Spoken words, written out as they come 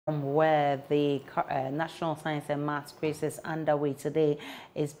where the National Science and Maths quiz is underway today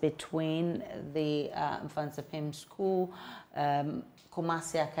is between the Mfantsipim School,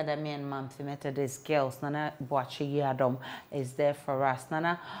 Kumasi Academy and Mamfe Methodist girls. Nana Boachi Yadom is there for us.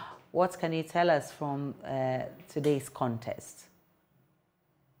 Nana, what can you tell us from today's contest?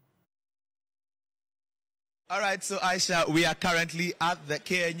 All right, so Aisha, we are currently at the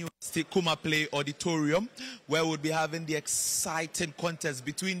KNU Kuma Play Auditorium, where we'll be having the exciting contest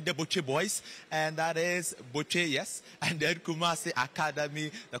between the Boche boys, and that is Boche, yes, and then Kumasi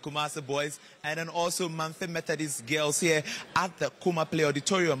Academy, the Kumasi boys, and then also Mamfe Methodist girls here at the Kuma Play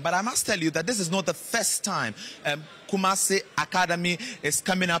Auditorium. But I must tell you that this is not the first time Kumasi Academy is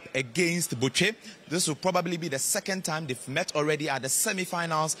coming up against Boche. This will probably be the second time they've met already at the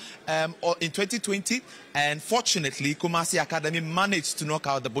semi-finals in 2020. And fortunately, Kumasi Academy managed to knock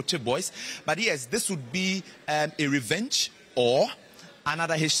out the Boche boys. But yes, this would be a revenge or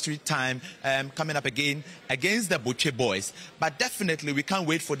another history time coming up again against the Boche boys. But definitely, we can't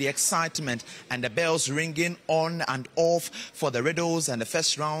wait for the excitement and the bells ringing on and off for the riddles and the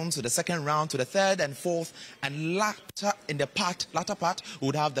first round to the second round to the third and fourth. And later in the latter part, we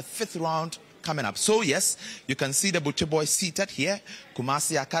would have the fifth round coming up. So yes, you can see the Boche boys seated here,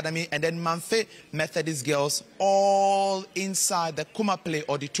 Kumasi Academy, and then Mamfe Methodist girls all inside the Kuma Play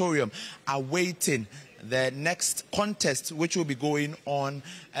Auditorium awaiting the next contest, which will be going on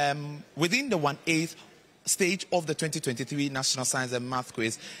within the 1/8 stage of the 2023 National Science and Math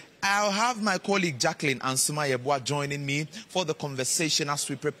Quiz. I'll have my colleague Jacqueline Ansuma Yeboah joining me for the conversation as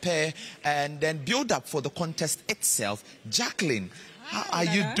we prepare and then build up for the contest itself. Jacqueline, how are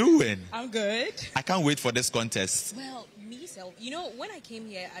you doing? I'm good. I can't wait for this contest. Well, myself, you know, when I came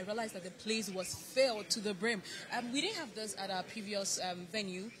here, I realized that the place was filled to the brim. We didn't have this at our previous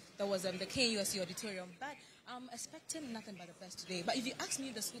venue. That was the KUSC Auditorium. But I'm expecting nothing but the best today. But if you ask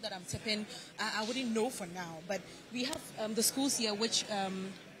me the school that I'm tipping, I wouldn't know for now. But we have the schools here which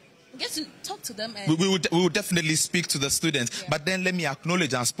get to talk to them. And we will definitely speak to the students. Yeah. But then let me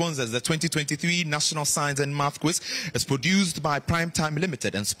acknowledge our sponsors. The 2023 National Science and Math Quiz is produced by Primetime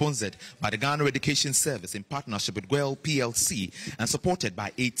Limited and sponsored by the Ghana Education Service in partnership with Gwell PLC and supported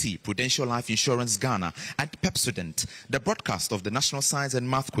by AT, Prudential Life Insurance Ghana, and Pepsodent. The broadcast of the National Science and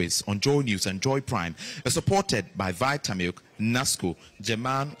Math Quiz on Joy News and Joy Prime is supported by Vitamilk, NASCO,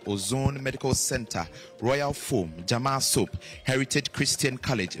 German Ozone Medical Center, Royal Foam, Jamal Soap, Heritage Christian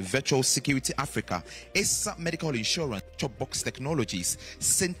College, Virtual Security Africa, ASA Medical Insurance, Chopbox Technologies,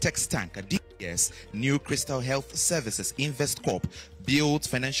 Syntex Tank, DPS, New Crystal Health Services, Invest Corp, Build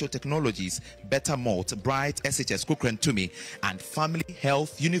Financial Technologies, Better Malt, Bright, SHS, Kukren Tumi, and Family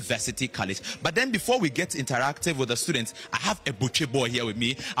Health University College. But then before we get interactive with the students, I have a Boche boy here with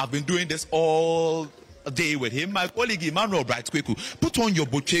me. I've been doing this all day with him. My colleague Emmanuel Bright Kweku, put on your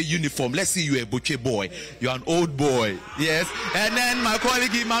Boche uniform. Let's see you a Boche boy. You're an old boy. Yes. And then my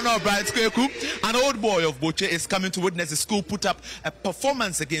colleague Emmanuel Bright Kweku, an old boy of Boche, is coming to witness the school put up a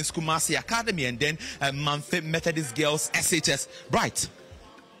performance against Kumasi Academy and then Mamfe Methodist girls SHS. Bright,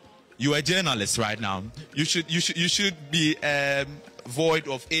 you are a journalist right now. You should be void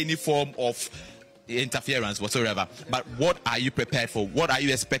of any form of interference whatsoever. But what are you prepared for? What are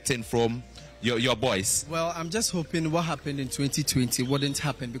you expecting from your boys? Well, I'm just hoping what happened in 2020 wouldn't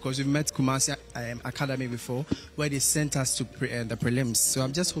happen, because we've met Kumasi Academy before where they sent us to the prelims. So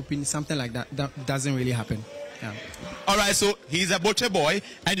I'm just hoping something like that doesn't really happen. Yeah. All right, so he's a Boche boy,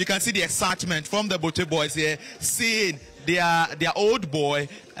 and you can see the excitement from the Boche boys here, seeing their old boy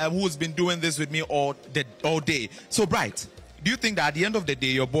who's been doing this with me all day. So, Bright, do you think that at the end of the day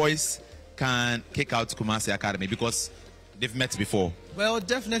your boys can kick out Kumasi Academy because they've met before? Well,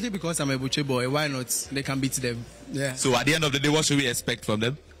 definitely, because I'm a Boche boy. Why not? They can beat them. Yeah. So at the end of the day, what should we expect from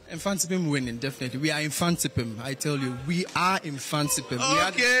them? Mfantsipim winning, definitely. We are Mfantsipim. I tell you, we are Mfantsipim.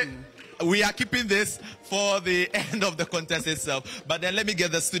 Okay. We are keeping this for the end of the contest itself. But then let me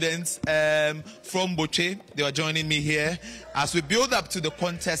get the students from Boche. They are joining me here as we build up to the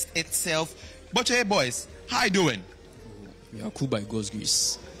contest itself. Boche boys, how you doing? We are cool by God's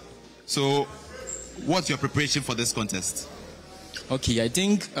grace. So, what's your preparation for this contest? Okay, I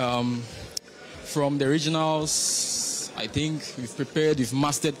think from the regionals, I think we've prepared, we've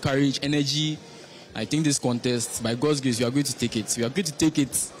mastered courage, energy. I think this contest, by God's grace, we are going to take it. We are going to take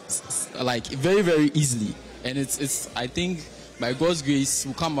it like very, very easily. And it's I think by God's grace,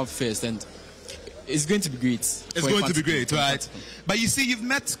 we'll come up first, and it's going to be great. It's going to be great, right? But you see, you've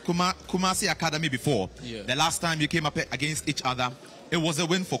met Kumasi Academy before. Yeah. The last time you came up against each other, it was a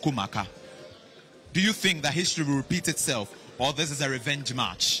win for Kumaka. Do you think that history will repeat itself, or this is a revenge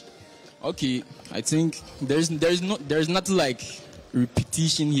match? Okay, I think there's nothing like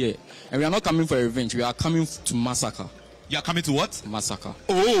repetition here. And we are not coming for revenge. We are coming to massacre. You are coming to what? Massacre.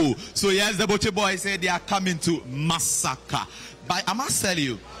 Oh, so yes, the Boche boys say they are coming to massacre. But I must tell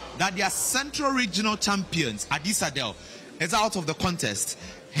you that their Central Regional champions, Adisadel, is out of the contest.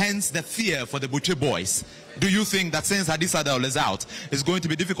 Hence the fear for the Boche boys. Do you think that since Adisadel is out, it's going to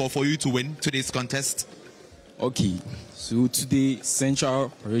be difficult for you to win today's contest? Okay, so today,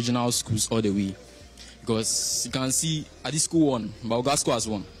 Central Regional schools all the way. Because you can see, Adisco won, but Ogasco has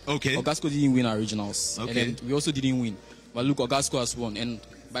won. Okay. Ogasco didn't win our regionals. Okay. And then we also didn't win. But look, Ogasco has won. And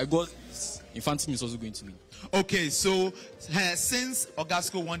by God, Mfantsipim is also going to win. Okay, so since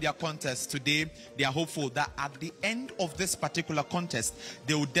Ogasco won their contest today, they are hopeful that at the end of this particular contest,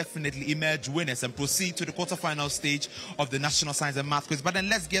 they will definitely emerge winners and proceed to the quarterfinal stage of the National Science and Math Quiz. But then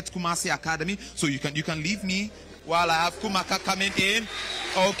let's get Kumasi Academy. So you can leave me while I have Kumaka coming in.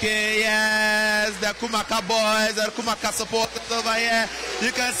 Okay, yes, the Kumaka boys, the Kumaka supporters over here.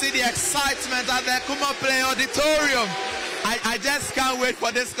 You can see the excitement at the Kuma Play Auditorium. I just can't wait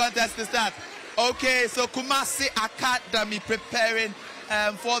for this contest to start. Okay, so Kumasi Academy preparing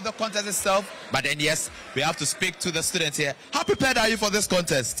for the contest itself. But then, yes, we have to speak to the students here. How prepared are you for this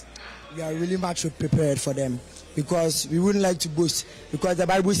contest? We are really much prepared for them because we wouldn't like to boast, because the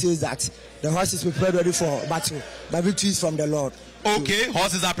Bible says that the horse is prepared ready for battle, but victory is from the Lord. Okay,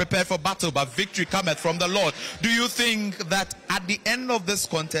 horses are prepared for battle, but victory cometh from the Lord. Do you think that at the end of this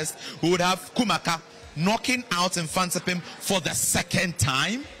contest, we would have Kumaka knocking out Mfantsipim for the second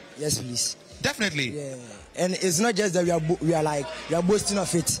time? Yes, please. Definitely. Yeah. And it's not just that we are boasting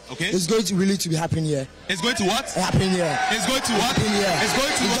of it. Okay. It's going to really to be happening here. It's going to what? Happen here. It's going to what? Happen here. It's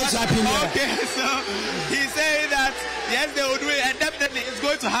going to it's what? Going to happen here. Okay, so he's saying that yes, they will do it, and definitely it's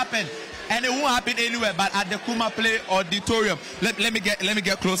going to happen. And it won't happen anywhere but at the Kuma Play Auditorium. Let me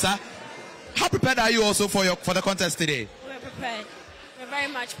get closer. How prepared are you also for the contest today? We're prepared. We're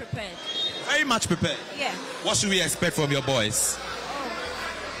very much prepared. Very much prepared. Yeah. What should we expect from your boys?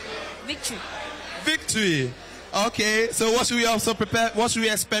 Victory. Victory. Okay. So what should we also prepare? What should we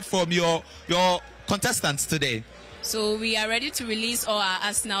expect from your contestants today? So we are ready to release all our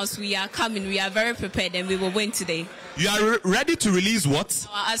arsenals. We are coming. We are very prepared, and we will win today. You are ready to release what?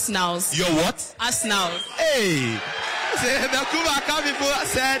 Our arsenals. Your what? Arsenals. Hey. The Kumaka people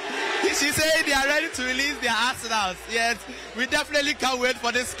said, she said they are ready to release their arsenals. Yes, we definitely can't wait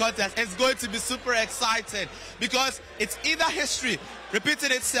for this contest. It's going to be super exciting because it's either history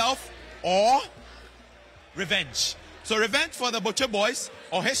repeating itself or revenge. So revenge for the Boche boys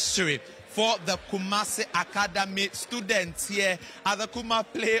or history for the Kumasi Academy students here at the Kuma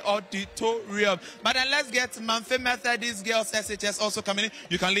Play Auditorium. But then let's get Mamfe Methodist girls SHS also coming in.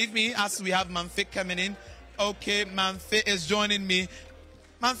 You can leave me as we have Mamfe coming in. Okay, Mamfe is joining me.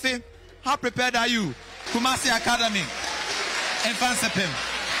 Mamfe, how prepared are you? Kumasi Academy, Mfantsipim,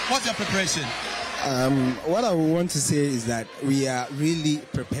 what's your preparation? What I want to say is that we are really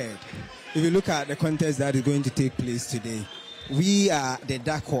prepared. If you look at the contest that is going to take place today, we are the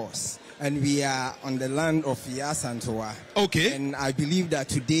dark horse, and we are on the land of Yasantoa. Okay. And I believe that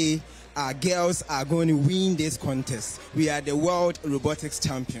today our girls are going to win this contest. We are the world robotics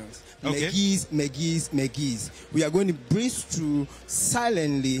champions. Okay. McGee's. We are going to breeze through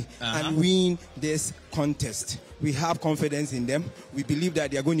silently and win this contest. We have confidence in them. We believe that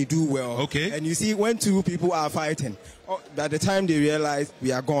they are going to do well. Okay. And you see, when two people are fighting, by the time they realize,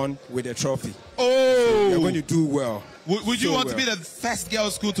 we are gone with the trophy. Oh! So we are going to do well. Would you want to be the first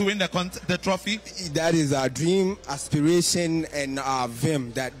girls' school to win the trophy? That is our dream, aspiration, and our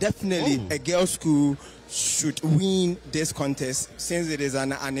vim. That definitely a girls' school should win this contest since it is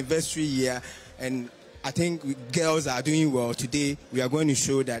an anniversary year, and I think girls are doing well. Today, we are going to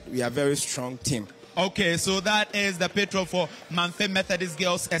show that we are a very strong team. Okay, so that is the patron for Mamfe Methodist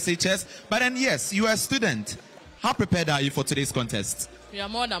Girls SHS. But then, yes, you are a student. How prepared are you for today's contest? We are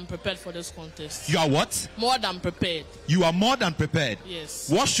more than prepared for this contest. You are what? More than prepared. You are more than prepared? Yes.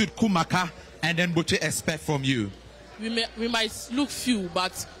 What should Kumaka and then Boche expect from you? We might look few,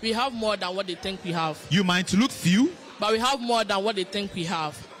 but we have more than what they think we have. You might look few? But we have more than what they think we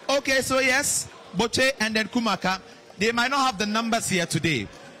have. Okay, so yes, Boche and then Kumaka, they might not have the numbers here today,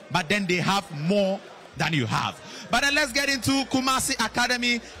 but then they have more than you have. But then let's get into Kumasi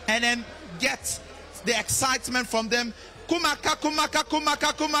Academy and then get the excitement from them. Kumaka.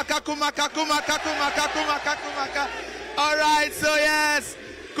 All right, so yes,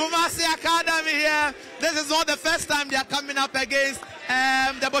 Kumasi Academy here. This is not the first time they are coming up against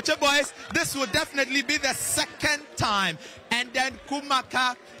the Boche boys. This will definitely be the second time. And then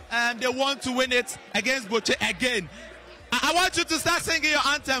Kumaka, they want to win it against Boche again. I want you to start singing your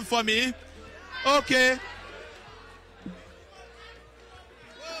anthem for me. Okay.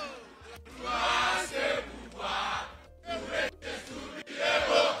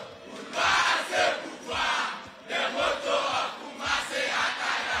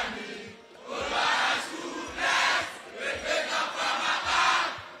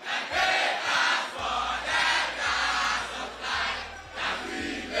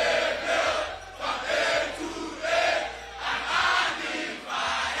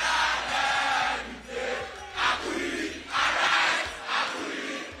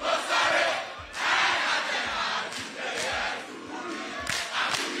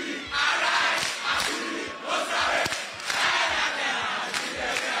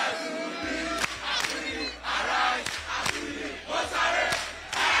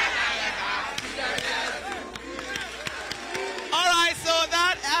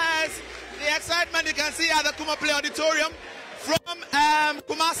 you can see at the Kuma Play Auditorium from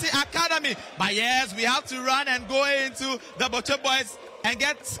Kumasi Academy. But yes, we have to run and go into the Butcher Boys and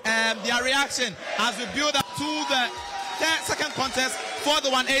get their reaction as we build up to the second contest for the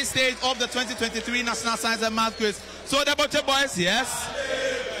 1A stage of the 2023 National Science and Math Quiz. So the Butcher Boys, yes.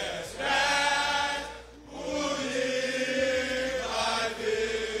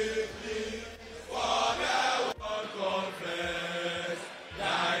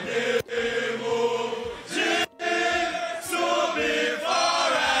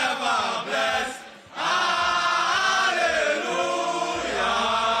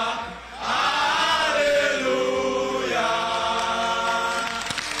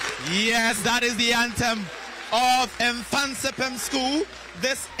 Yes, that is the anthem of Mfantsipim School.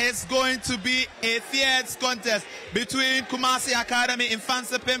 This is going to be a fierce contest between Kumasi Academy in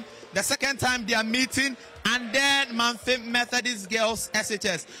Mfantsipim, the second time they are meeting, and then Mamfe Methodist Girls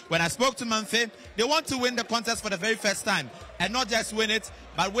SHS. When I spoke to Mamfe, they want to win the contest for the very first time, and not just win it,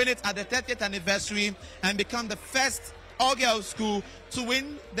 but win it at the 30th anniversary and become the first all-girls school to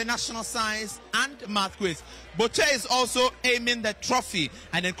win the National Science and Math Quiz. Boche is also aiming the trophy,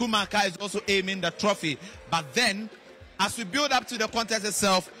 and then Kumaka is also aiming the trophy. But then, as we build up to the contest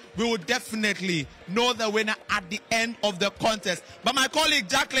itself, we will definitely know the winner at the end of the contest. But my colleague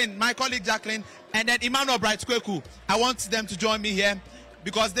Jacqueline, and then Emmanuel Bright-Kweku, I want them to join me here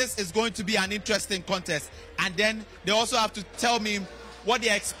because this is going to be an interesting contest. And then they also have to tell me what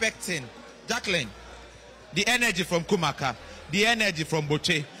they're expecting. Jacqueline, the energy from Kumaka, the energy from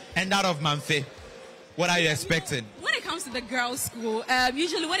Boche, and that of Mamfe. What are you expecting? When it comes to the girls' school,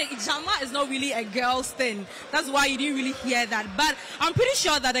 usually Jama is not really a girls' thing. That's why you didn't really hear that. But I'm pretty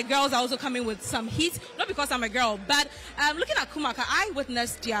sure that the girls are also coming with some heat. Not because I'm a girl, but looking at Kumaka, I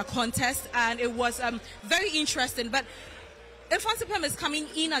witnessed their contest, and it was very interesting. But Mfantsipim is coming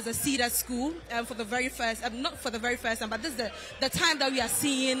in as a seeded school for the very first, not for the very first time, but this is the time that we are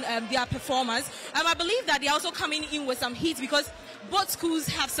seeing their performance. I believe that they're also coming in with some heat because both schools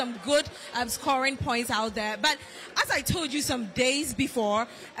have some good scoring points out there. But as I told you some days before,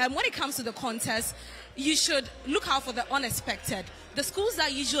 when it comes to the contest, you should look out for the unexpected. The schools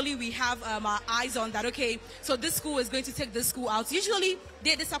that usually we have our eyes on that, okay, so this school is going to take this school out, usually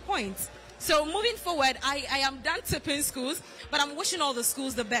they disappoint. So moving forward, I am done tipping schools, but I'm wishing all the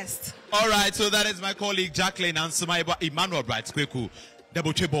schools the best. All right, so that is my colleague Jacqueline and Emmanuel Bright-Kweku, the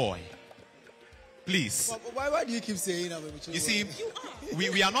Boche boy. Please. Why do you keep saying I'm a Boche boy? You see,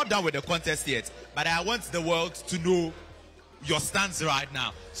 we are not done with the contest yet, but I want the world to know your stance right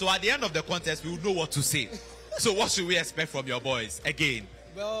now. So at the end of the contest, we will know what to say. So what should we expect from your boys again?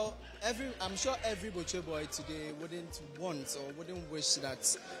 Well, I'm sure every Boche boy today wouldn't want or wouldn't wish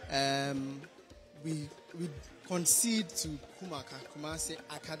that we concede to Kumasi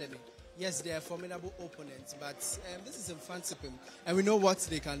Academy. Yes, they are formidable opponents, but this is Mfantsipim, and we know what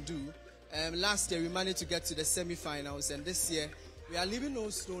they can do. Last year, we managed to get to the semi-finals, and this year, we are leaving no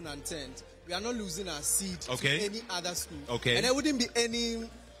stone unturned. We are not losing our seed to any other school. Okay. And there wouldn't be any,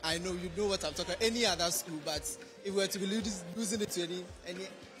 I know you know what I'm talking about, any other school, but if we were to be losing it to any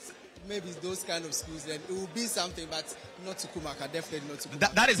maybe those kind of schools, then it will be something, but not to Kumaka, definitely not to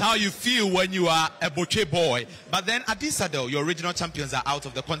Kumaka. That is how you feel when you are a Boche boy. But then at this Adel, your original champions are out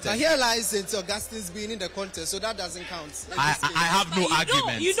of the contest. But here lies St. Augustine's being in the contest, so that doesn't count. I have no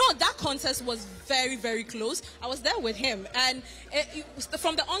argument. You know that contest was very, very close. I was there with him, and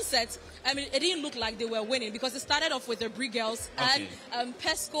from the onset, I mean, it didn't look like they were winning because it started off with the Brie girls and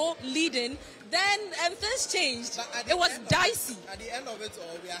Pesco leading. Then things changed. It was dicey. At the end of it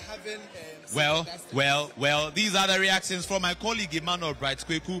all, we are having... Well, these are the reactions from my colleague Emmanuel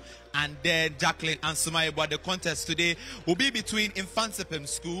Bright-Kweku and then Jacqueline and Sumayeba. The contest today will be between Mfantsipim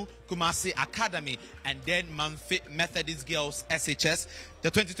School, Kumasi Academy, and then Mamfe Methodist Girls SHS. The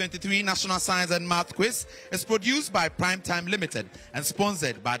 2023 National Science and Math Quiz is produced by Primetime Limited and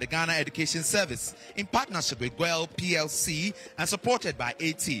sponsored by the Ghana Education Service in partnership with GWEL PLC and supported by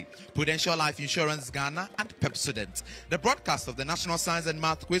AT, Prudential Life Insurance Ghana, and Pepsodent. The broadcast of the National Science and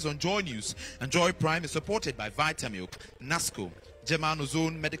Math Quiz on Joy News and Joy Prime is supported by Vitamilk, NASCO, German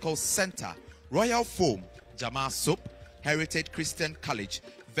Ozone Medical Center, Royal Foam, Jamal Soap, Heritage Christian College,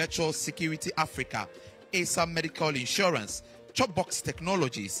 Virtual Security Africa, ASA Medical Insurance, Chopbox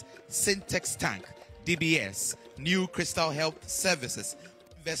Technologies, Syntex Tank, DBS, New Crystal Health Services,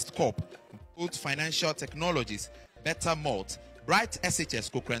 Invest Corp, Both Financial Technologies, Better Malt, Bright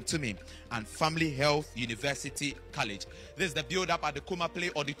SHS Kokrantumi, and Family Health University College. This is the build-up at the Kuma Play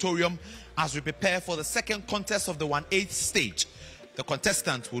Auditorium as we prepare for the second contest of the 1/8 stage. The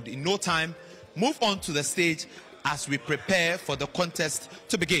contestant would in no time move on to the stage as we prepare for the contest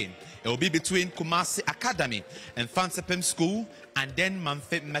to begin. It will be between Kumasi Academy and Mfantsipim School and then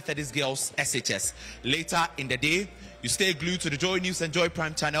Mamfe Methodist Girls SHS. Later in the day, you stay glued to the Joy News and Joy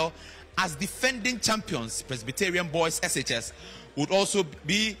Prime channel as defending champions Presbyterian Boys SHS would also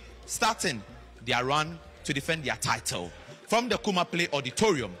be starting their run to defend their title. From the Kuma Play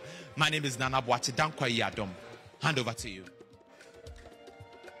Auditorium, my name is Nana Boache Dankwa Yadom. Hand over to you.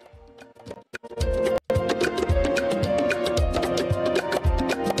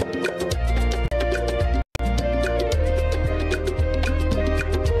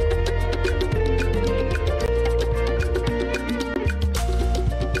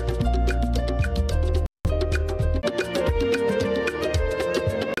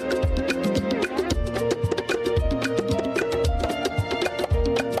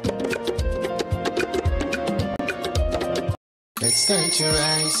 It's time to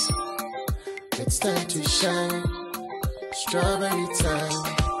rise, it's time to shine, strawberry time,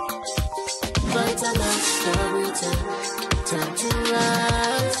 Vitamilk strawberry time to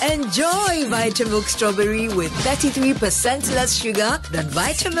rise. Enjoy Vitamilk strawberry with 33% less sugar than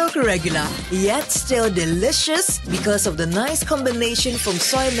Vitamilk regular, yet still delicious because of the nice combination from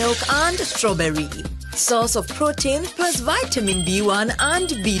soy milk and strawberry. Source of protein plus vitamin B1 and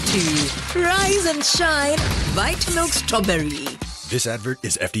B2. Rise and shine, Vitamilk strawberry. This advert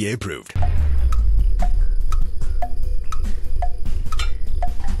is FDA approved.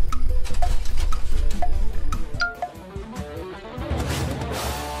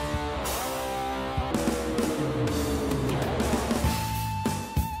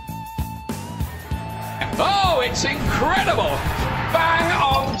 Oh, it's incredible! Bang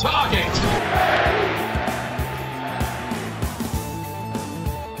on target!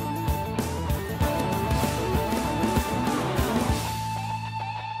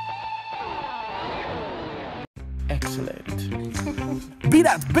 Excellent. Be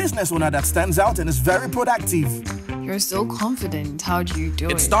that business owner that stands out and is very productive. You're so confident. How do you do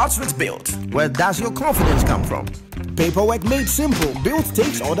it? It starts with Built. Where does your confidence come from? Paperwork made simple. Built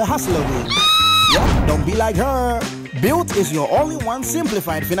takes all the hustle away. Yeah, don't be like her. Built is your all-in-one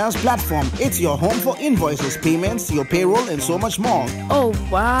simplified finance platform. It's your home for invoices, payments, your payroll, and so much more. Oh,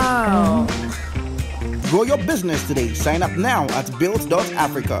 wow. Grow your business today. Sign up now at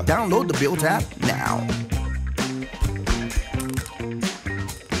built.africa. Download the Built app now.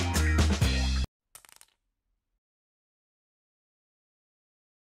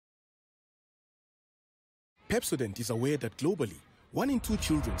 Pepsodent is aware that globally, 1 in 2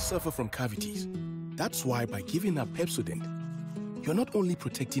 children suffer from cavities. That's why by giving her Pepsodent, you're not only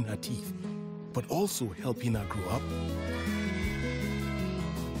protecting her teeth, but also helping her grow up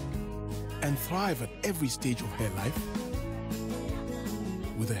and thrive at every stage of her life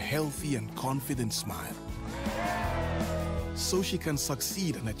with a healthy and confident smile, so she can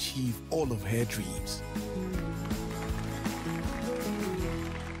succeed and achieve all of her dreams.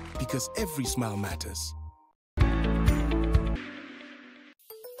 Because every smile matters.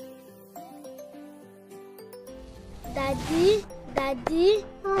 Daddy,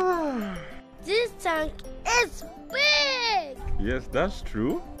 this tank is big. Yes, that's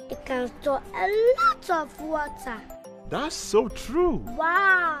true. It can store a lot of water. That's so true.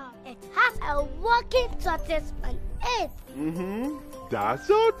 Wow, it has a working tortoise on it. That's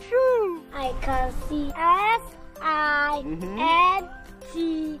so true. I can see F-I-N-T-E-X.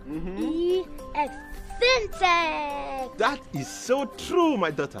 Syntax. That is so true, my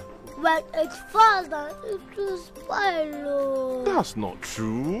daughter. When it falls down, it will spoil. That's not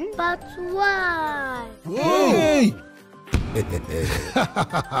true. But why? Hey!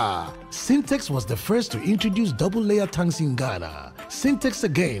 Syntax was the first to introduce double-layer tanks in Ghana. Syntax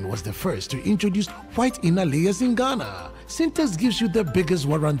again was the first to introduce white inner layers in Ghana. Syntax gives you the biggest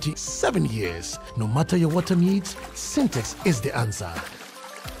warranty, 7 years. No matter your water needs, Syntax is the answer.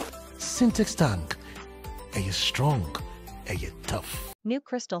 Syntax tank. Are you strong? Are you tough? New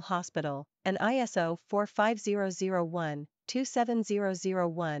Crystal Hospital, an ISO 45001,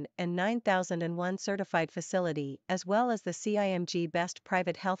 27001 and 9001 certified facility, as well as the CIMG Best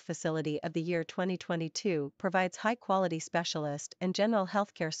Private Health Facility of the Year 2022, provides high-quality specialist and general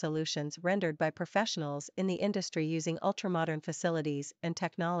healthcare solutions rendered by professionals in the industry using ultramodern facilities and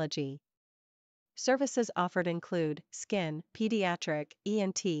technology. Services offered include skin, pediatric,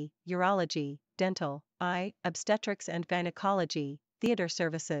 ENT, urology, dental, eye, obstetrics and gynecology, theater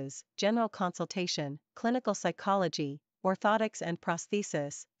services, general consultation, clinical psychology, orthotics and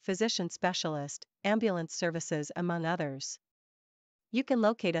prosthesis, physician specialist, ambulance services, among others. You can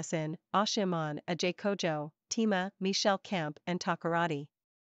locate us in Oshiman, Ajekojo, Tima, Michelle Camp, and Takoradi.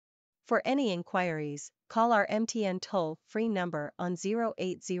 For any inquiries, call our MTN toll-free number on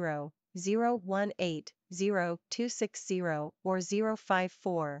 080-018-0260 or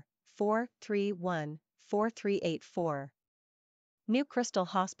 054-431-4384. New Crystal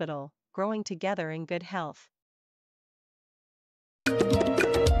Hospital, growing together in good health.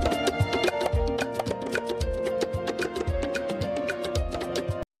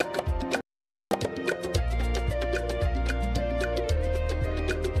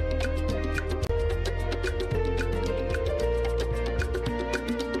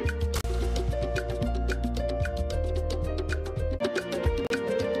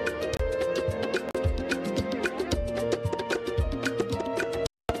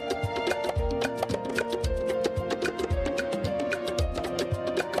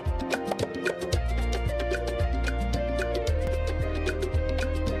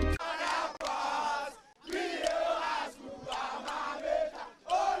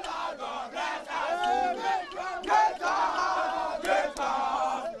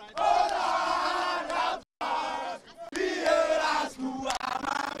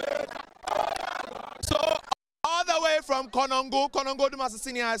 From Konongo Dumasi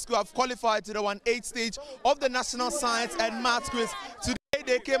Senior High School have qualified to the 1/8 stage of the National Science and Maths Quiz. Today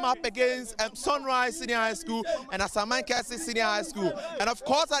they came up against Sunrise Senior High School and Asamankasi Senior High School. And of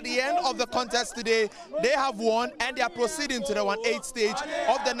course, at the end of the contest today, they have won and they are proceeding to the 1/8 stage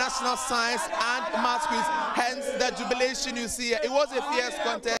of the National Science and Maths Quiz. Hence the jubilation you see here. It was a fierce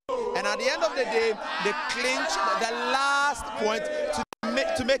contest, and at the end of the day, they clinched the last point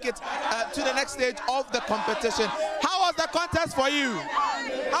to make it to the next stage of the competition. How was the contest for you?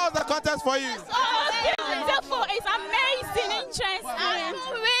 How was the contest for you? It's so beautiful. It's amazing, interesting.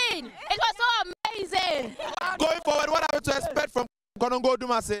 Win. It was so amazing. Going forward, what are we to expect from Konongo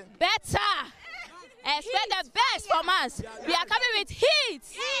Dumasi? Better. Expect the best from us. We are coming with heat.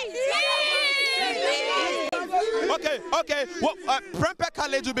 Okay. Well, Prempeh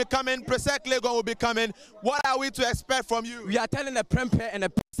College will be coming, Presec Legon will be coming. What are we to expect from you? We are telling the Prempeh and the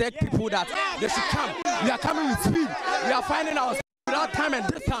Presec people that they should come. We are coming with speed. We are finding our speed without time and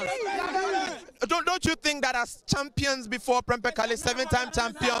distance. Don't you think that as champions before Prempeh College, 7-time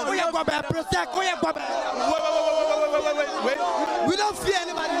champions? Wait. We don't fear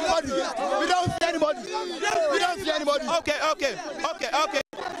anybody. We don't fear anybody. Okay.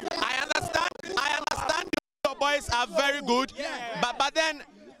 I understand your boys are very good, but then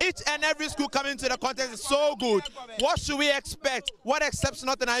each and every school coming to the contest is so good. What should we expect? What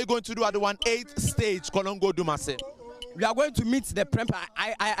exceptional thing are you going to do at the 1/8 stage, Konongo Dumasi? We are going to meet the Prempeh.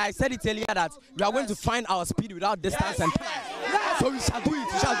 I said it earlier that we are going to find our speed without distance and time. So we shall do it.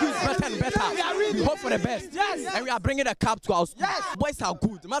 We shall do it better and better. We hope for the best. And we are bringing a cup to our school. Boys are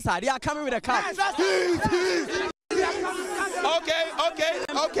good. Master, they are coming with a cup.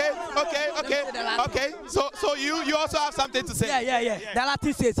 Okay. So you also have something to say. Yeah. The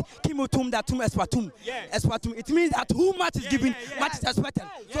Latin says, "Kimutum datum eswatum." Eswatum. It means that who much is given, much is expected.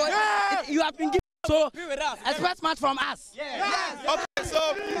 So you have been given. So expect much from us. Okay.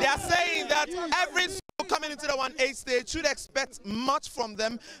 So they are saying that every school coming into the 1/8 stage should expect much from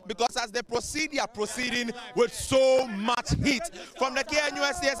them, because as they proceed, they are proceeding with so much heat. From the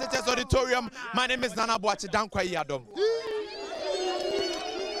KNUST SHS auditorium, my name is Nana Boachi Dankwa Yadom.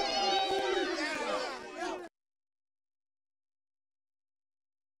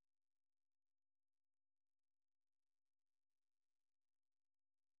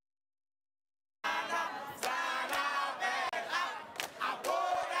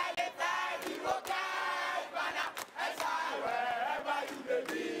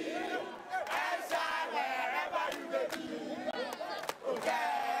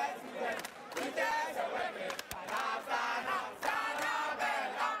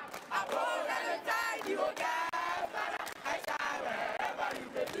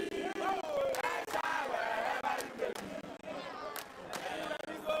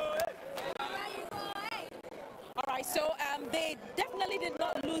 So they definitely did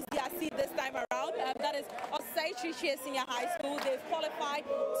not lose their seat this time around. That is SHS Senior High School. They've qualified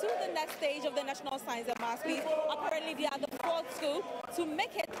to the next stage of the National Science and Maths Quiz. Apparently, they are the 4th school to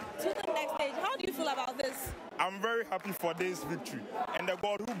make it to the next stage. How do you feel about this? I'm very happy for this victory. And the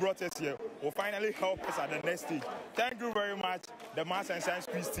God who brought us here will finally help us at the next stage. Thank you very much, the Maths and Science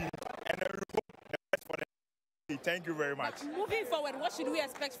Quiz team. And I hope the best for the next stage. Thank you very much. Moving forward, what should we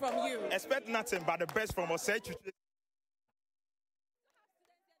expect from you? Expect nothing but the best from SHS.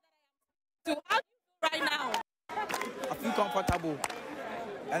 So how do you feel right now? I feel comfortable,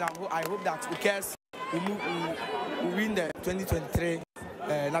 and I hope that we win the 2023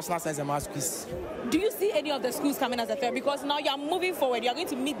 National Science and Maths quiz. Do you see any of the schools coming as a threat? Because now you're moving forward, you're going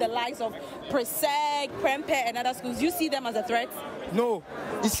to meet the likes of Presec, Prempe, and other schools. Do you see them as a threat? No.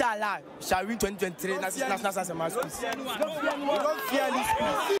 Inshallah, shall win 2023 National Science and Maths quiz. We don't fear any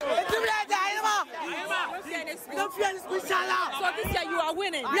schools. Don't fear any schools, inshallah. So this year you are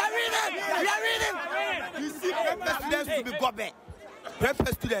winning. We are winning. We are winning. You see Prempe students to be gobe. Prempe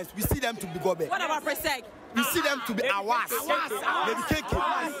students, we see them to be gobe. What about Presec? We see them to be awas. They be taken.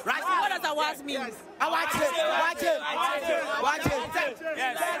 Right? What does awas mean? Watch it.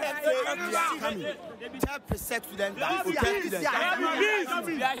 We are coming. Tell Presec students that hotel students. We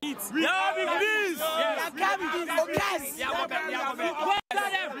are hit. We are coming.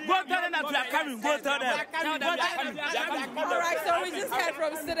 Go tell them that we are coming. Go tell them. All right, so we just heard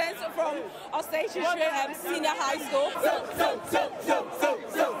from students from SHS Senior High School.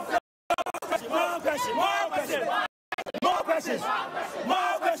 More questions.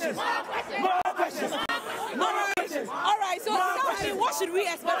 All right, so tell me, what should we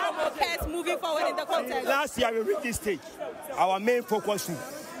expect from our kids moving forward in the contest? Last year we reached this stage. Our main focus to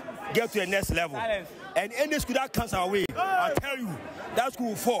get to the next level. And any school that comes our way, I tell you, that school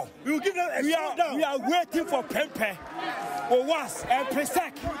will fall. We will give them a showdown. We are waiting for Prempe, Owas, and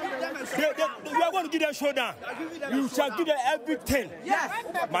Presec. We are going to give them a showdown. We shall give them everything. Yes.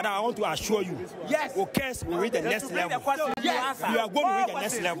 Madam, I want to assure you. Yes. Okes will reach the next level. Yes. We are going to reach the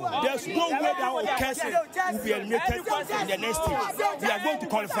next level. There's no way that Okes will be eliminated in the next stage. We are going to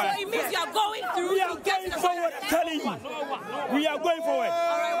qualify. So it means you are going through. We are going forward, I'm telling you. We are going forward.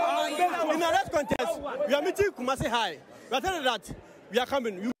 In our next contest, we are meeting Kumasi High. We are telling that we are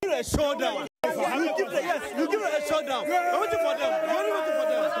coming. You give a showdown. You give it a showdown. We're waiting for them. We're only waiting for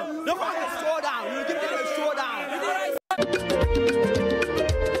them. Don't call it a showdown. You give it a showdown.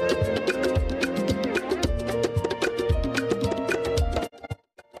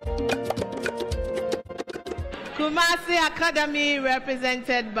 Kumasi Academy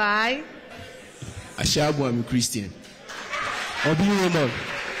represented by Ashabu Christian. Obi Raymond.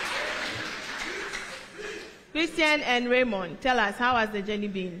 Christian and Raymond, tell us, how has the journey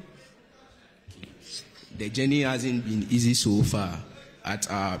been? The journey hasn't been easy so far. At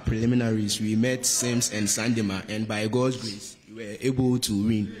our preliminaries, we met Sims and Sandema, and by God's grace, we were able to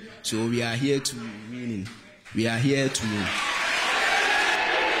win. So we are here to win. We are here to win.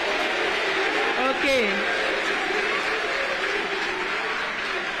 Okay.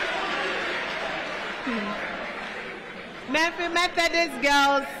 Mamfe Methodist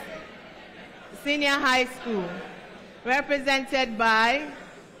Girls Senior High School, represented by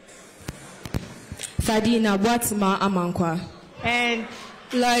Fadina Boatima Amankwa and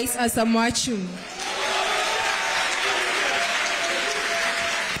Lois Asamwachu.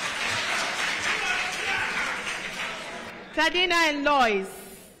 Fadina and Lois,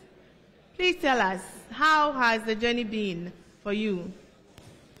 please tell us, how has the journey been for you?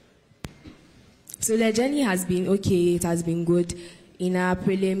 So the journey has been okay, it has been good. In our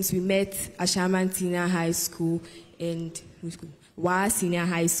prelims, we met Ashaman Senior High School and Wa Senior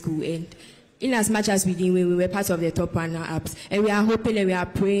High School. And in as much as we didn't win, we were part of the top runner-ups. And we are hoping and we are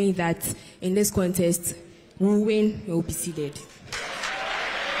praying that in this contest, we'll win, we'll be seeded.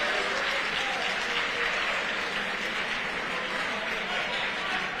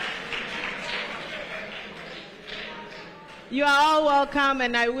 You are all welcome,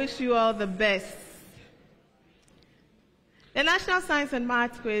 and I wish you all the best. The National Science and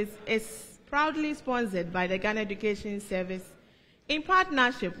Maths Quiz is proudly sponsored by the Ghana Education Service in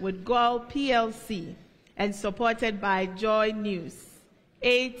partnership with GOL PLC and supported by Joy News,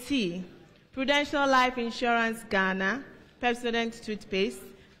 AT, Prudential Life Insurance Ghana, Pepsodent Toothpaste,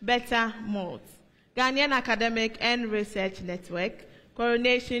 Better Malt, Ghanaian Academic and Research Network,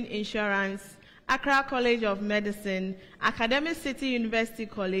 Coronation Insurance, Accra College of Medicine, Academic City University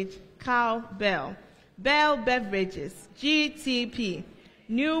College, Cowbell, Bell Beverages, GTP,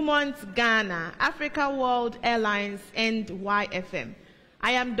 Newmont Ghana, Africa World Airlines, and YFM.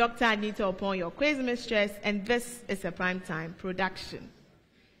 I am Dr. Anita Opon, your quiz mistress, and this is a primetime production.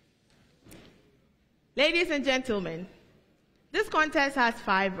 Ladies and gentlemen, this contest has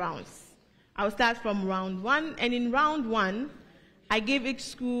 5 rounds. I'll start from round 1, and in round 1, I give each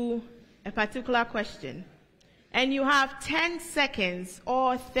school a particular question. And you have 10 seconds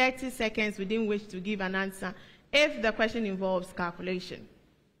or 30 seconds within which to give an answer if the question involves calculation.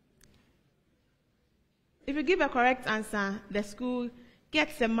 If you give a correct answer, the school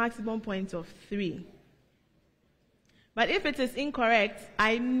gets a maximum point of 3. But if it is incorrect,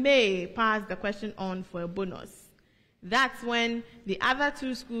 I may pass the question on for a bonus. That's when the other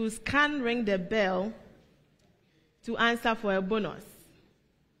 2 schools can ring the bell to answer for a bonus.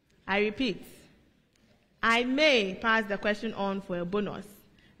 I repeat, I may pass the question on for a bonus.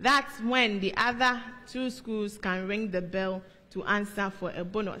 That's when the other two schools can ring the bell to answer for a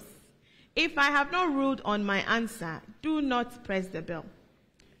bonus. If I have not ruled on my answer, do not press the bell.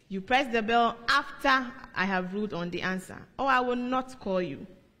 You press the bell after I have ruled on the answer, or I will not call you.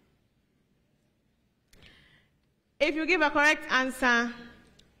 If you give a correct answer,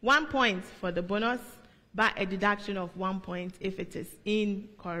 1 point for the bonus, but a deduction of 1 point if it is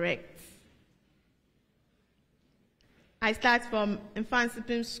incorrect. I start from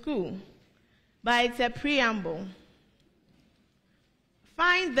Mfantsipim School, but it's a preamble.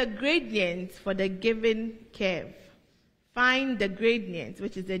 Find the gradient for the given curve. Find the gradient,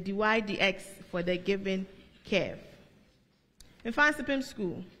 which is the dy dx for the given curve. Mfantsipim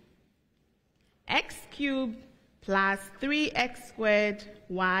School, x cubed plus 3x squared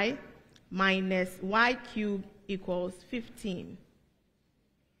y minus y cubed equals 15.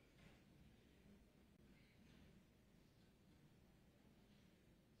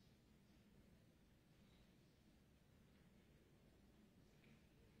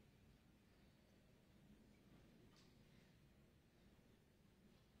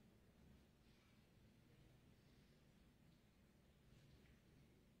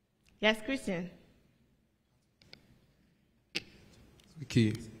 Yes, Christian.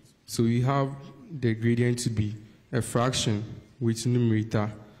 Okay, so we have the gradient to be a fraction with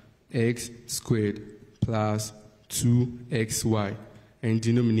numerator x squared plus 2xy and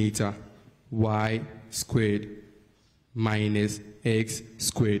denominator y squared minus x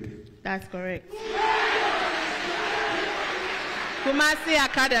squared. That's correct. Kumasi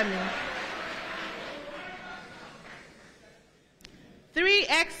Academy.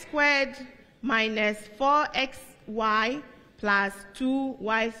 3x squared minus 4xy plus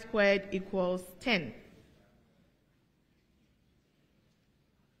 2y squared equals 10.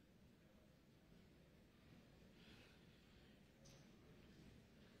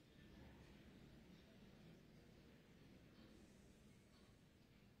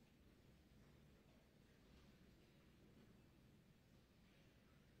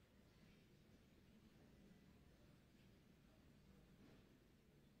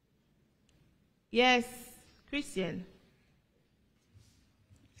 Yes, Christian.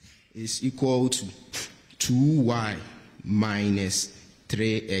 Is equal to 2y minus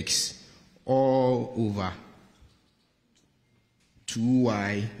 3x all over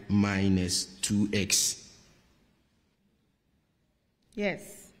 2y minus 2x.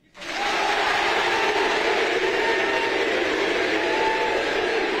 Yes.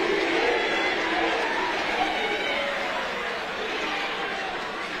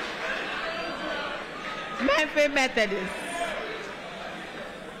 Mamfe Methodist.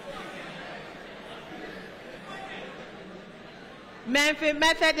 Mamfe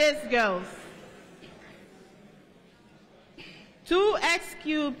Methodist girls. 2x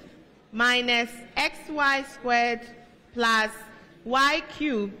cubed minus xy squared plus y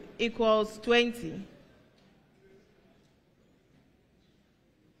cubed equals 20.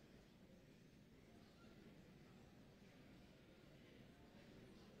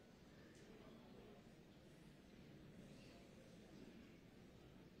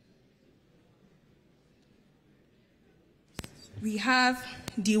 We have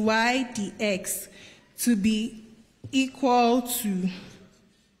dy dx to be equal to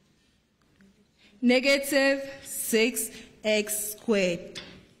negative 6x squared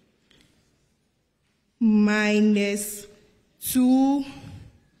minus 2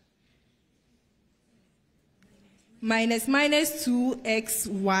 minus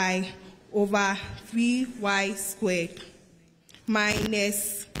 2xy over 3y squared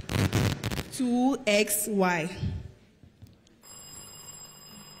minus 2xy.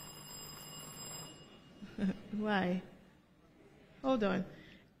 Why? Hold on.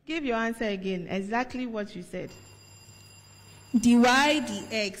 Give your answer again. Exactly what you said. Dy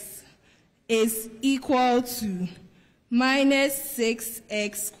dx is equal to minus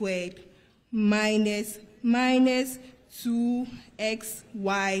 6x squared minus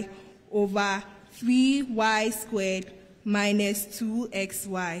 2xy over 3y squared minus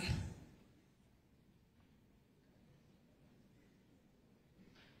 2xy.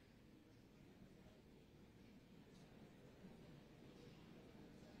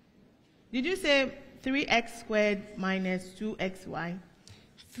 Did you say 3x squared minus 2xy?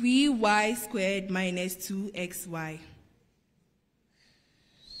 3y squared minus 2xy.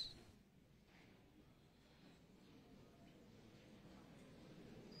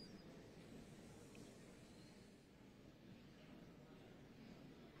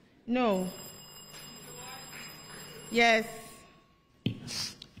 No. Yes.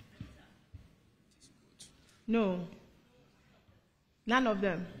 No. None of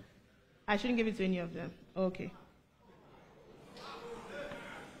them. I shouldn't give it to any of them. Okay.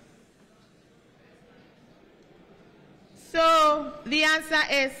 So the answer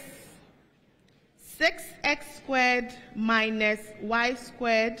is 6x squared minus y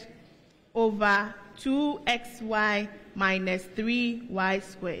squared over 2xy minus 3y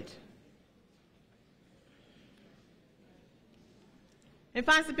squared.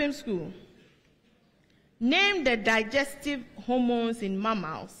 Mfantsipim School. Name the digestive hormones in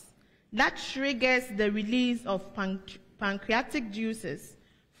mammals that triggers the release of pancreatic juices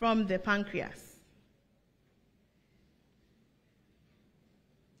from the pancreas.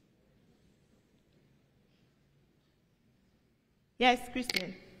 Yes,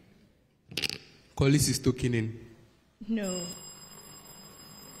 Christian. Cholecystokinin. No.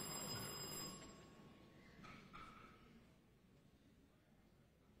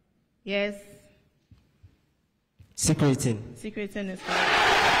 Yes. Secretin. Secretin is correct.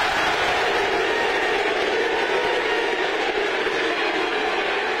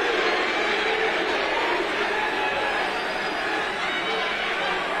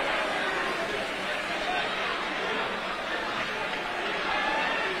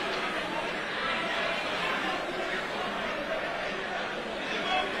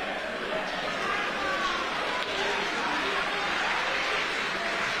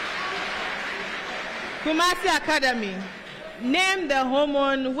 Kumasi Academy. Name the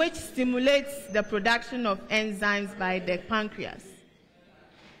hormone which stimulates the production of enzymes by the pancreas.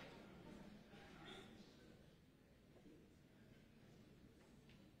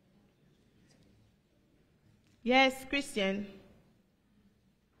 Yes, Christian.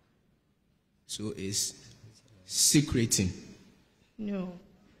 So it's secretin. No.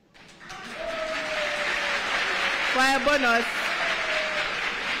 For a bonus.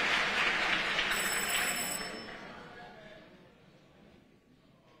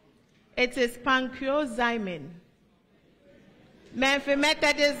 It is pancreozymin. Mamfe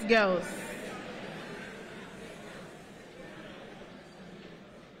Methodist girls.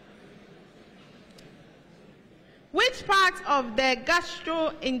 Which part of the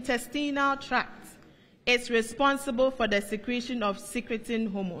gastrointestinal tract is responsible for the secretion of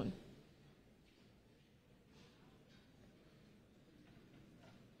secretin hormone?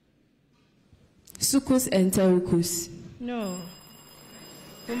 Succus entericus. No.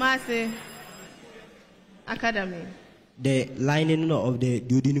 Kumasi Academy. The lining of the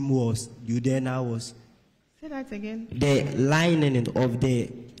duodenum was duodenal. Say that again. The lining of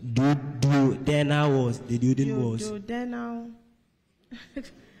the duodenal was the duodenum was. Duodenal.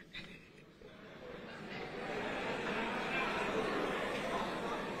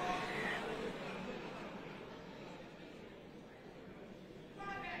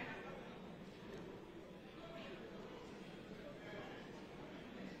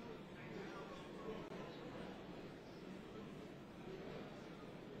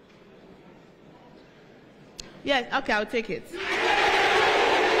 Yes, okay, I'll take it.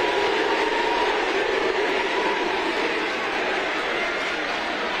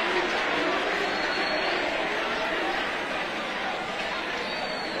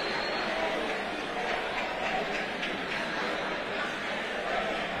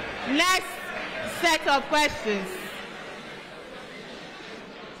 Next set of questions.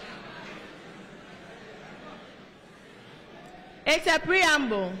 It's a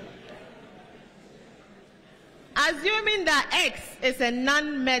preamble. Assuming that X is a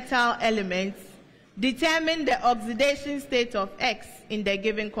non-metal element, determine the oxidation state of X in the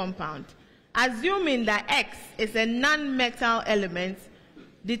given compound. Assuming that X is a non-metal element,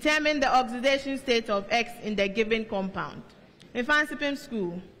 determine the oxidation state of X in the given compound. In Mfantsipim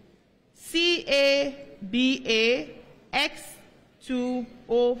School, CaBa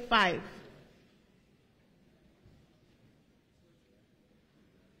X2O5.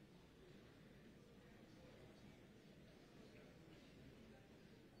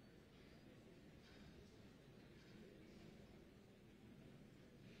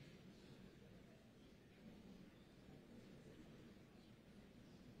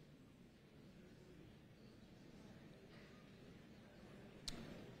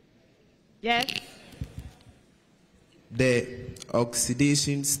 Yes. The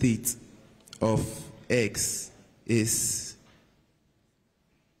oxidation state of X is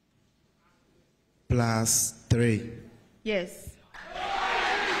 +3. Yes.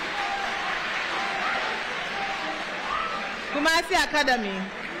 Kumasi Academy.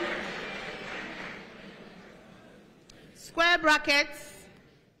 Square brackets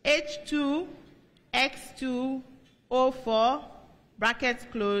H2 X2 O4 brackets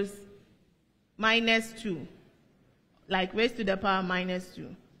close -2. like raised to the power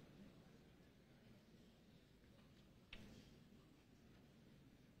 -2.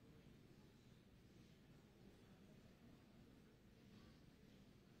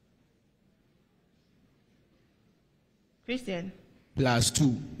 Christian?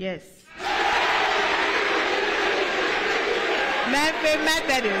 +2. Yes. Mamfe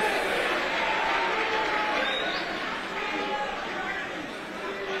Methodist.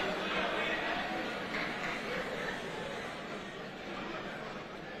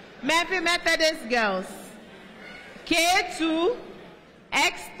 Mamfe Methodist girls. K2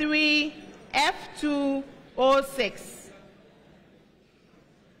 X3 F2 06.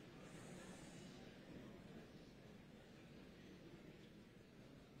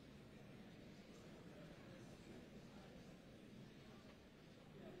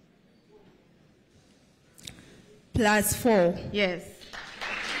 +4. Yes.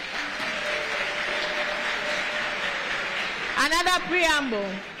 Another preamble.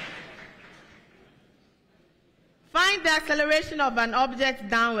 Find the acceleration of an object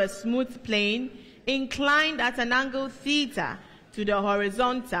down a smooth plane inclined at an angle theta to the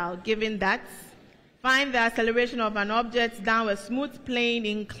horizontal, given that. Find the acceleration of an object down a smooth plane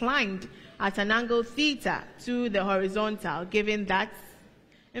inclined at an angle theta to the horizontal, given that.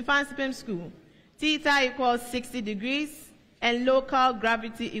 In Mfantsipim School, theta equals 60 degrees and local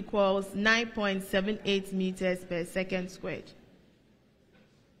gravity equals 9.78 meters per second squared.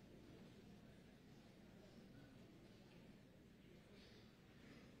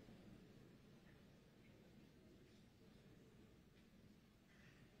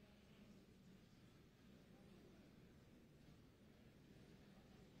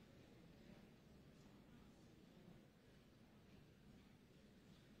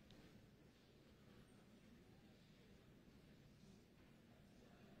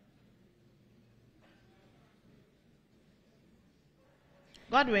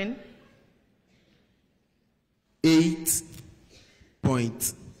 Godwin?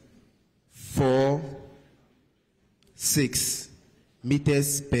 8.46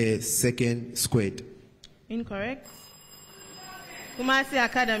 meters per second squared. Incorrect. Kumasi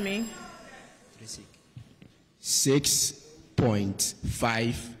Academy?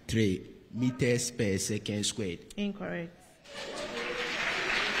 6.53 meters per second squared. Incorrect.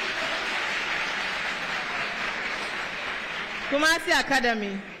 Kumasi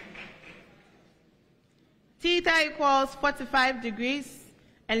Academy. Theta equals 45 degrees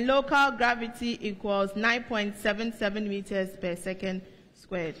and local gravity equals 9.77 meters per second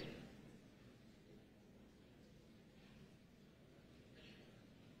squared.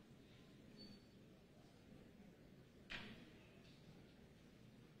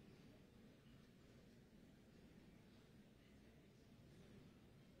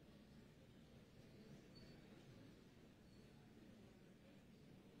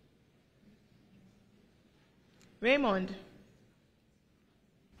 Raymond?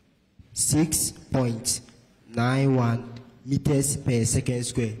 6.91 meters per second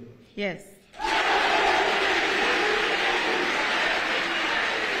square. Yes.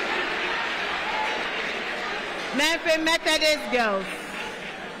 Mamfe Methodist girls.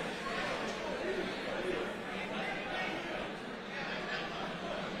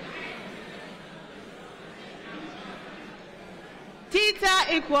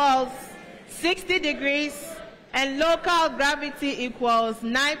 Theta equals 60 degrees and local gravity equals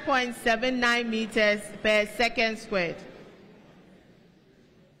 9.79 meters per second squared.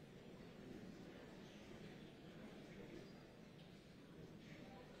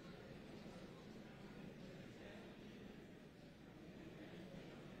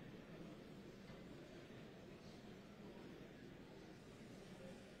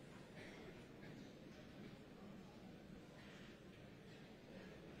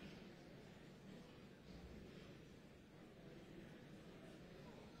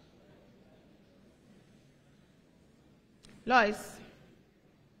 Lois?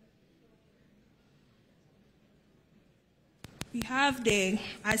 We have the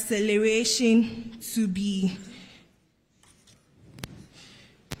acceleration to be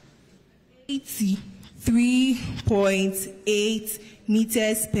 83.8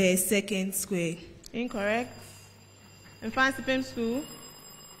 meters per second square. Incorrect. In Mfantsipim School,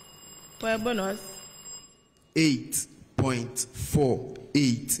 for a bonus.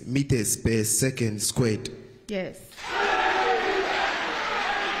 8.48 meters per second squared. Yes.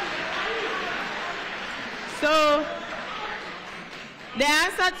 So, the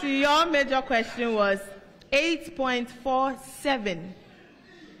answer to your major question was 8.47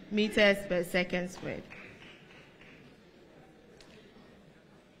 meters per second squared.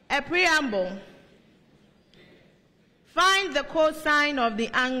 A preamble. Find the cosine of the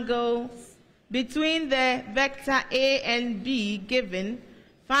angles between the vector A and B given.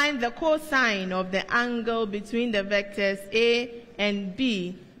 Find the cosine of the angle between the vectors A and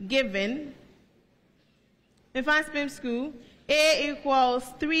B given. In Mfantsipim School, A equals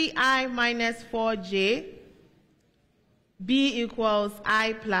 3I minus 4J. B equals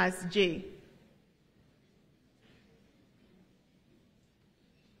I plus J.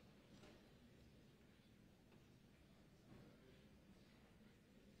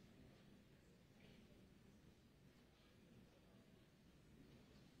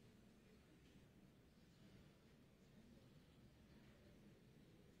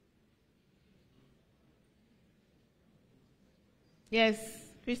 Yes,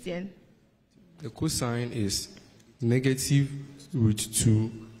 Christian. The cosine is negative root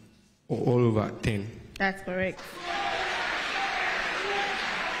 2 all over 10. That's correct.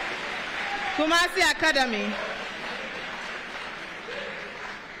 Kumasi Academy.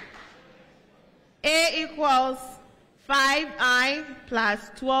 A equals 5I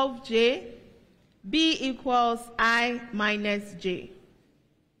plus 12J. B equals I minus J.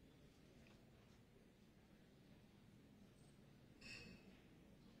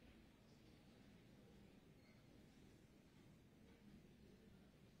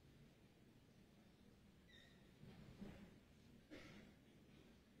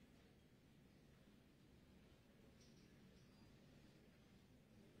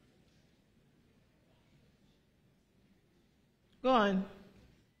 Go on.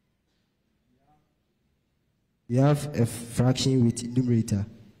 We have a fraction with numerator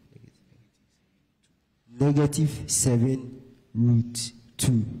negative 7 root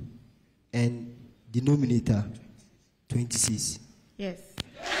 2 and denominator 26. Yes.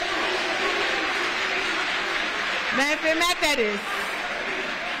 Mamfe Methodist.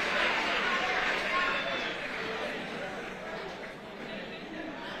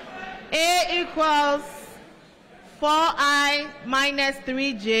 A equals 4I minus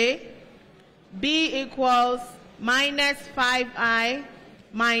 3J. B equals minus 5I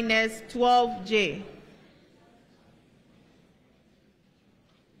minus 12J.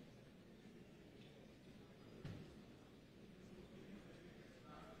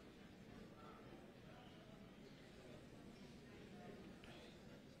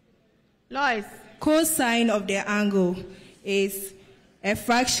 Lois. Cosine of the angle is a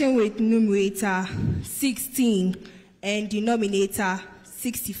fraction with numerator 16 and denominator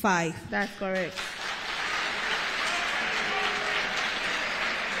 65. That's correct.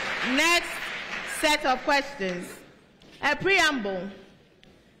 Next set of questions. A preamble.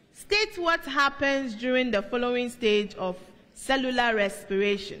 State what happens during the following stage of cellular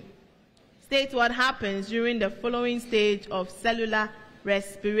respiration. State what happens during the following stage of cellular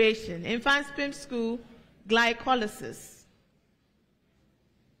respiration. In Mfantsipim School, glycolysis.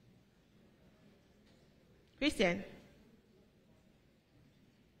 Christian.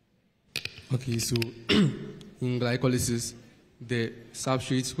 Okay, so in glycolysis, the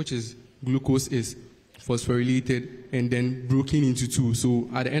substrate, which is glucose, is phosphorylated and then broken into two. So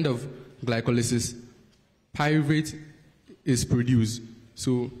at the end of glycolysis, pyruvate is produced.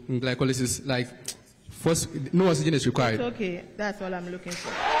 So in glycolysis, like no oxygen is required. It's okay, that's all I'm looking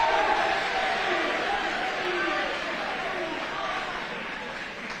for.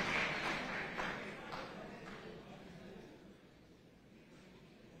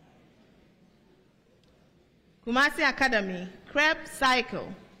 Kumasi Academy, Krebs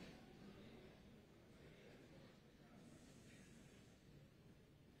cycle.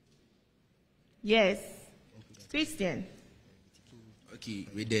 Yes. Christian. Okay,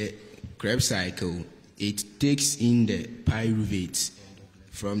 with the Krebs cycle, it takes in the pyruvate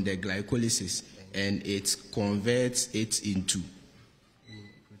from the glycolysis and it converts it into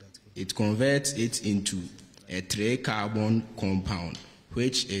a 3-carbon compound,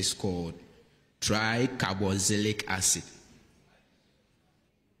 which is called tricarboxylic acid.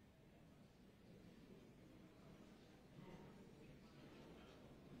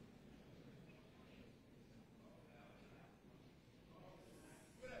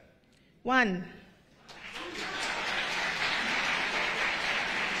 One.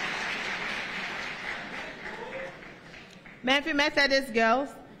 Mamfe Methodist girls,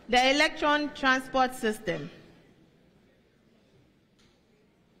 the electron transport system.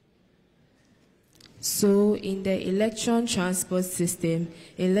 So in the electron transport system,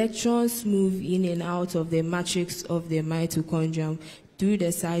 electrons move in and out of the matrix of the mitochondrium through the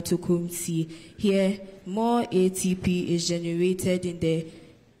cytochrome C. Here, more ATP is generated in the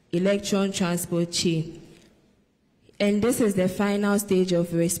electron transport chain. And this is the final stage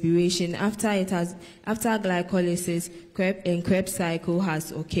of respiration after glycolysis and Krebs cycle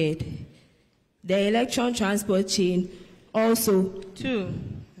has occurred. The electron transport chain also two.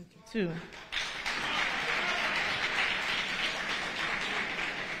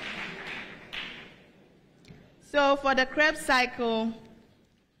 So for the Krebs cycle,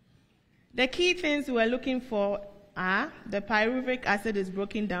 the key things we're looking for are the pyruvic acid is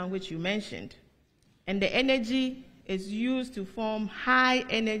broken down, which you mentioned, and the energy is used to form high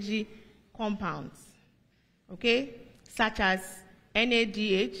energy compounds, okay, such as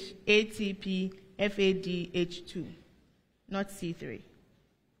NADH, ATP, FADH2, not C3.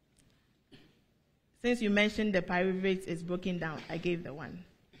 Since you mentioned the pyruvic is broken down, I gave the one.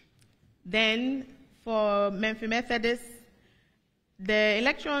 Then for Mamfe Methodist, the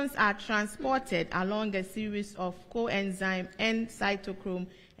electrons are transported along a series of coenzyme and cytochrome,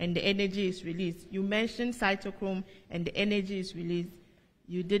 and the energy is released. You mentioned cytochrome and the energy is released.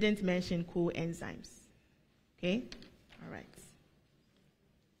 You didn't mention coenzymes. Okay? All right.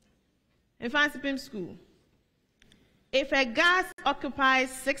 Mfantsipim school. If a gas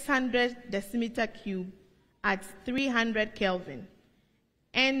occupies 600 decimeter cube at 300 Kelvin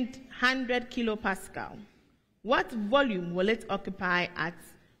and 100 kilopascal, what volume will it occupy at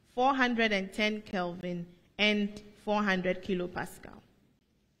 410 Kelvin and 400 kilopascal?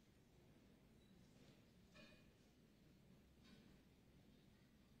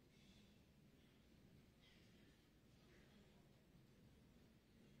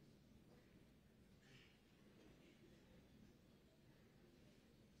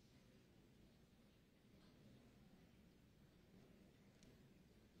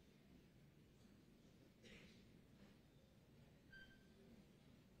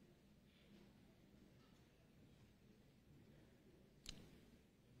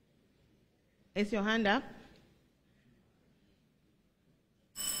 Is your hand up?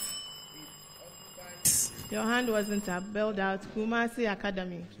 Your hand wasn't up. Build out Kumasi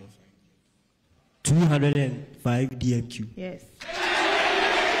Academy. 205 DMQ. Yes.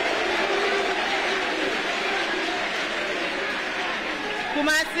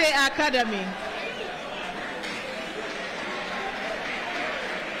 Kumasi Academy.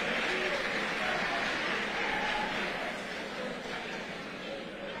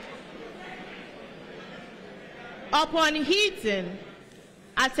 Upon heating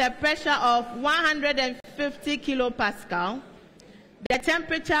at a pressure of 150 kilopascal, the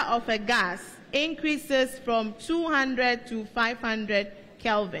temperature of a gas increases from 200 to 500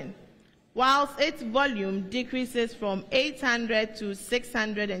 Kelvin, whilst its volume decreases from 800 to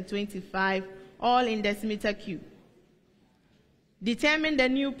 625, all in decimeter cube. Determine the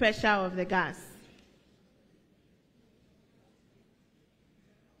new pressure of the gas.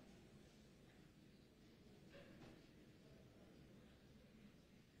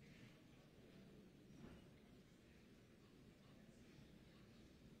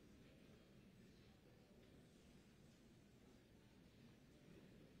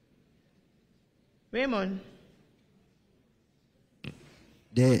 Raymond.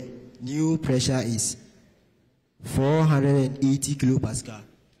 The new pressure is 480 kilopascal.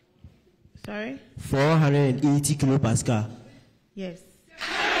 Sorry? 480 kilopascal. Yes.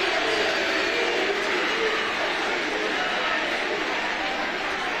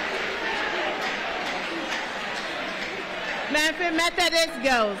 Mamfe Methodist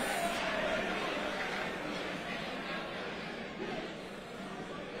girls.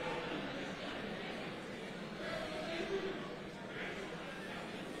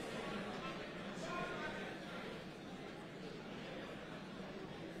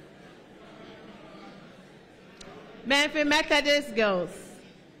 Mamfe Methodist girls.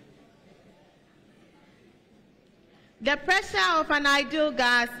 The pressure of an ideal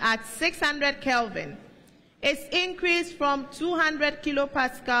gas at 600 Kelvin is increased from 200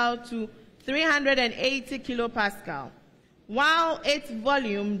 kilopascal to 380 kilopascal, while its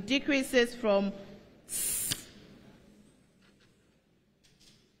volume decreases from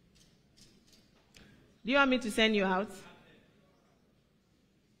Do you want me to send you out?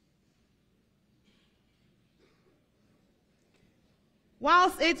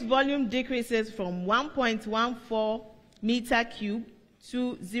 Whilst its volume decreases from 1.14 meter cube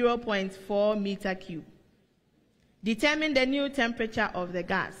to 0.4 meter cube. Determine the new temperature of the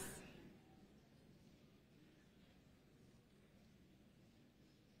gas.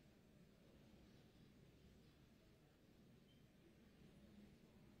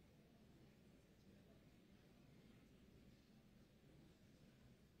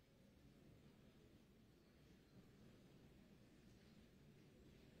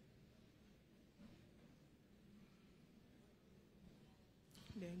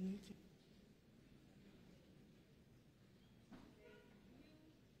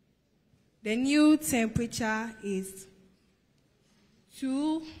 The new temperature is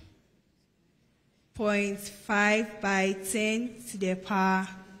 2.5 by 10 to the power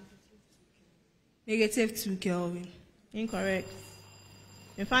 -2 Kelvin. Incorrect.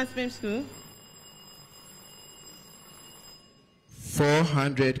 Mfantsipim School?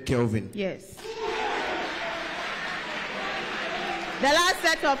 400 Kelvin. Yes. The last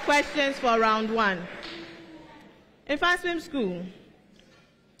set of questions for round 1. Mfantsipim School.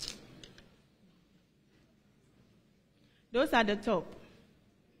 Those at the top.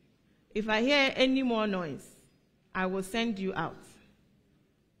 If I hear any more noise, I will send you out.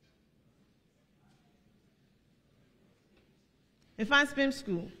 Mfantsipim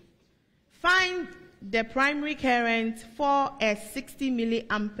School. Find the primary current for a 60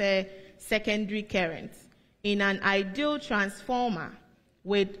 milliampere secondary current in an ideal transformer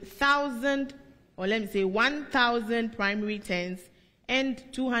with 1,000 primary turns and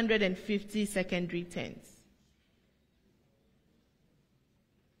 250 secondary turns.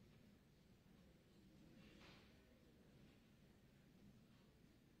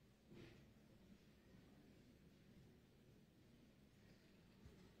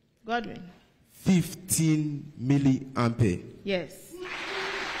 Godwin. 15 milliampere. Yes.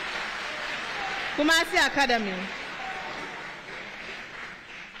 Kumasi Academy.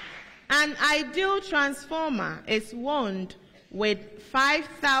 An ideal transformer is wound with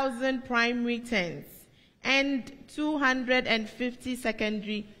 5,000 primary turns and 250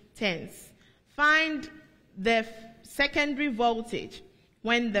 secondary turns. Find the secondary voltage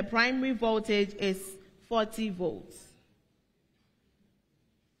when the primary voltage is 40 volts.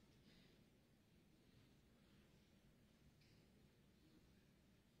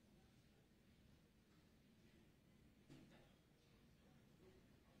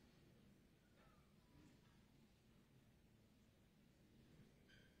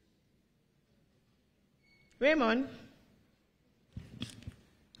 Raymond.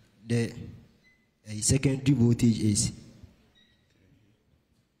 The secondary voltage is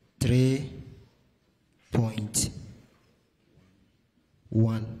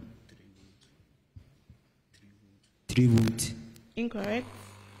 3.1 volts. Incorrect.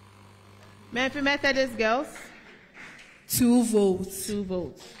 Mamfe Methodist girls. 2 volts. 2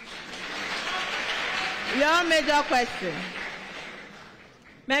 volts. Your major question.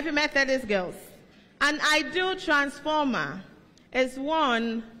 Mamfe Methodist girls. An ideal transformer is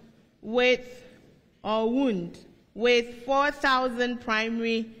one with 4,000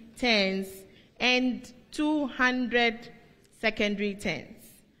 primary turns and 200 secondary turns.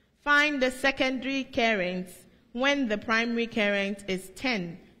 Find the secondary current when the primary current is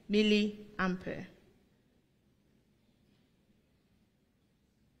 10 milliampere.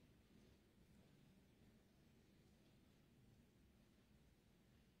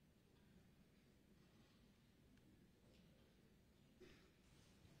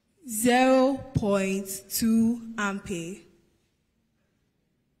 (0.2 ampere).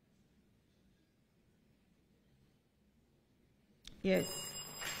 Yes.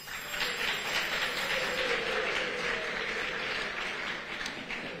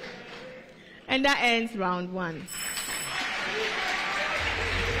 And that ends round 1.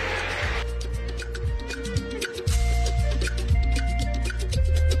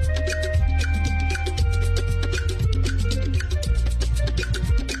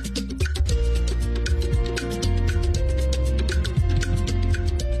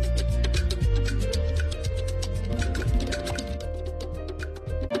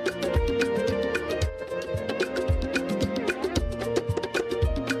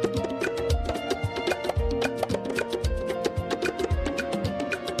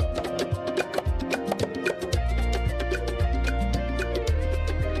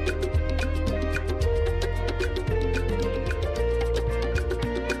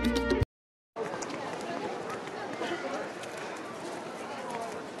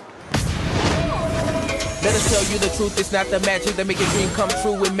 Let us tell you the truth, it's not the magic that make your dream come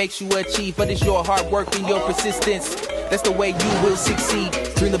true. It makes you achieve, but it's your hard work and your persistence. That's the way you will succeed.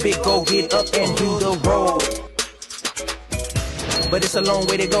 Dream the big goal, get up and do the road. But it's a long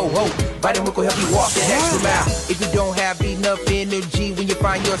way to go. Whoa, Vitamin will help you walk the extra mile. If you don't have enough energy when you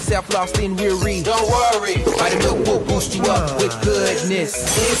find yourself lost and weary, don't worry. Vitamin will boost you up with goodness.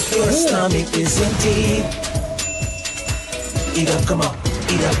 If your stomach is empty, eat up, come on.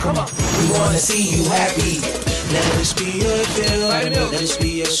 Eat up, come on. We wanna see you happy. Let us be your fill. Let us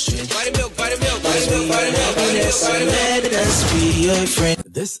be your strength. Let us be your happiness. Let us be your friend.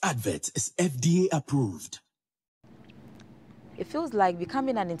 This advert is FDA approved. it feels like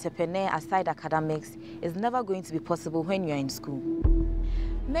becoming an entrepreneur aside academics is never going to be possible when you're in school.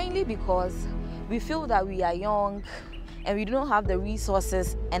 Mainly because we feel that we are young and we don't have the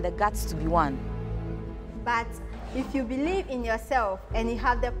resources and the guts to be one. But if you believe in yourself and you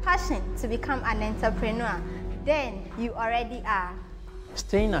have the passion to become an entrepreneur, then you already are.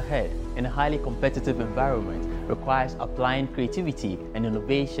 Staying ahead in a highly competitive environment requires applying creativity and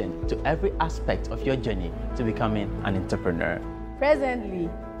innovation to every aspect of your journey to becoming an entrepreneur. Presently,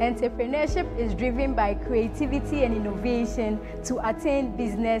 entrepreneurship is driven by creativity and innovation to attain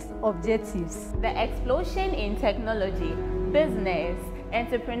business objectives. The explosion in technology, business,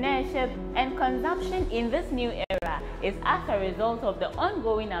 entrepreneurship, and consumption in this new era is as a result of the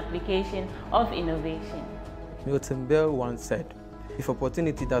ongoing application of innovation. Milton Bell once said, "If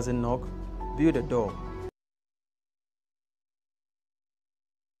opportunity doesn't knock, build a door."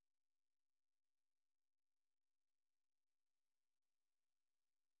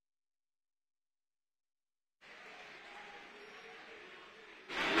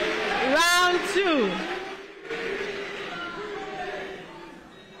 Round 2.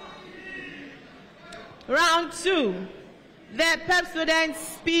 Round 2. The Pepsodent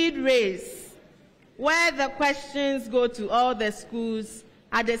Speed Race, where the questions go to all the schools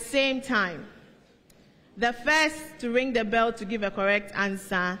at the same time. The first to ring the bell to give a correct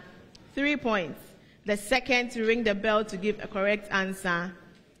answer, 3 points. The second to ring the bell to give a correct answer,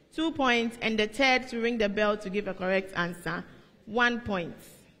 2 points. And the third to ring the bell to give a correct answer, 1 point.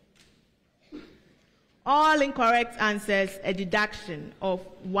 All incorrect answers, a deduction of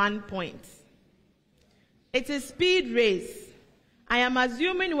 1 point. It is speed race. I am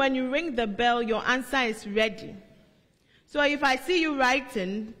assuming when you ring the bell, your answer is ready. So if I see you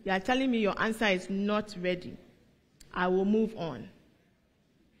writing, you are telling me your answer is not ready. I will move on.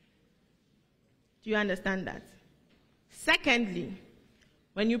 Do you understand that? Secondly,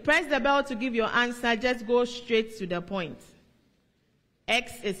 when you press the bell to give your answer, just go straight to the point.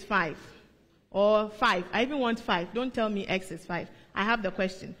 X is 5. Or 5. I even want 5. Don't tell me X is 5. I have the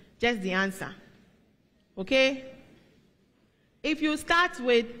question. Just the answer. Okay? If you start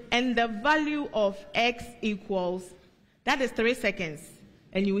with, and the value of X equals, that is 3 seconds,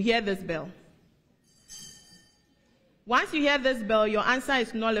 and you hear this bell. Once you hear this bell, your answer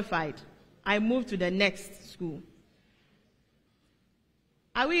is nullified. I move to the next school.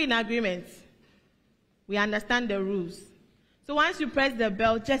 Are we in agreement? We understand the rules. So once you press the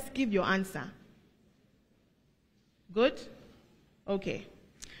bell, just give your answer. Good? Okay.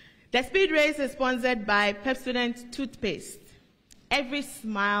 The speed race is sponsored by Pepsodent toothpaste. Every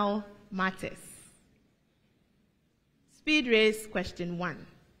smile matters. Speed race question 1.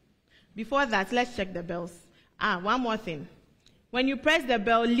 Before that, let's check the bells. One more thing. When you press the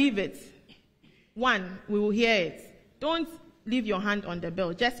bell, leave it. 1, we will hear it. Don't leave your hand on the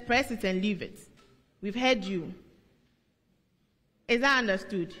bell. Just press it and leave it. We've heard you. Is that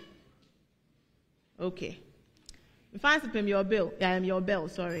understood? Okay. Mfantsipim, your bell,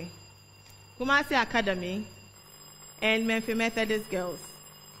 sorry. Kumasi Academy and Mamfe Methodist girls.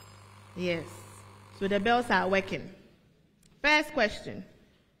 Yes. So the bells are working. First question.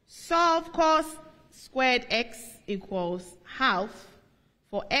 Solve cos squared x equals half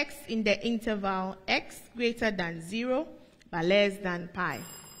for x in the interval x greater than 0 but less than pi.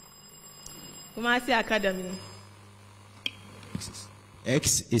 Kumasi Academy.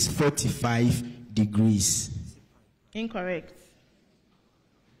 X is 45 degrees. Incorrect.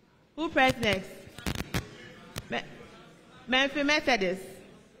 Who pressed next? Mamfe Methodist.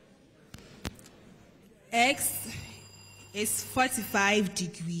 X is 45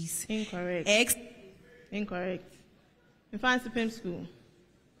 degrees. Incorrect. X. Incorrect. Mfantsipim school.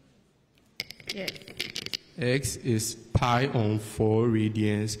 Yes. X is pi on 4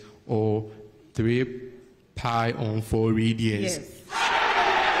 radians or 3 pi on 4 radians. Yes.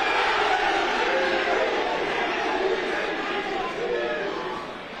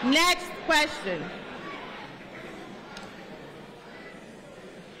 Next question.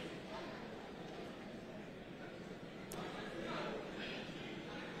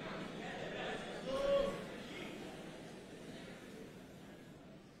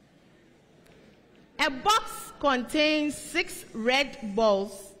 A box contains 6 red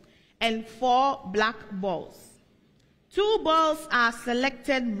balls and 4 black balls. 2 balls are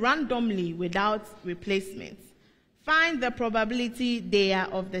selected randomly without replacements. Find the probability they are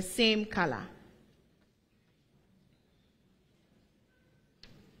of the same color.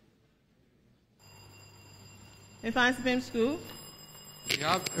 Mfantsipim school. We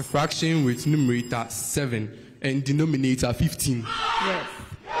have a fraction with numerator 7 and denominator 15. Yes.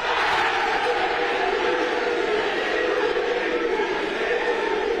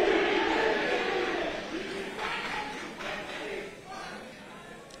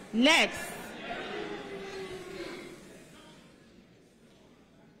 Next.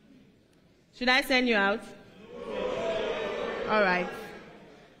 Should I send you out? All right.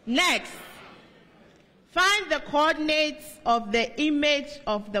 Next. Find the coordinates of the image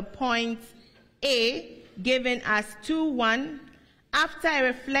of the point A given as 2, 1 after a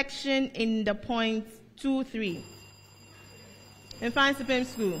reflection in the point 2, 3. Mfantsipim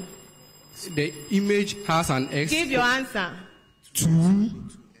school. The image has an x. Give your answer.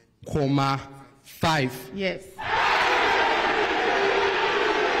 2,5. Yes.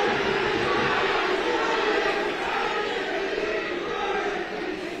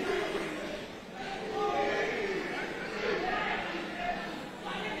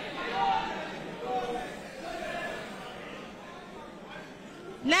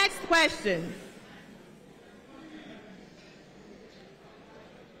 Next question.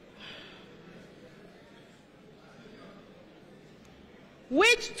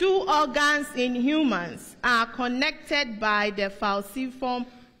 Which two organs in humans are connected by the falciform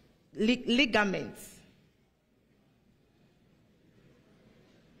ligaments?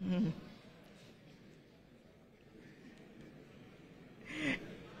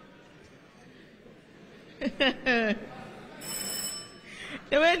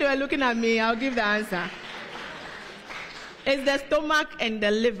 The way they were looking at me, I'll give the answer. It's the stomach and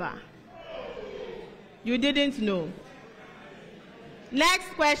the liver. You didn't know. Next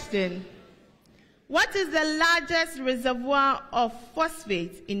question. What is the largest reservoir of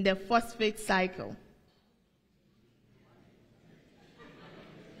phosphate in the phosphate cycle?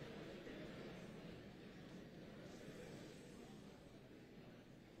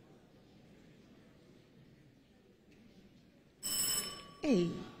 A.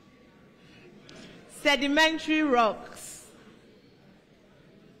 Sedimentary rocks.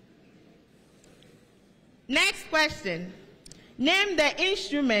 Next question. Name the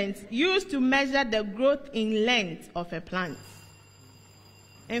instrument used to measure the growth in length of a plant.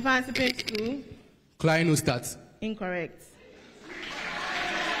 Mfantsipim school. Clinostat. Incorrect.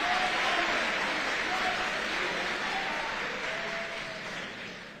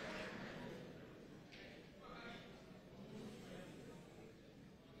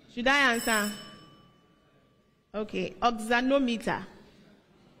 Should I answer? Okay, oxanometer.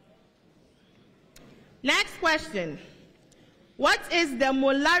 Next question. What is the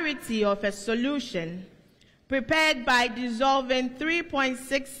molarity of a solution prepared by dissolving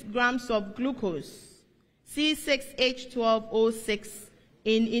 3.6 grams of glucose, C6H12O6,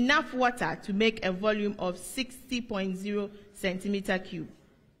 in enough water to make a volume of 60.0 centimeter cube?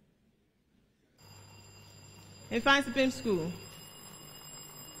 Mfantsipim school.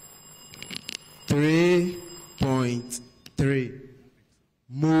 3.3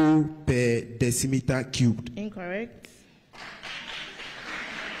 mole per decimeter cubed. Incorrect.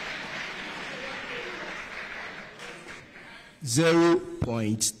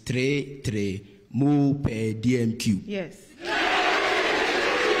 .33 mole per dm cube. Yes.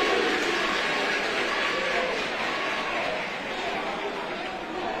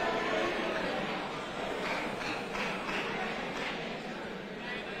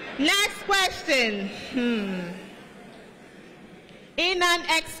 Next question. In an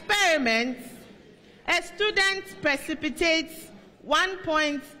experiment, a student precipitates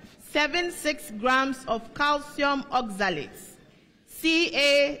 1.76 grams of calcium oxalate,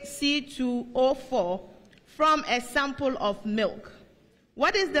 CaC2O4, from a sample of milk.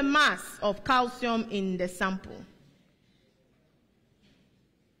 What is the mass of calcium in the sample?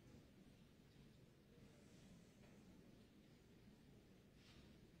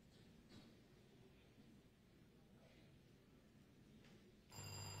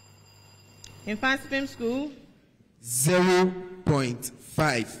 In Mfantsipim school?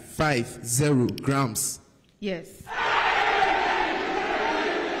 0.550 grams. Yes.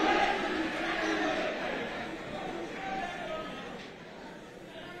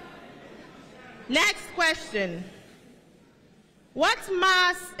 Next question. What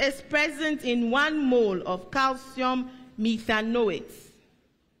mass is present in 1 mole of calcium methanoate?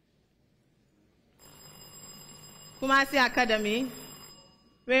 Kumasi Academy.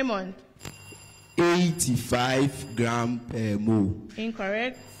 Raymond. 85 grams per mole.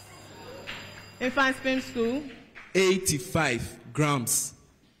 Incorrect. Mfantsipim school. 85 grams.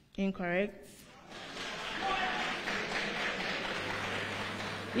 Incorrect.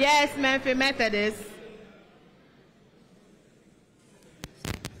 Yes, Mamfe, Methodist.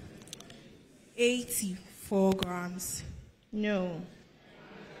 84 grams. No.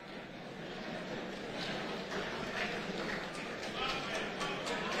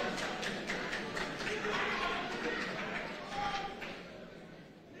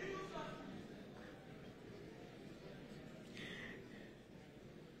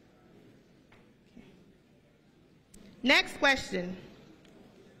 Next question.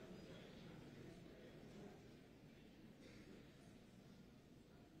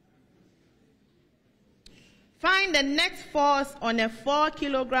 Find the net force on a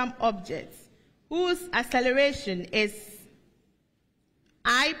 4-kilogram object whose acceleration is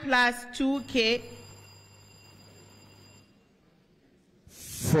I plus 2k.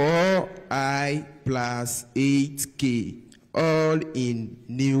 4I plus 8k, all in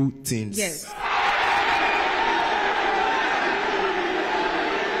newtons. Yes.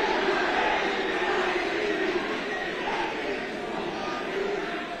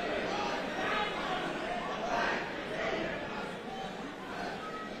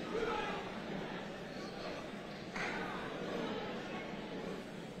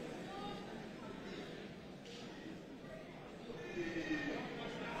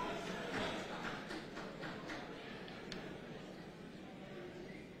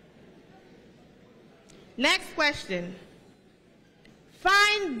 Next question.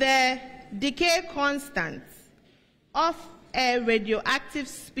 Find the decay constant of a radioactive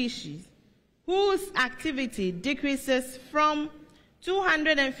species whose activity decreases from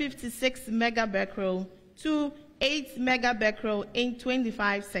 256 megabecquerel to 8 megabecquerel in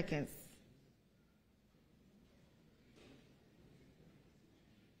 25 seconds.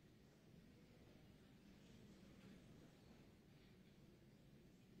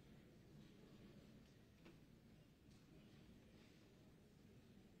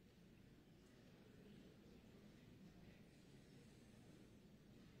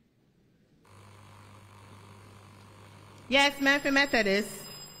 Yes, Mamfe Methodist.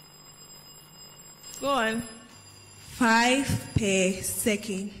 Go on. 5 per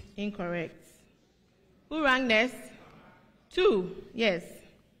second. Incorrect. Who rang next? 2. Yes.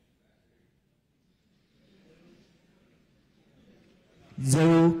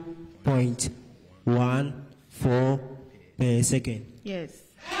 0.14 per second. Yes.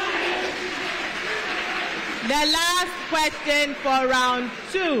 The last question for round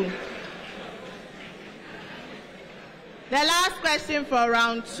 2. The last question for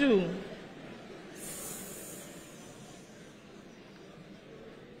round 2.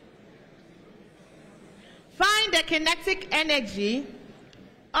 Find the kinetic energy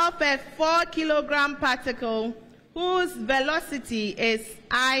of a 4-kilogram particle whose velocity is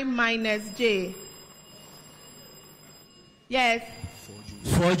I minus j. Yes.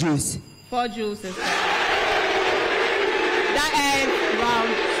 4 joules. 4 joules. That ends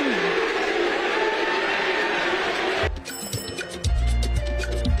round 2.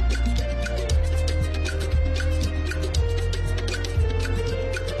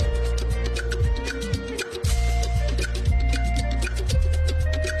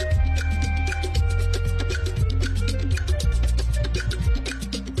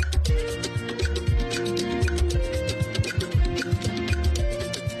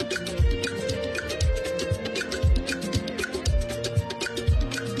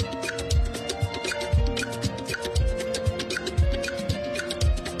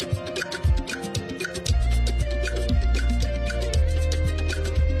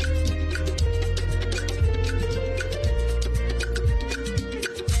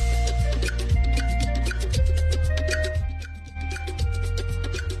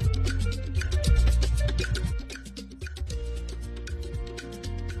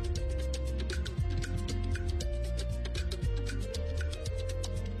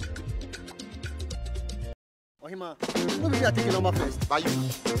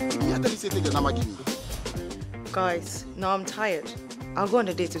 Guys, now I'm tired. I'll go on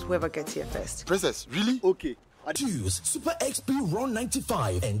a date with whoever gets here first. Princess, really? Okay. Choose Super XP Run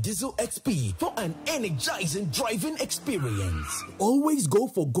 95 and Diesel XP for an energizing driving experience. Always go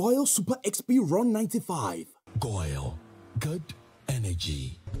for Goyle Super XP Run 95. Goyle, good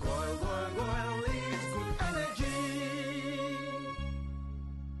energy.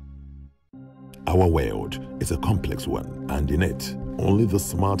 Our world is a complex one, and in it, only the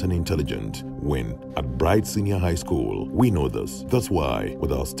smart and intelligent win. At Bright Senior High School, we know this. That's why,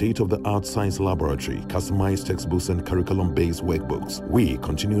 with our state-of-the-art science laboratory, customized textbooks and curriculum-based workbooks, we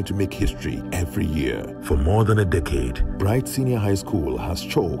continue to make history every year. For more than a decade, Bright Senior High School has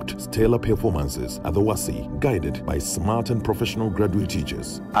chalked stellar performances at the WASI, guided by smart and professional graduate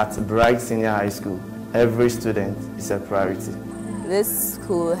teachers. At Bright Senior High School, every student is a priority. This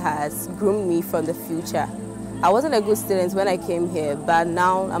school has groomed me for the future. I wasn't a good student when I came here, but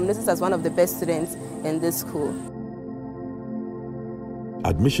now I'm noticed as one of the best students in this school.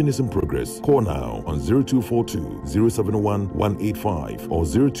 Admission is in progress. Call now on 0242 071 185 or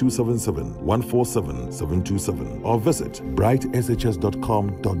 0277 147 727 or visit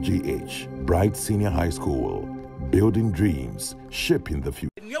brightshs.com.gh. Bright Senior High School. building dreams, shaping the future.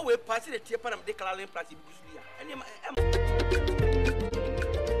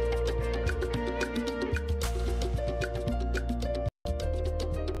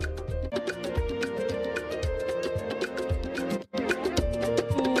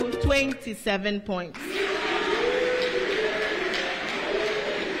 To 27 points.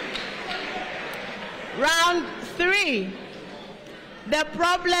 Round 3, the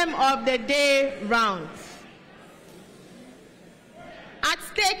problem of the day round. At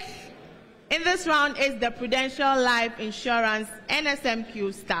stake in this round is the Prudential Life Insurance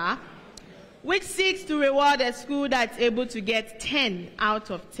NSMQ Star, which seeks to reward a school that's able to get 10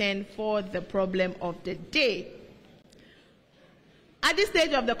 out of 10 for the problem of the day. At this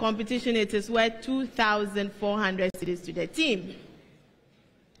stage of the competition, it is worth 2,400 cedis to the team.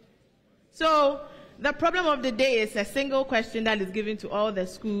 So, the problem of the day is a single question that is given to all the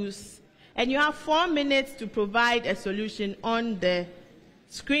schools, and you have 4 minutes to provide a solution on the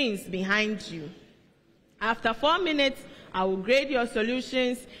screens behind you. After 4 minutes, I will grade your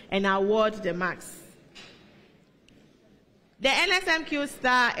solutions and award the marks. The NSMQ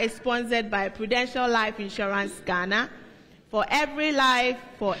Star is sponsored by Prudential Life Insurance Ghana. For every life,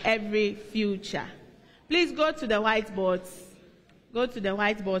 for every future. Please go to the whiteboards. Go to the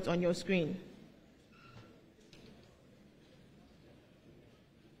whiteboards on your screen.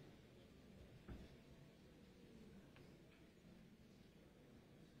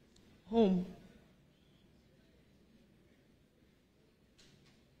 Home.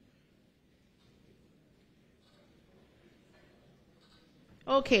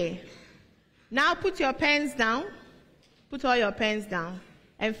 Okay. Now put your pens down. Put all your pens down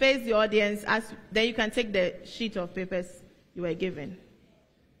and face the audience. Then you can take the sheet of papers you were given.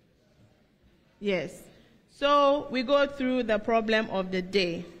 Yes. So we go through the problem of the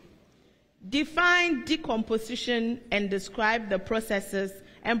day. Define decomposition and describe the processes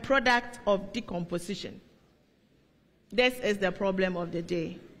and product of decomposition. This is the problem of the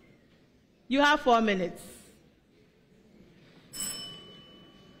day. You have 4 minutes.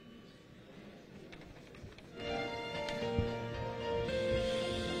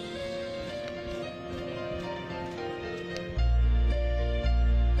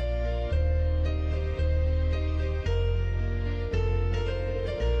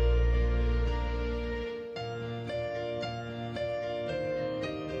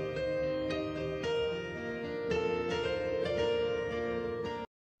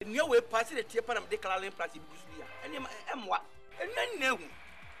 We pass the tip of the Calalin Plastic Busia, and what? And then no.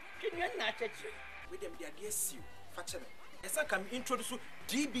 Can you not touch with them, dear see you, Fatcher? As I can introduce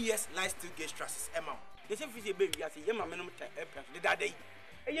DBS Lifestyle Gauge Trusses, Emma. They say, baby, as a young man, the day.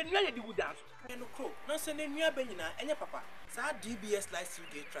 And you nearly do dance. And no crow, no sending near Benina and your papa. Sad DBS Lifestyle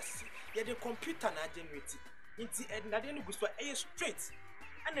Gauge Trusses, yet the computer not generated. Into and I didn't go straight.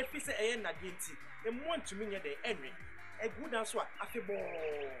 And the piece of air not guilty, and want to mean the Henry. A good answer, after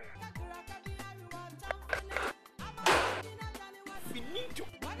finito.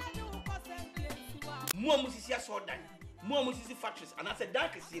 More musicians saw that. More musicians factories, and as a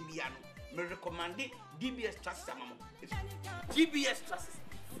dark is Biano, may recommend DBS Trust. DBS Trust.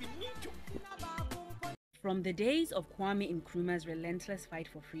 Finito. From the days of Kwame Nkrumah's relentless fight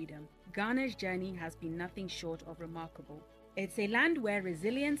for freedom, Ghana's journey has been nothing short of remarkable. It's a land where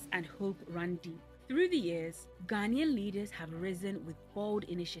resilience and hope run deep. Through the years, Ghanaian leaders have risen with bold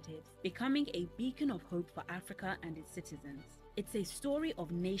initiatives, becoming a beacon of hope for Africa and its citizens. It's a story of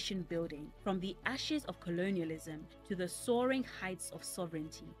nation building, from the ashes of colonialism to the soaring heights of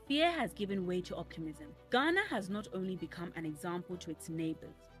sovereignty. Fear has given way to optimism. Ghana has not only become an example to its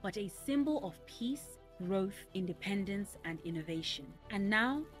neighbors, but a symbol of peace, growth, independence, and innovation. And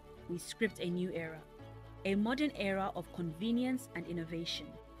now, we script a new era, a modern era of convenience and innovation.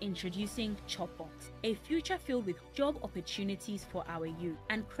 Introducing Chopbox, a future filled with job opportunities for our youth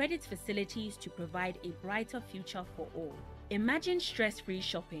and credit facilities to provide a brighter future for all. Imagine stress-free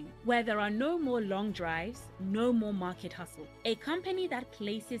shopping, where there are no more long drives, no more market hustle. A company that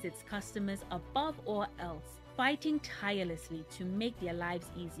places its customers above all else, fighting tirelessly to make their lives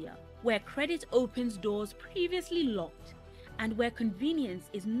easier. Where credit opens doors previously locked, and where convenience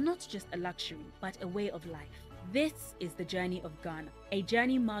is not just a luxury, but a way of life. This is the journey of Ghana, a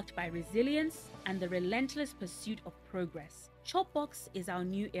journey marked by resilience and the relentless pursuit of progress. Chopbox is our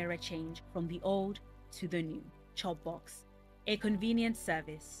new era change from the old to the new. Chopbox, a convenient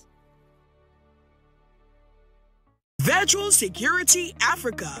service. Virtual Security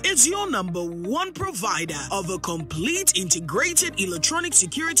Africa is your #1 provider of a complete integrated electronic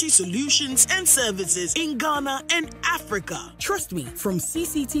security solutions and services in Ghana and Africa. Trust me, from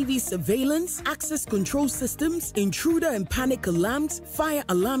CCTV surveillance, access control systems, intruder and panic alarms, fire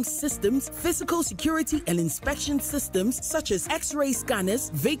alarm systems, physical security and inspection systems such as X-ray scanners,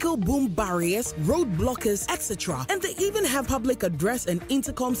 vehicle boom barriers, road blockers, etc. And they even have public address and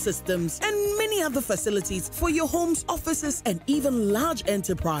intercom systems and many other facilities for your homes, offices, and even large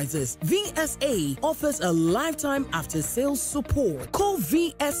enterprises. VSA offers a lifetime after-sales support. Call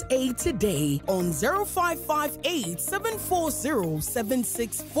VSA today on 0558 740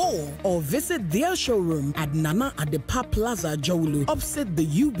 764 or visit their showroom at Nana Adepa Plaza, Jolu, opposite the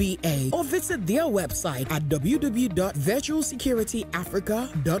UBA, or visit their website at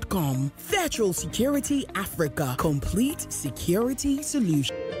www.virtualsecurityafrica.com. Virtual Security Africa, complete security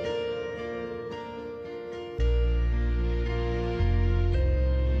solution.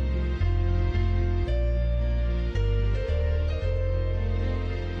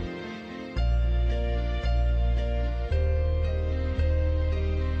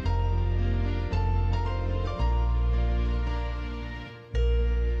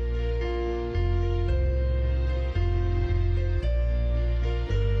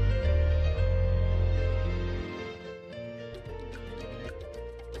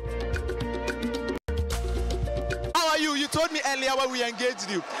 You told me earlier when we engaged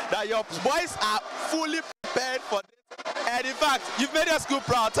you that your boys are fully prepared for this. And in fact, you've made your school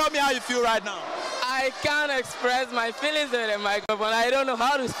proud. Tell me how you feel right now. I can't express my feelings in the microphone. I don't know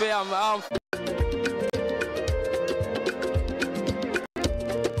how to say I'm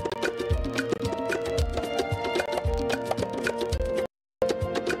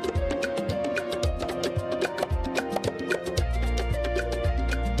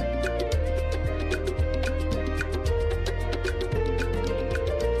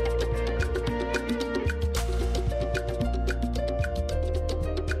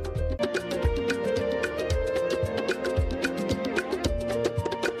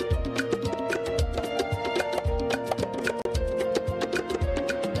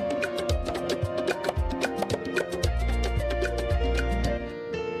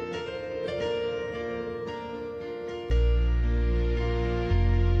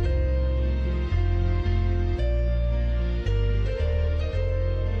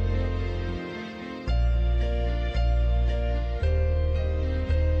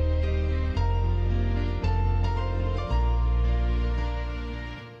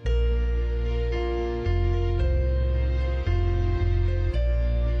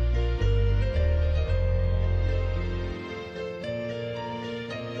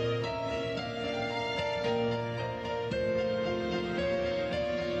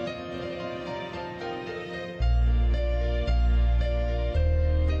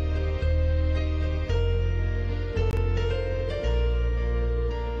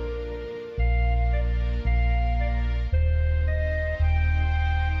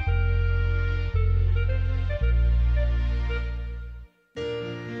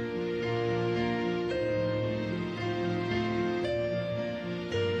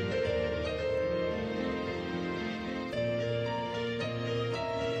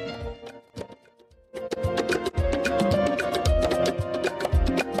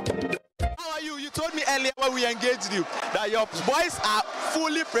earlier when we engaged you that your boys are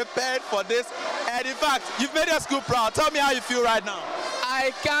fully prepared for this. And in fact, you've made your school proud. Tell me how you feel right now.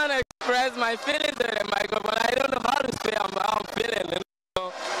 I can't express my feelings in the microphone. I don't know how to say I'm feeling.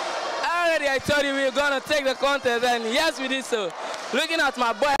 Already I told you we were going to take the contest, and yes, we did so. Looking at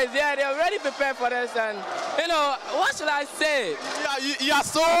my boys, yeah, they're already prepared for this, and you know, what should I say? Yeah, you are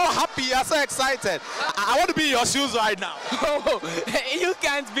so happy, you are so excited. I want to be in your shoes right now. You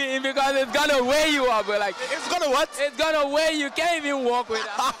can't be in because it's gonna weigh you up. Like it's gonna what? It's gonna weigh you. Can't even walk with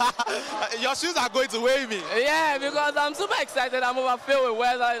that. Your shoes are going to weigh me. Yeah, because I'm super excited. I'm overfilled with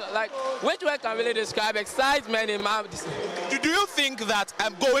words. Like which word can really describe excitement in my? Do you think that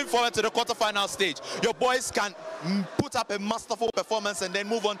going forward to the quarterfinal stage, your boys can put up a masterful performance and then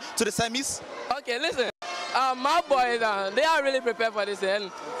move on to the semis? Okay, listen. My boys, they are really prepared for this.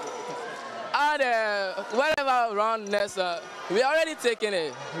 And whatever round next, we already taking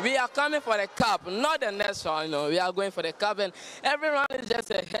it. We are coming for the cup, not the next round. You know, we are going for the cup, and every round is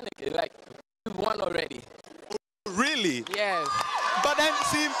just a Henneke. Like we've won already. Really? Yes. But then,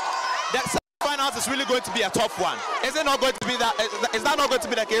 see, that finals is really going to be a tough one. Is it not going to be that? Is that not going to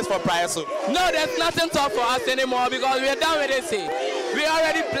be the case for Prayasu? No, there's nothing tough for us anymore because we are done with this. We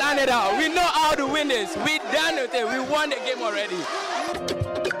already planned it out. We know how to win this. We done with it. We won the game already.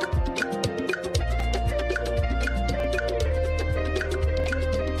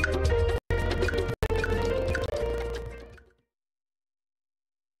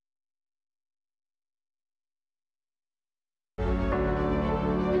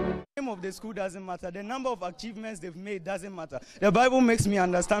 The name of the school doesn't matter. The number of achievements they've made doesn't matter. The Bible makes me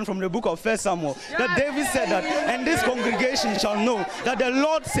understand from the book of 1 Samuel that David said that, and this congregation shall know that the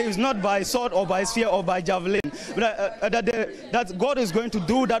Lord saves not by sword or by spear or by javelin, but that God is going to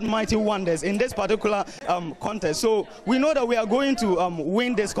do that mighty wonders in this particular contest. So we know that we are going to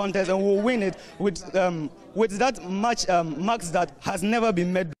win this contest, and we'll win it with that much marks that has never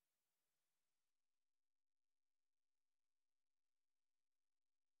been made.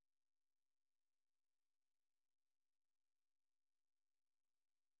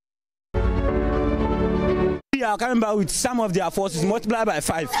 They are coming back with some of their forces multiplied by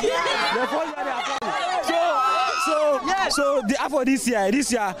 5. The forces that they are coming. So for this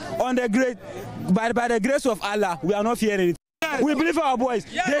year, on the great, by the grace of Allah, we are not fearing it. We believe our boys.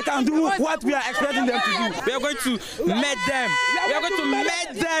 They can do what we are expecting them to do. We are going to meet them. We are going to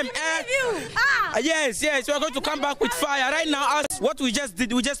meet them. Yes. We are going to come back with fire. Right now, us, what we just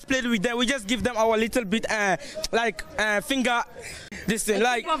did, we just played with them. We just give them our little bit, finger, this thing.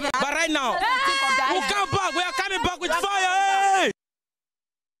 But right now, we'll come back. We are coming back with fire. Hey!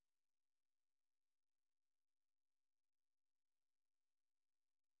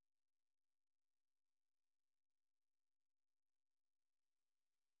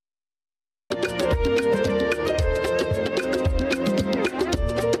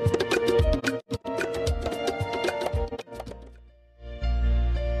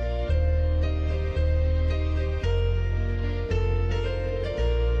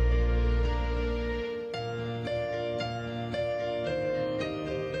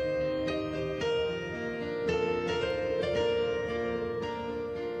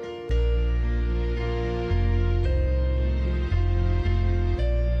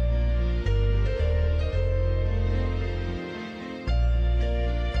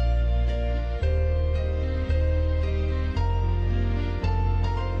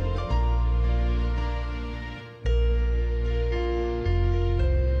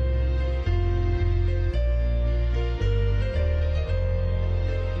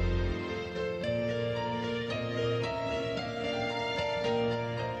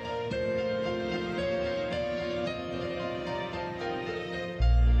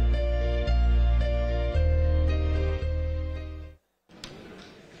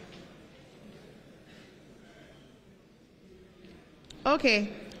 Okay,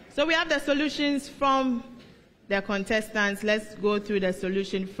 so we have the solutions from the contestants. Let's go through the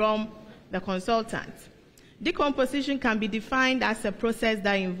solution from the consultant. Decomposition can be defined as a process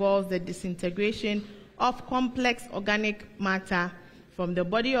that involves the disintegration of complex organic matter from the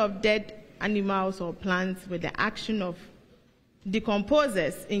body of dead animals or plants with the action of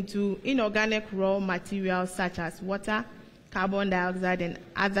decomposers into inorganic raw materials such as water, carbon dioxide, and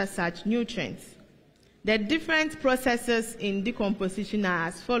other such nutrients. The different processes in decomposition are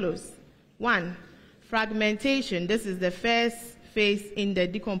as follows. 1. Fragmentation. This is the first phase in the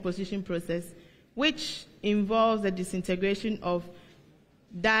decomposition process, which involves the disintegration of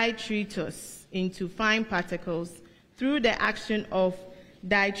detritus into fine particles through the action of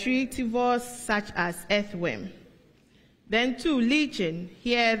detritivores such as earthworm. Then 2. Leaching.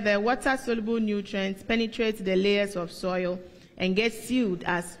 Here, the water-soluble nutrients penetrate the layers of soil and get sealed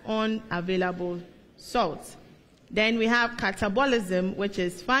as unavailable salt. Then we have catabolism, which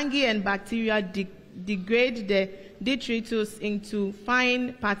is fungi and bacteria degrade the detritus into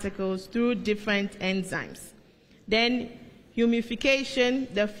fine particles through different enzymes. Then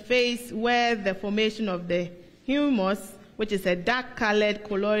humification, the phase where the formation of the humus, which is a dark-colored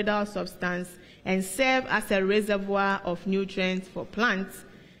colloidal substance, and serve as a reservoir of nutrients for plants.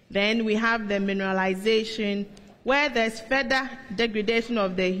 Then we have the mineralization, where there's further degradation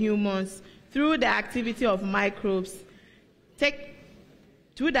of the humus through the activity of microbes,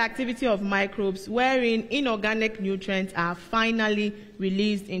 wherein inorganic nutrients are finally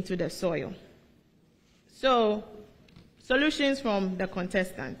released into the soil. So, solutions from the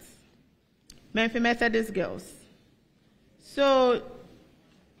contestants. Mamfe Methodist girls. So,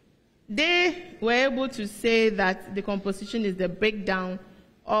 they were able to say that the composition is the breakdown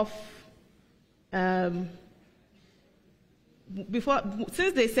of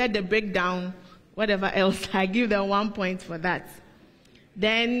since they said the breakdown, whatever else, I give them 1 point for that.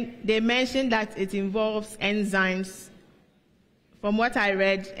 Then they mentioned that it involves enzymes. From what I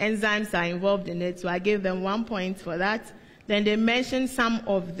read, enzymes are involved in it, so I gave them 1 point for that. Then they mentioned some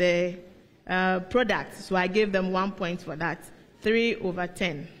of the products, so I gave them 1 point for that,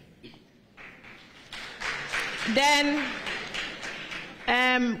 3/10. Then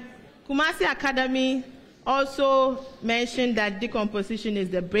Kumasi Academy also mentioned that decomposition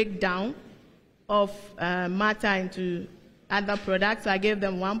is the breakdown of matter into other products, so I gave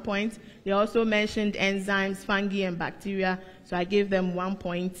them 1 point. They also mentioned enzymes, fungi, and bacteria, so I gave them 1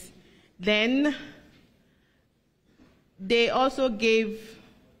 point. Then they also gave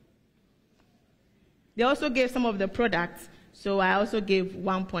some of the products, so I also gave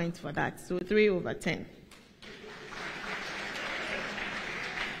 1 point for that, so 3/10.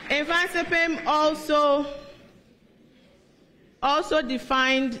 Mfantsipim also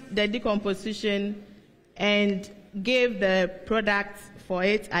defined the decomposition and gave the products for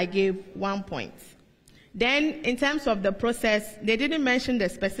it. I gave 1 point. Then, in terms of the process, they didn't mention the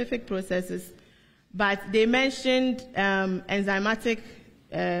specific processes, but they mentioned enzymatic,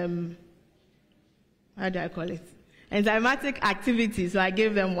 enzymatic activity, so I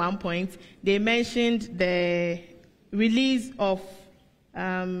gave them 1 point. They mentioned the release of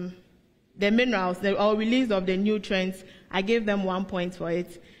the minerals, or release of the nutrients. I gave them 1 point for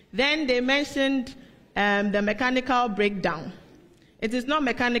it. Then they mentioned the mechanical breakdown. It is not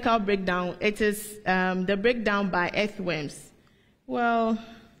mechanical breakdown, it is the breakdown by earthworms. Well,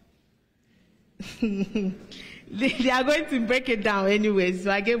 they are going to break it down anyways,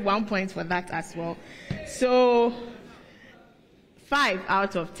 so I gave 1 point for that as well. So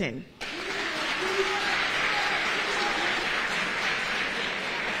 5/10.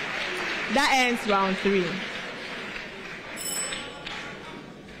 That ends round 3.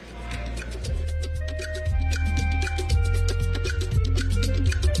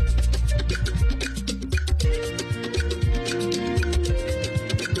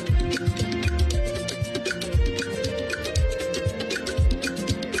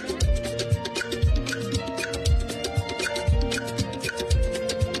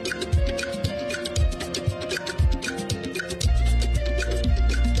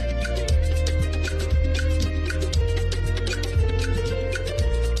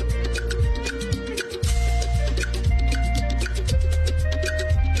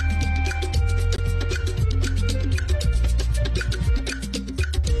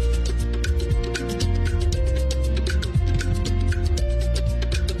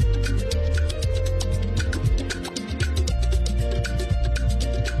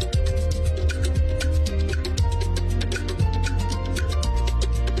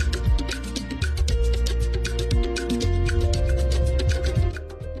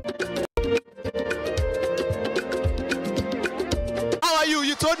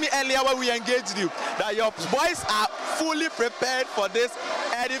 When we engaged you, that your boys are fully prepared for this,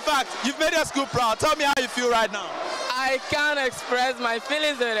 and in fact, you've made your school proud. Tell me how you feel right now. I can't express my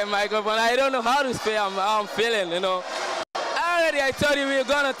feelings in the microphone. I don't know how to say how I'm feeling, you know. Already I told you we were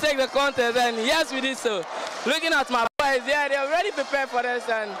going to take the contest, and yes, we did so. Looking at my boys, yeah, they're already prepared for this,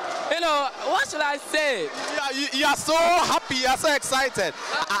 and, you know, what should I say? Yeah, you are so happy, you are so excited.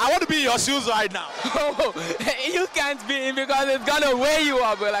 I want to be in your shoes right now. You can't be in because it's going to weigh you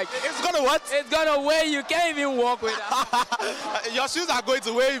up. Like, it's going to what? It's going to weigh you. You can't even walk with it. Your shoes are going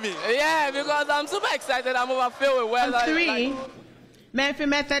to weigh me. Yeah, because I'm super excited. I'm overfilled with weather. 3, Mamfe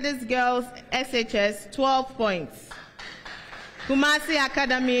Methodist Girls, SHS, 12 points. Kumasi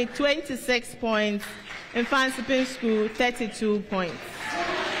Academy, 26 points. Mfantsipim School, 32 points.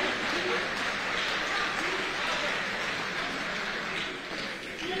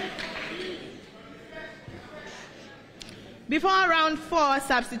 Before round 4,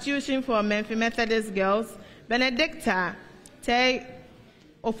 substitution for Mamfe Methodist Girls, Benedicta Te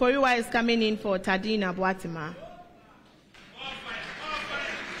Oforiwa is coming in for Tadina Boatima.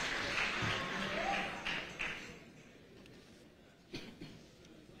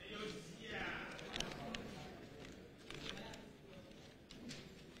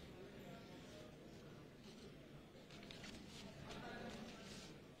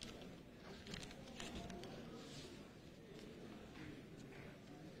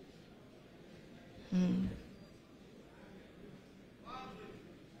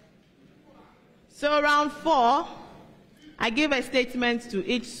 So round 4, I give a statement to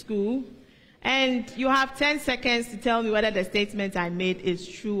each school, and you have 10 seconds to tell me whether the statement I made is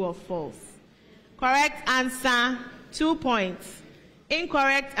true or false. Correct answer, 2 points.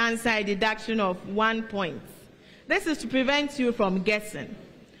 Incorrect answer, a deduction of 1 point. This is to prevent you from guessing.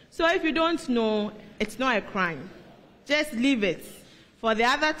 So if you don't know, it's not a crime. Just leave it. For the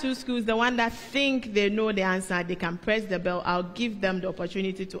other 2 schools, the one that think they know the answer, they can press the bell. I'll give them the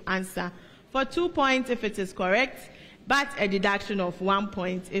opportunity to answer for 2 points if it is correct, but a deduction of 1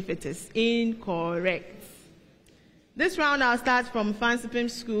 point if it is incorrect. This round I'll start from Mfantsipim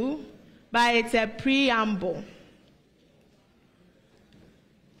School, but it's a preamble.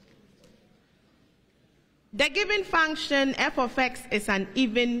 The given function f of x is an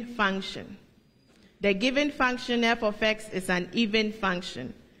even function. The given function f of x is an even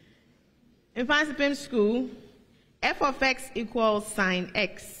function. In Mfantsipim school, f of x equals sine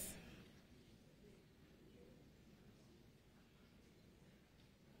x.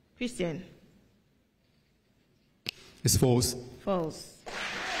 Christian? It's false. False.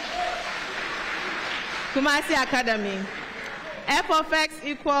 Kumasi Academy, f of x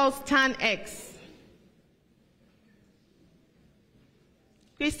equals tan x.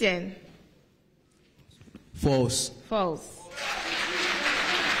 Christian? False. False.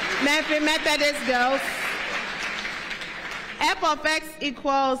 Mamfe Methodist girls, f of x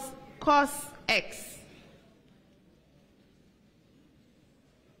equals cos x.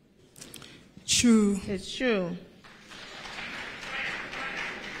 True. It's true.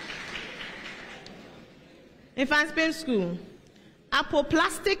 In Mfantsipim school,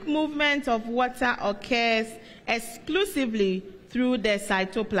 apoplastic movement of water occurs exclusively through the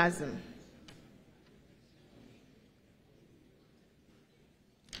cytoplasm.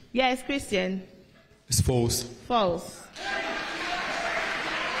 Yes, Christian? It's false. False.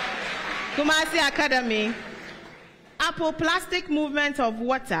 Kumasi Academy, apoplastic movement of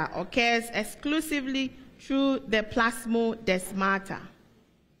water occurs exclusively through the plasmodesmata.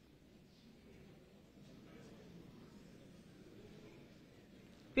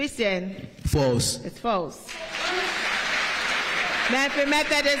 Christian? False. It's false. Mamfe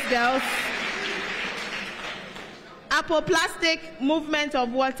Methodist girls, apoplastic movement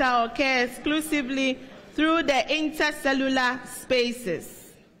of water occurs exclusively through the intercellular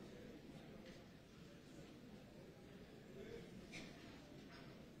spaces.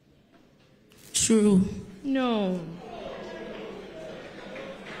 True. No.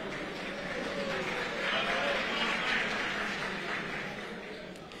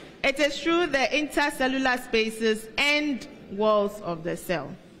 It is through the intercellular spaces and walls of the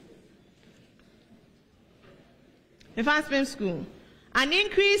cell. In Mfantsipim school, an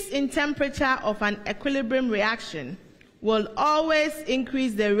increase in temperature of an equilibrium reaction will always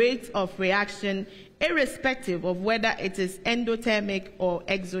increase the rate of reaction irrespective of whether it is endothermic or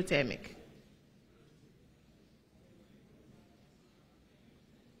exothermic.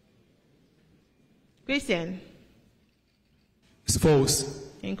 Christian? It's false.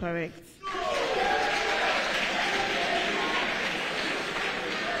 Incorrect.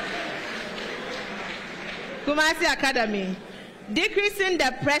 Kumasi Academy, decreasing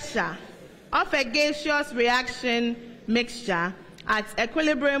the pressure of a gaseous reaction mixture at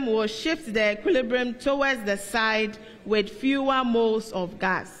equilibrium will shift the equilibrium towards the side with fewer moles of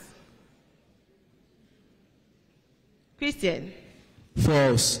gas. Christian?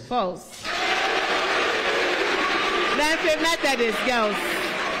 False. False. Mamfe Methodist girls.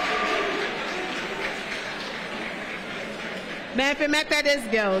 Mamfe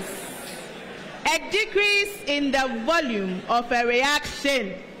Methodist girls. A decrease in the volume of a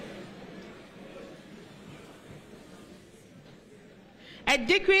reaction. A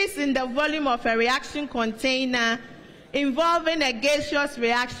decrease in the volume of a reaction container involving a gaseous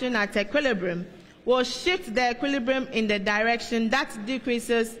reaction at equilibrium will shift the equilibrium in the direction that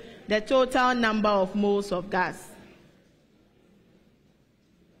decreases the total number of moles of gas.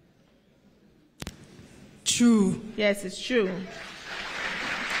 True. Yes, it's true.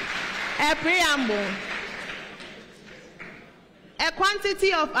 A preamble. A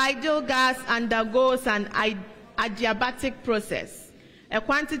quantity of ideal gas undergoes an adiabatic process. A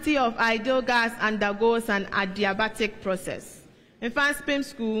quantity of ideal gas undergoes an adiabatic process. In Mfantsipim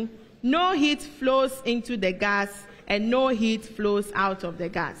school, no heat flows into the gas and no heat flows out of the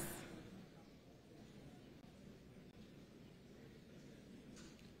gas.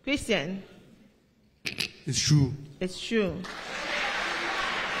 Christian? It's true. It's true.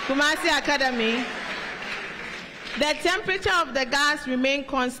 Kumasi Academy, the temperature of the gas remains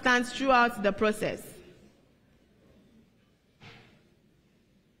constant throughout the process.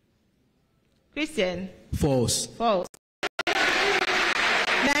 Christian? False. False.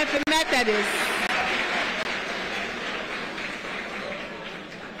 Mamfe Methodist.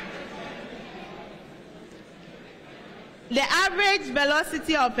 The average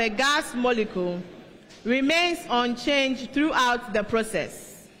velocity of a gas molecule remains unchanged throughout the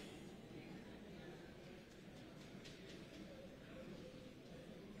process.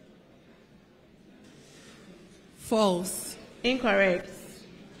 False. Incorrect.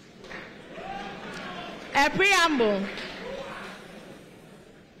 A preamble.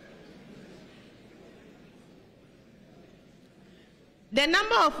 The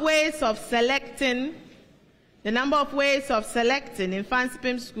number of ways of selecting in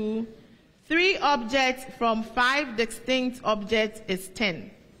Mfantsipim school 3 objects from 5 distinct objects is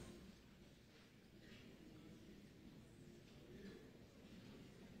 10.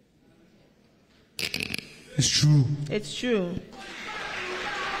 It's true. It's true.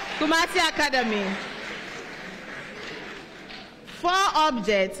 Kumasi Academy. 4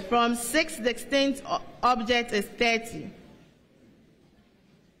 objects from 6 distinct objects is 30.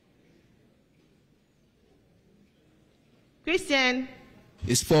 Christian.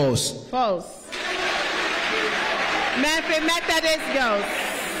 It's false. False. Mamfe Methodist girls.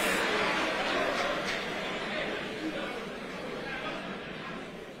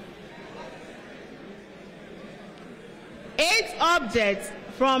 8 objects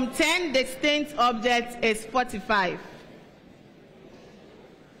from 10 distinct objects is 45.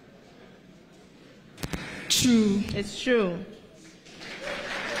 True. It's true.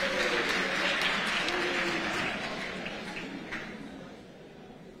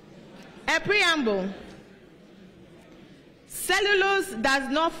 A preamble. Cellulose does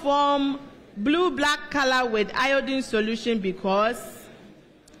not form blue-black color with iodine solution because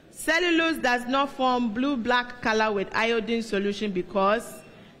cellulose does not form blue-black color with iodine solution because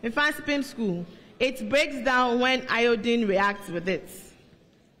Mfantsipim school, it breaks down when iodine reacts with it.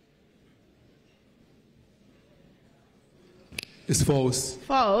 It's false.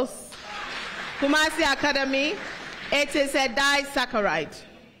 False. Kumasi Academy, it is a disaccharide.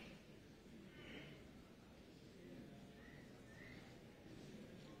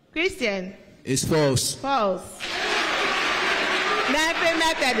 Christian. It's false. False. Mamfe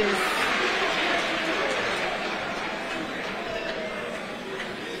Methodist.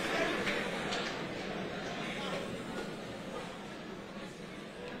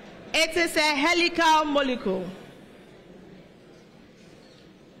 It is a helical molecule.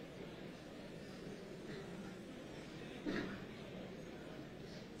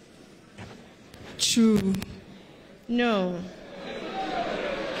 True. No.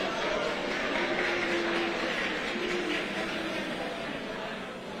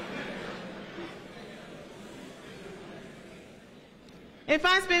 In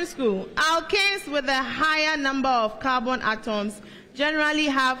Mfantsipim school, alkanes with a higher number of carbon atoms generally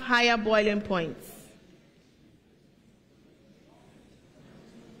have higher boiling points.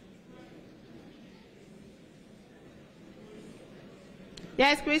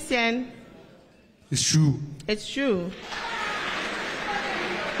 Yes, Christian? It's true. It's true.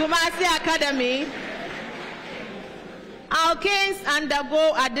 Kumasi Academy, alkanes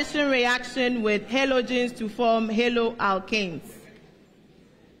undergo addition reaction with halogens to form haloalkanes.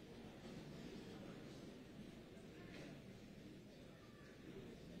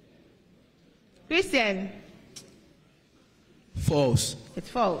 Christian? False. It's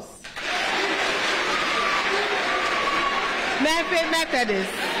false. Mamfe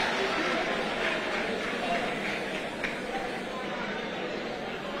Methodist.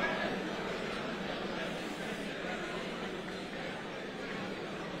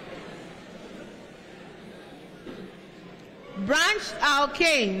 Branched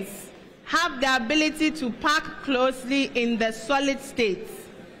alkanes have the ability to pack closely in the solid state,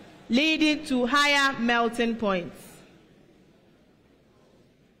 leading to higher melting points.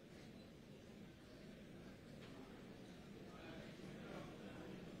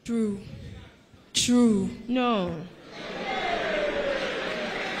 True. True. No.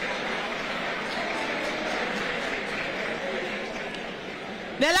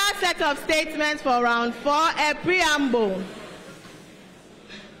 The last set of statements for round 4, a preamble.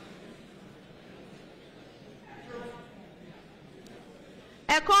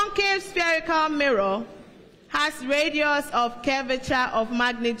 A concave spherical mirror has radius of curvature of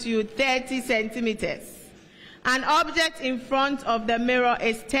magnitude 30 centimeters. An object in front of the mirror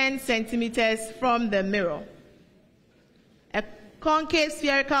is 10 centimeters from the mirror. A concave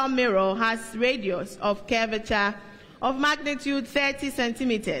spherical mirror has radius of curvature of magnitude 30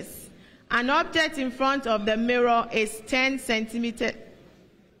 centimeters. An object in front of the mirror is 10 centimeters.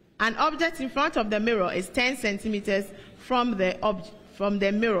 An object in front of the mirror is 10 centimeters from the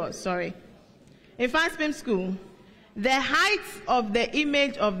mirror, sorry. In Mfantsipim school, the height of the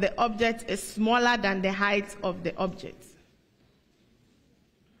image of the object is smaller than the height of the object.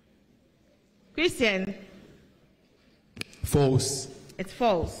 Christian? False. It's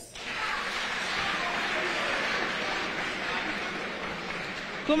false.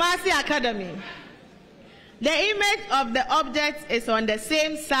 Kumasi Academy. The image of the object is on the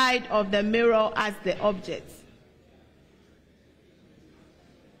same side of the mirror as the object.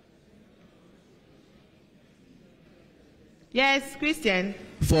 Yes, Christian?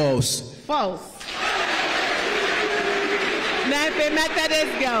 False. False. Mamfe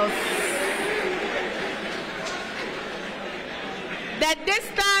Methodist girls. The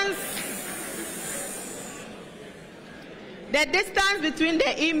distance between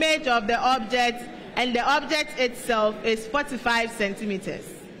the image of the object and the object itself is 45 centimeters.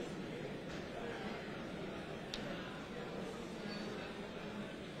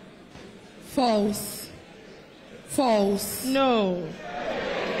 False. False. No.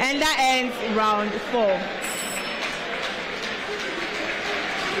 And that ends round 4.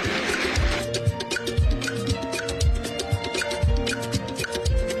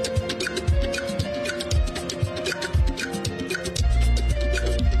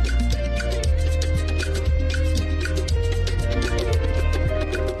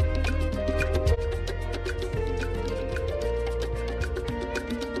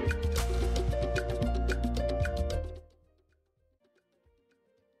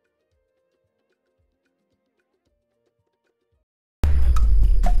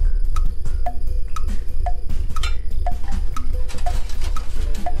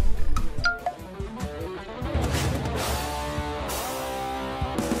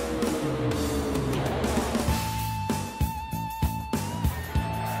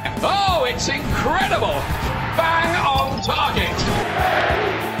 Oh, it's incredible! Bang on target!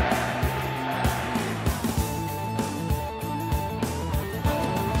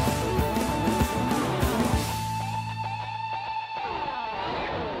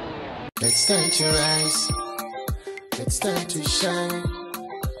 It's time to rise. It's time to shine.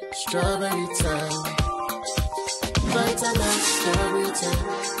 Strawberry time. Vitamilk strawberry time.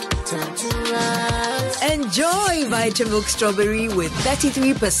 Time to rise. Enjoy Vitamilk Strawberry with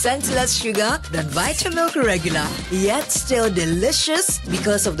 33% less sugar than Vitamilk Regular, yet still delicious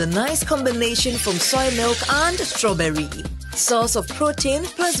because of the nice combination from soy milk and strawberry. Source of protein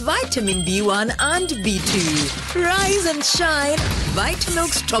plus vitamin B1 and B2. Rise and shine,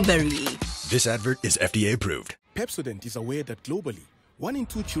 Vitamilk Strawberry. This advert is FDA approved. Pepsodent is aware that globally, 1 in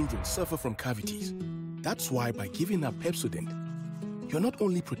 2 children suffer from cavities. That's why by giving her Pepsodent, you're not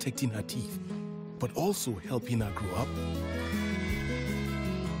only protecting her teeth, but also helping her grow up.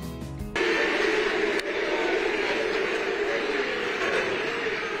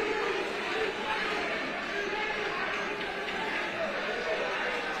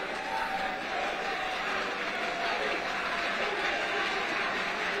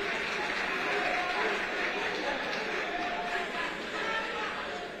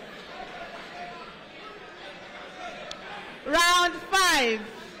 Round 5.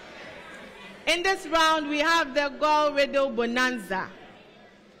 In this round, we have the Goal Riddle Bonanza,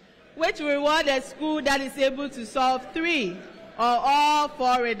 which will reward a school that is able to solve 3 or all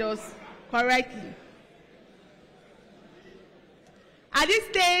 4 riddles correctly. At this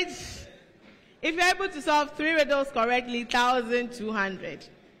stage, if you're able to solve 3 riddles correctly, 1,200.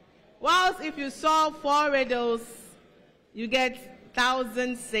 Whilst if you solve 4 riddles, you get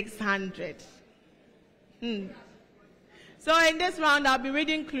 1,600. So in this round, I'll be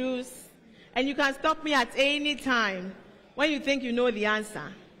reading clues, and you can stop me at any time when you think you know the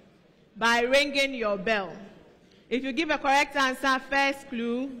answer by ringing your bell. If you give a correct answer, first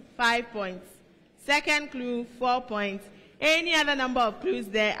clue, 5 points. Second clue, 4 points. Any other number of clues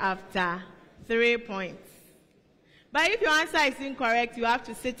thereafter, 3 points. But if your answer is incorrect, you have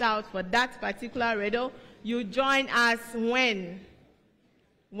to sit out for that particular riddle. You join us when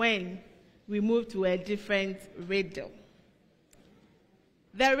we move to a different riddle.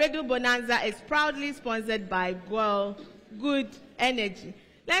 The Riddle Bonanza is proudly sponsored by Goal Good Energy.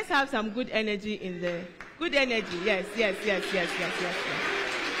 Let's have some good energy in there. Good energy, yes.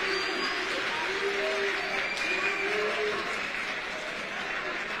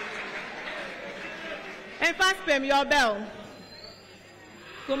 Mfantsipim, your bell.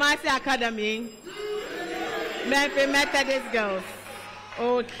 Kumasi Academy. Mamfe Methodist girls.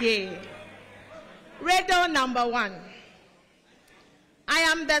 Okay. Riddle number 1. I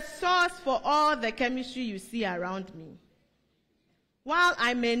am the source for all the chemistry you see around me. While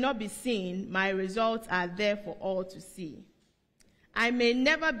I may not be seen, my results are there for all to see. I may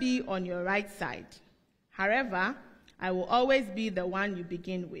never be on your right side. However, I will always be the one you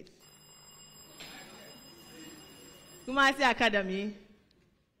begin with. Kumasi Academy.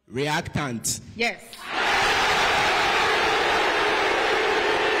 Reactant. Yes.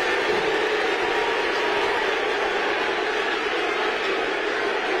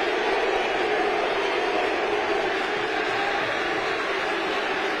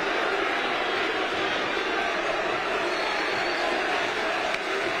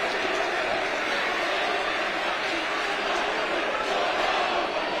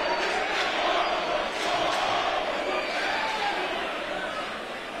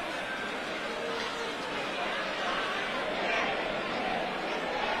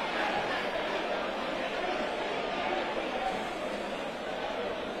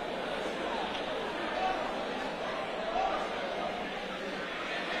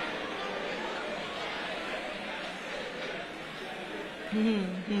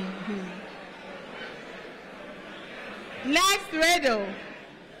 Next riddle.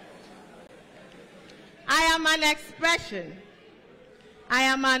 I am an expression. I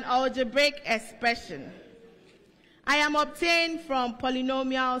am an algebraic expression. I am obtained from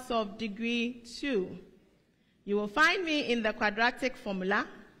polynomials of degree 2. You will find me in the quadratic formula.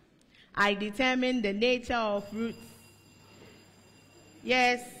 I determine the nature of roots.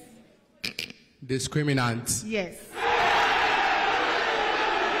 Yes. Discriminant. Yes.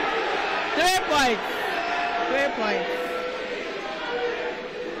 3 points. 3 points.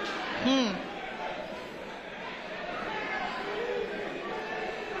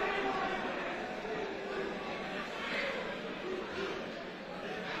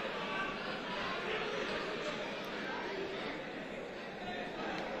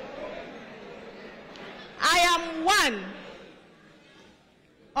 I am one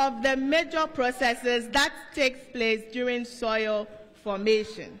of the major processes that takes place during soil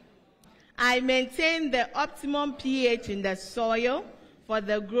formation. I maintain the optimum pH in the soil for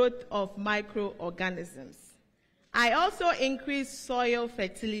the growth of microorganisms. I also increase soil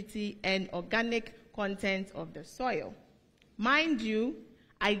fertility and organic content of the soil. Mind you,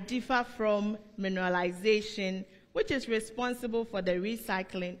 I differ from mineralization, which is responsible for the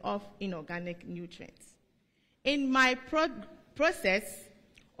recycling of inorganic nutrients. In my process,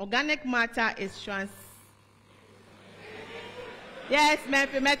 organic matter is Yes,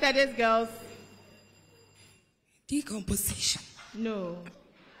 Mamfe, Methodist girls. Decomposition. No.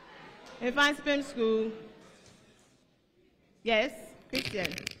 Mfantsipim school. Yes, Christian.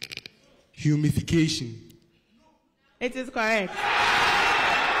 Humification. It is correct.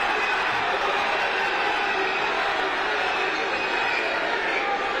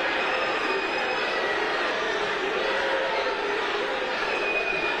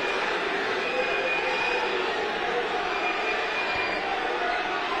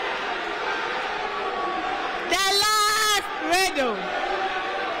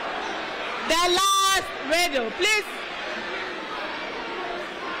 The last riddle, please.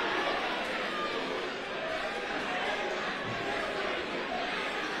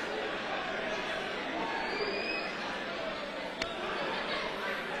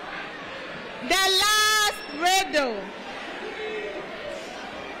 The last riddle.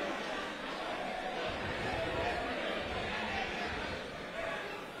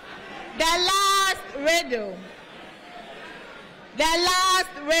 The last riddle. The last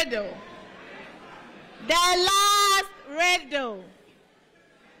riddle. The last riddle.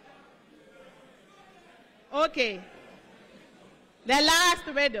 Okay. The last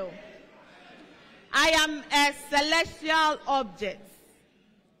riddle. I am a celestial object.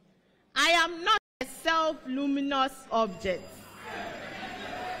 I am not a self-luminous object.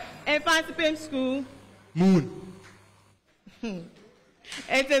 Mfantsipim school. Moon.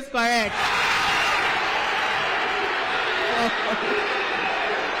 It is correct.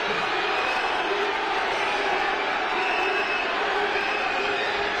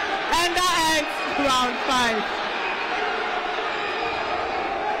 And that ends round 5.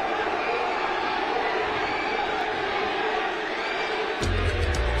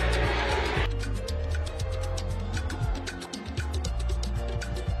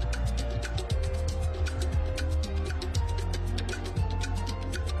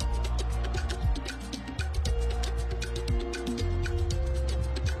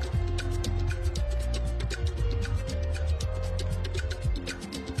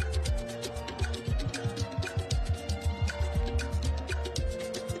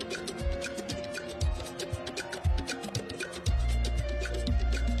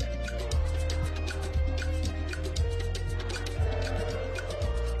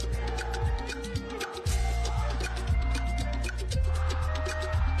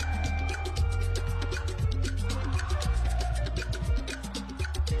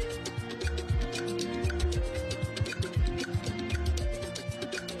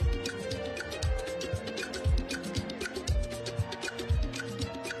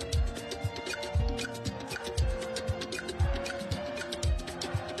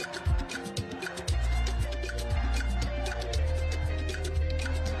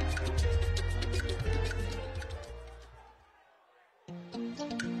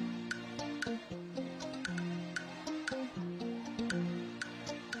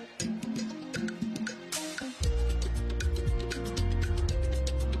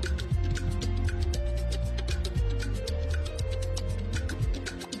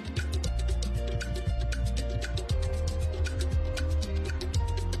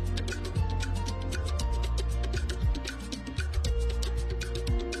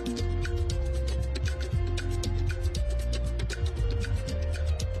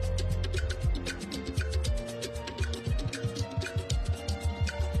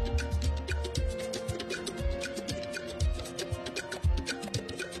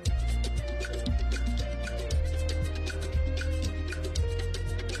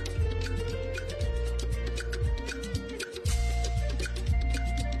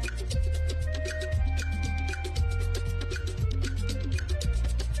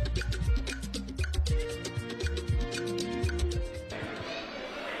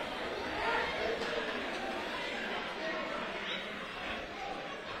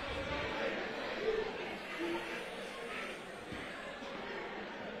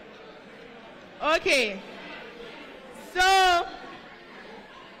 Okay.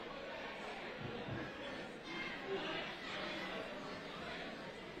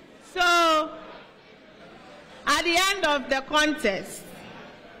 So, at the end of the contest,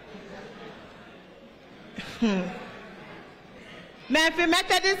 Mamfe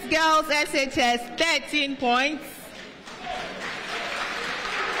Methodist Girls SHS 13 points,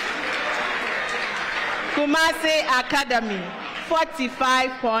 Kumasi Academy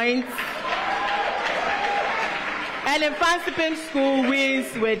 45 points, and Mfantsipim School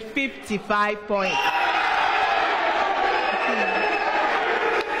wins with 55 points.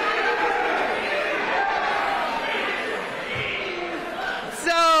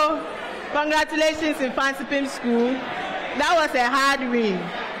 So, congratulations, Mfantsipim School. That was a hard win.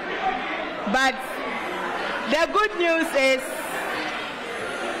 But the good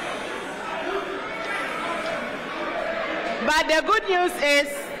news is,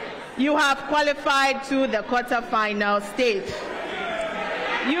 you have qualified to the quarterfinal stage.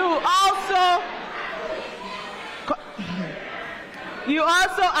 You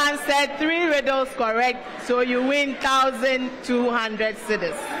also answered 3 riddles correct, so you win 1,200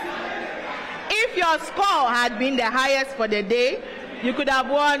 cedis. If your score had been the highest for the day, you could have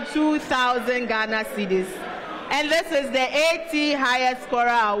won 2,000 Ghana cedis. And this is the AT Highest Scorer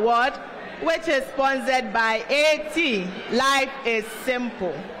Award, which is sponsored by AT. Life is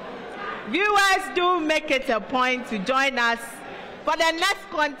simple. Viewers, do make it a point to join us for the next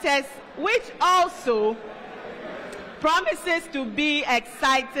contest, which also promises to be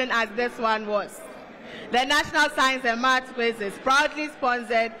exciting as this one was. The National Science and Math Quiz is proudly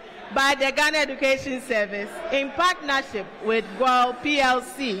sponsored by the Ghana Education Service in partnership with GOIL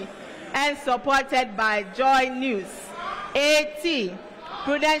PLC and supported by Joy News, AT,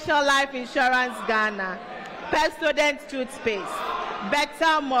 Prudential Life Insurance Ghana, Pepsodent Toothpaste,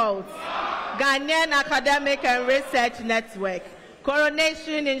 Better Malt, Ghanaian Academic and Research Network,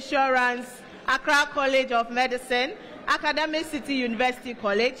 Coronation Insurance, Accra College of Medicine, Academic City University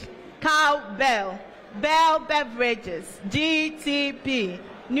College, Cowbell, Bell Beverages, GTP,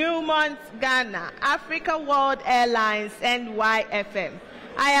 Newmont Ghana, Africa World Airlines, and YFM.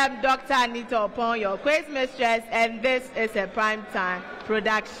 I am Dr. Anita Opon, your quiz mistress, and this is a primetime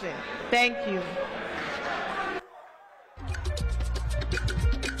production. Thank you.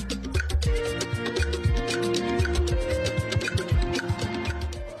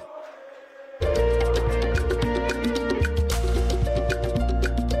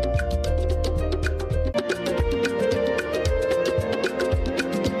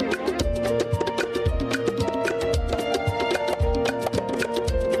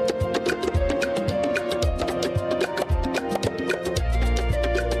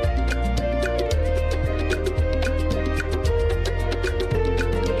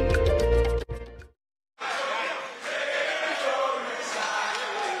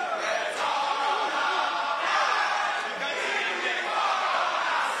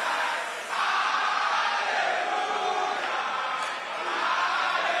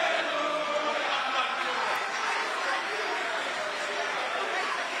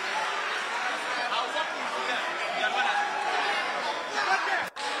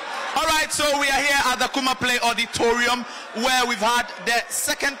 So we are here at the Kuma Play Auditorium, where we've had the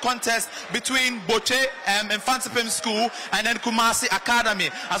second contest between Boche Mfantsipim School and then Kumasi Academy,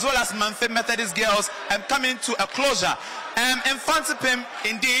 as well as Mamfe Methodist Girls, coming to a closure. Mfantsipim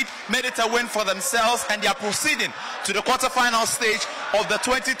indeed made it a win for themselves, and they are proceeding to the quarterfinal stage of the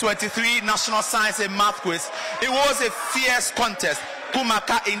 2023 National Science and Math Quiz. It was a fierce contest.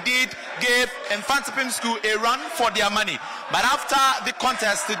 Kumaka indeed gave Mfantsipim School a run for their money. But after the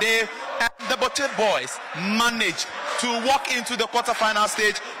contest today, the Boche boys managed to walk into the quarterfinal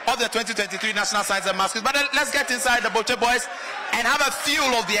stage of the 2023 National Science and Math Quiz. But let's get inside the Boche boys and have a feel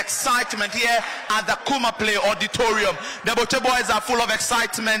of the excitement here at the Kuma Play Auditorium. The Boche boys are full of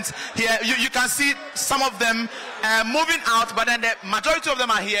excitement here. You can see some of them moving out, but then the majority of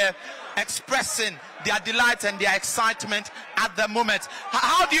them are here expressing their delight and their excitement at the moment.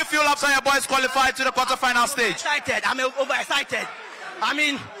 How do you feel after your boys qualified to the quarterfinal stage? Excited. I'm overexcited. I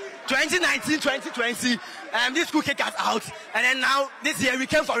mean, 2019, 2020, this school kicked us out, and then now this year we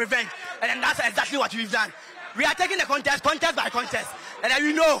came for revenge, and then that's exactly what we've done. We are taking the contest by contest, and then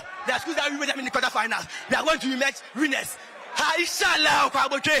we know the schools that we with them in the quarterfinals, we are going to emerge winners. Inshallah,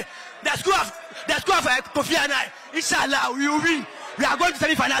 the school of Kofi and I, inshallah, we will win. We are going to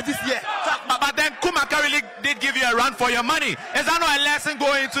semi-finals this year. But then Kumaka really did give you a run for your money. Is that not a lesson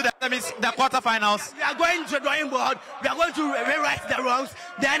going to the quarterfinals? We are going to the drawing board. We are going to rewrite the wrongs.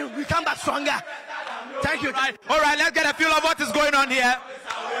 Then we come back stronger. Thank you. All right, let's get a feel of what is going on here.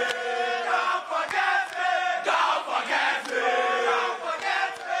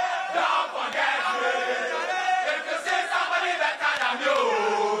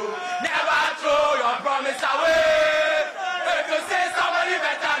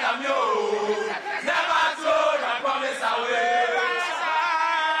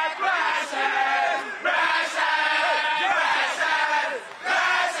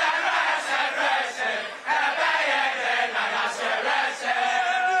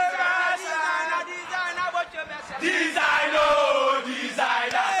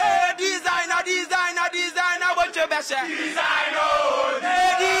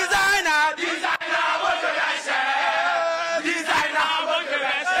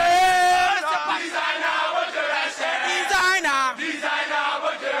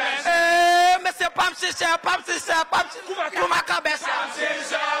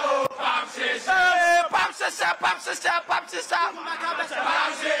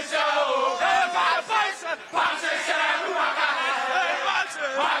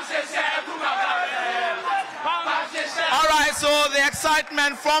 All right, so the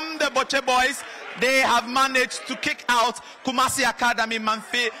excitement from the Boche boys, they have managed to kick out Kumasi Academy,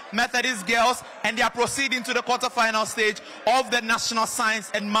 Mamfe, Methodist girls, and they are proceeding to the quarterfinal stage of the National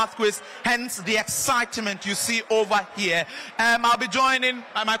Science and Math Quiz. Hence the excitement you see over here. I'll be joining,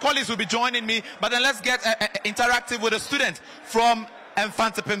 my colleagues will be joining me, but then let's get interactive with a student from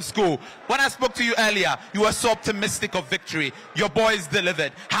Mfantsipim School. When I spoke to you earlier, you were so optimistic of victory. Your boys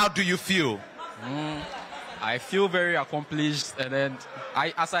delivered. How do you feel? I feel very accomplished, and then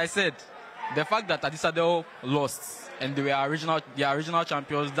as I said, the fact that Adisadel lost and they were original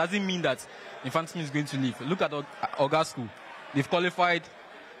champions doesn't mean that Mfantsipim is going to leave. Look at Oga School. They've qualified.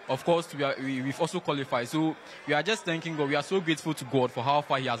 Of course, we've also qualified. So we are just thanking God. We are so grateful to God for how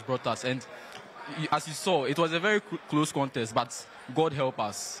far He has brought us. And as you saw, it was a very close contest, but God help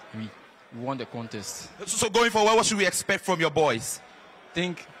us. We won the contest. So going forward, what should we expect from your boys? I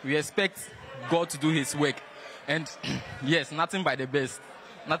think we expect God to do His work. And yes, nothing by the best.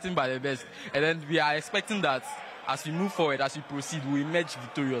 Nothing by the best. And then we are expecting that as we move forward, as we proceed, we emerge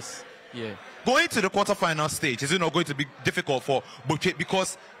victorious. Yeah. Going to the quarterfinal stage, is it not going to be difficult for Boche?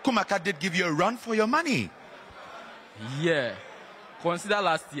 Because Kumaka did give you a run for your money. Yeah. Consider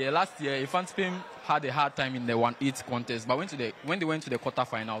last year. Last year, Mfantsipim had a hard time in the 1-8 contest. But when they went to the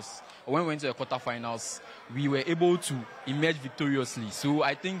quarterfinals, we were able to emerge victoriously. So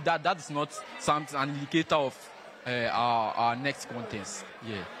I think that is not an indicator of our next contest.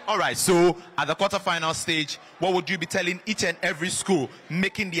 Yeah. All right, so at the quarterfinal stage, what would you be telling each and every school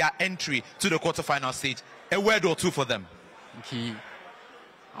making their entry to the quarterfinal stage? A word or two for them. Okay.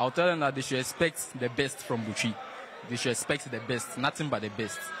 I'll tell them that they should expect the best from Buchi. They should expect the best, nothing but the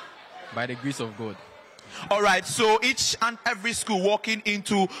best, by the grace of God. All right, so each and every school walking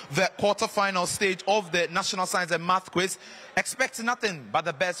into the quarterfinal stage of the National Science and Math Quiz expects nothing but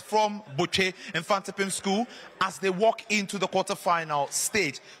the best from Boche and Mfantsipim School as they walk into the quarterfinal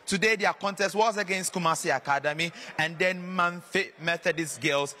stage. Today their contest was against Kumasi Academy and then Mamfe Methodist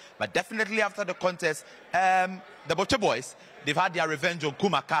girls, but definitely after the contest, the Boche boys, they've had their revenge on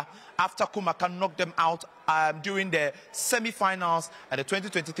Kumaka after Kumaka knocked them out during the semi-finals at the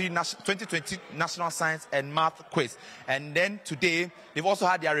 2020 National Science and Math Quiz. And then today, they've also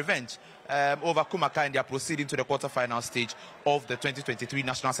had their revenge over Kumaka, and they are proceeding to the quarterfinal stage of the 2023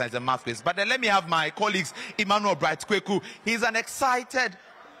 National Science and Math Quiz. But then let me have my colleagues, Emmanuel Bright-Kweku. He's an excited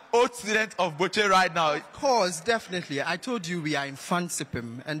old student of Boche right now. Of course, definitely. I told you we are in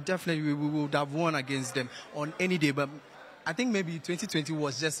Mfantsipim, and definitely we would have won against them on any day. But I think maybe 2020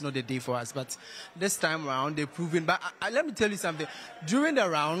 was just not the day for us, but this time around they've proven. But let me tell you something. During the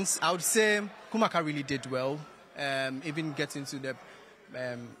rounds, I would say Kumaka really did well. Even getting to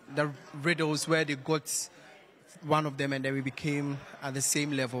the riddles where they got one of them and then we became at the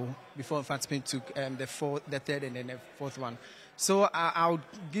same level before Mfantsipim took the third and then the fourth one. So I would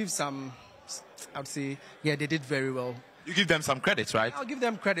give some, I would say, yeah, they did very well. You give them some credits, right? I'll give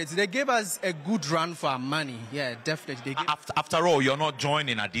them credits. They gave us a good run for our money. Yeah, definitely. After all, you're not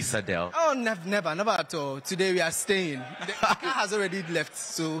joining Adisadel. Oh, never at all. Today we are staying. The car has already left,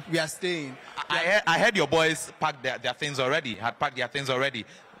 so we are staying. I heard your boys packed their things already. Had packed their things already.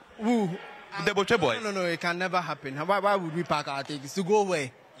 Who? The Boche boys. No, it can never happen. Why would we pack our things? To go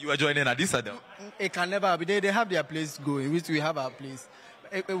where? You are joining Adisadel. It can never happen. They have their place going, which we have our place.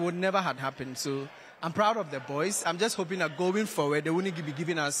 It would never have happened. So I'm proud of the boys. I'm just hoping that going forward, they wouldn't be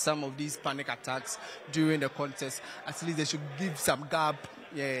giving us some of these panic attacks during the contest. At least they should give some gap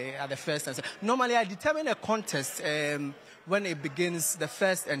at the first and second. Normally, I determine a contest when it begins the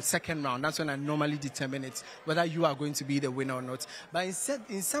first and second round. That's when I normally determine it, whether you are going to be the winner or not. But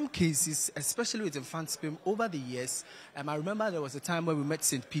in some cases, especially with Mfantsipim, over the years, I remember there was a time when we met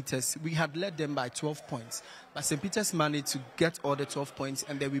St. Peter's. We had led them by 12 points. But St. Peter's managed to get all the 12 points,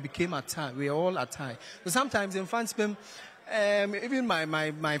 and then we became a tie. We were all a tie. So sometimes in Mfantsipim, even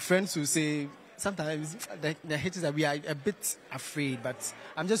my friends will say, sometimes the haters that we are a bit afraid, but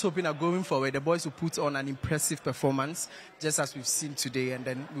I'm just hoping that going forward, the boys will put on an impressive performance, just as we've seen today, and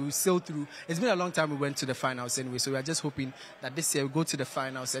then we will sail through. It's been a long time we went to the finals anyway, so we are just hoping that this year we'll go to the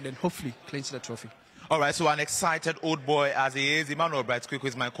finals and then hopefully clinch the trophy. All right, so an excited old boy as he is, Emmanuel Bright-Quick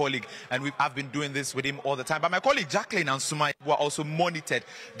is my colleague, and I've been doing this with him all the time. But my colleague Jacqueline and Sumai were also monitored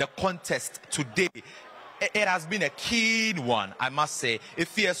the contest today. It has been a keen one, I must say, a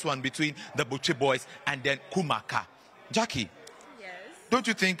fierce one between the Boche boys and then Kumaka. Jackie, don't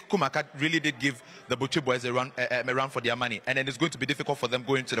you think Kumaka really did give the Boche boys a run for their money, and then it's going to be difficult for them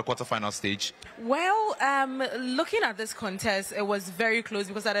going to the quarterfinal stage? Well, looking at this contest, it was very close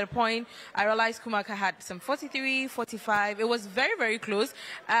because at a point I realized Kumaka had some 43, 45. It was very, very close,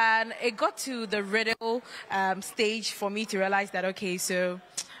 and it got to the riddle stage for me to realize that, okay, so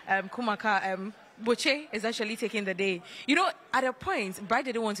Kumaka... Boche is actually taking the day. You know, at a point, Bright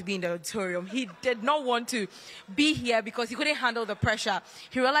didn't want to be in the auditorium. He did not want to be here because he couldn't handle the pressure.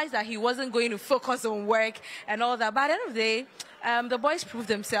 He realized that he wasn't going to focus on work and all that. But at the end of the day, the boys proved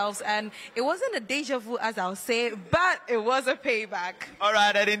themselves, and it wasn't a deja vu, as I'll say, but it was a payback. All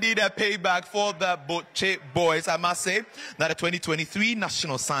right, and indeed a payback for the Boche boys. I must say that the 2023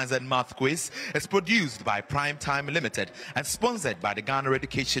 National Science and Math Quiz is produced by Prime Time Limited and sponsored by the Ghana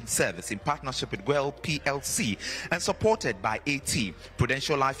Education Service in partnership with Well PLC and supported by AT,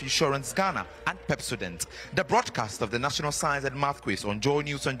 Prudential Life Insurance Ghana, and Pepsodent. The broadcast of the National Science and Math Quiz on Joy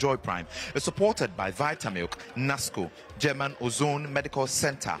News and Joy Prime is supported by Vitamilk, NASCO, German Ozone Medical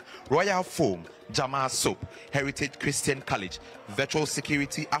Center, Royal Foam, Jamal Soap, Heritage Christian College, Virtual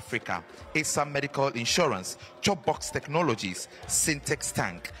Security Africa, ASA Medical Insurance, Chopbox Technologies, Syntex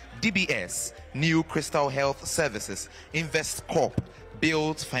Tank, DBS, New Crystal Health Services, Invest Corp,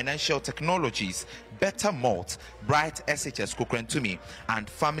 Build Financial Technologies, Better Malt, Bright SHS Kukrentumi, and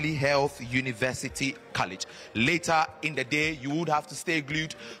Family Health University College. Later in the day, you would have to stay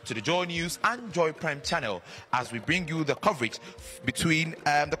glued to the Joy News and Joy Prime channel as we bring you the coverage between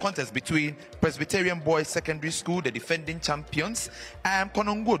the contest between Presbyterian Boys Secondary School, the defending champions, and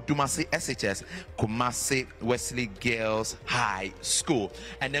Konongo Dumasi SHS, Kumasi Wesley Girls High School.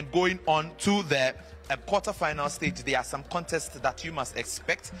 And then going on to the quarter-final stage, there are some contests that you must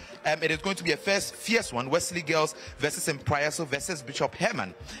expect. It is going to be a fierce one. Wesley Girls versus Mprayaso versus Bishop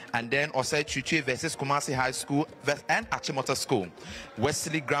Herman, and then Osei Chuche versus Kumasi High School and Achimota School.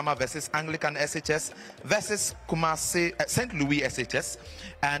 Wesley Grammar versus Anglican SHS versus Kumasi St. Louis SHS,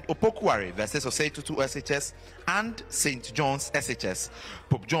 and Opokuwari versus Osei Tutu SHS and St. John's SHS.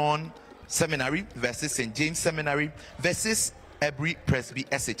 Pope John Seminary versus St. James Seminary versus Ebri Presby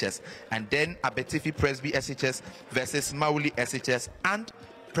SHS, and then Abetifi Presby SHS versus Mauli SHS and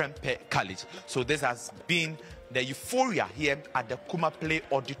Prempeh College. So this has been the euphoria here at the Kuma Play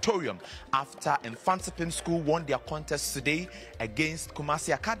Auditorium after Mfantsipim School won their contest today against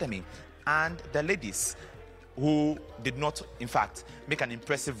Kumasi Academy, and the ladies who did not, in fact, make an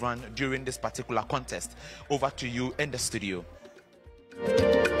impressive run during this particular contest. Over to you in the studio.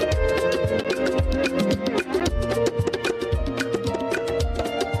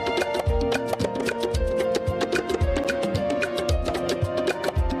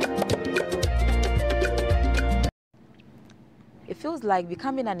 It feels like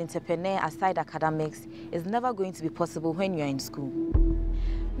becoming an entrepreneur aside academics is never going to be possible when you're in school.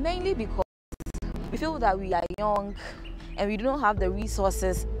 Mainly because we feel that we are young and we don't have the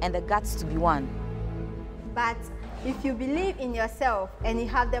resources and the guts to be one. But if you believe in yourself and you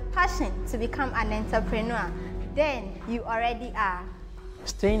have the passion to become an entrepreneur, then you already are.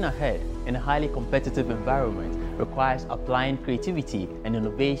 Staying ahead in a highly competitive environment requires applying creativity and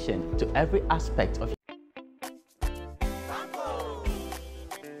innovation to every aspect of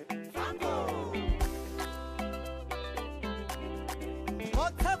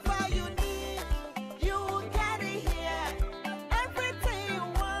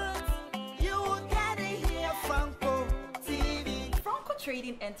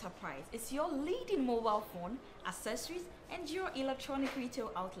Trading Enterprise is your leading mobile phone, accessories, and your electronic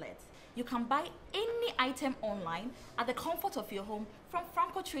retail outlet. You can buy any item online at the comfort of your home from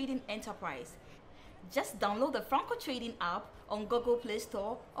Franco Trading Enterprise. Just download the Franco Trading app on Google Play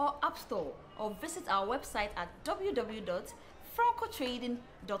Store or App Store, or visit our website at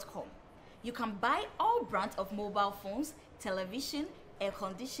www.francotrading.com. You can buy all brands of mobile phones, television, air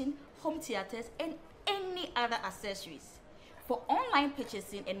conditioning, home theaters, and any other accessories. For online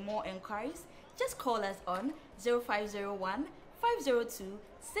purchasing and more inquiries, just call us on 0501 502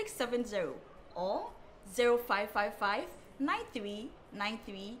 670 or 0555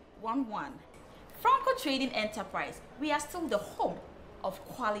 939311. Franco Trading Enterprise, we are still the home of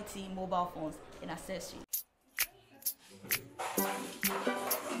quality mobile phones and accessories.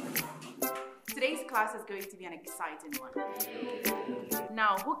 Today's class is going to be an exciting one.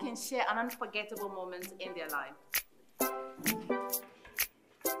 Now, who can share an unforgettable moment in their life?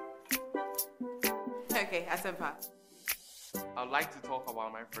 Okay, Asempa. I'd like to talk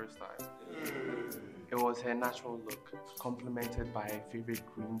about my first time. It was her natural look, complemented by her favorite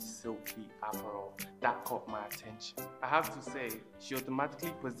green silky apparel that caught my attention. I have to say, she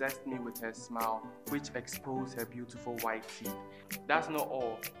automatically possessed me with her smile, which exposed her beautiful white teeth. That's not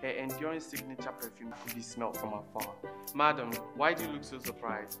all. Her enduring signature perfume could be smelled from afar. Madam, why do you look so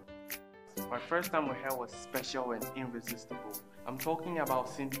surprised? My first time with her was special and irresistible. I'm talking about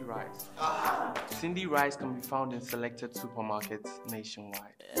Cindy Rice. Cindy Rice can be found in selected supermarkets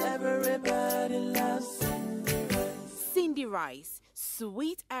nationwide. Everybody loves Cindy Rice. Cindy Rice,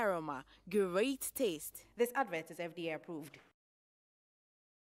 sweet aroma, great taste. This advert is FDA approved.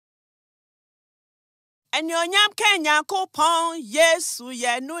 Enyonyam Kenya kopon Yesu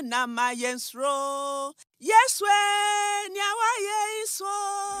ye nu na ma yensro Yesu nyawa yeso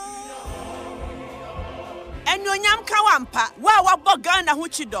Enyonyam kawampa wa bogana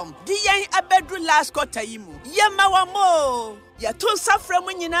huchidom di yen abedru last quarter yimu yema wa mo ya tun safra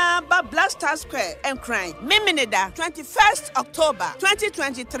mu nyina ba Blaster Square enkran Miminida 21st October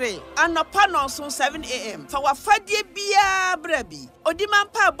 2023 anopa no so 7 a.m. fa wafadie bia brabi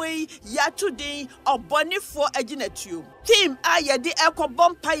odimampa boy ya tudin obonifo aginatuo team ayede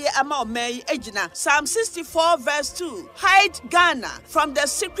ekobompaye ama omai agina Psalm 64 verse 2 hide Ghana from the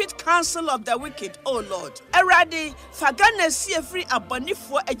secret counsel of the wicked, O Lord. Erade fagana see free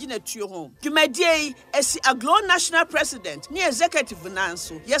abonifo aginatuo ho dwumadie esi Aglo National President ni executive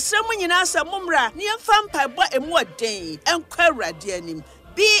nanso yesremu nyina sa mumra ni emfa mpaibo emu oden enkwa awrade anim.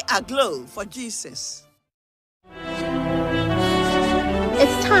 Be aglow for Jesus.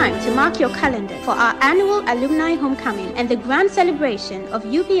 It's time to mark your calendar for our annual alumni homecoming and the grand celebration of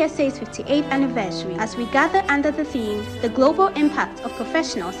UPSA's 58th anniversary as we gather under the theme, The Global Impact of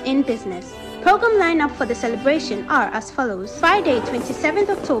Professionals in Business. Program lineup for the celebration are as follows. Friday, 27th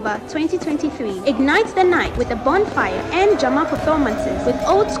October 2023, ignite the night with a bonfire and drama performances with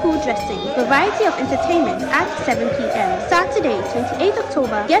old school dressing, variety of entertainment at 7 p.m. Saturday, 28th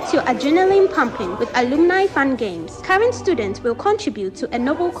October, get your adrenaline pumping with alumni fun games. Current students will contribute to a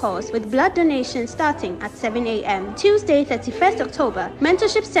noble cause with blood donation starting at 7 a.m. Tuesday, 31st October,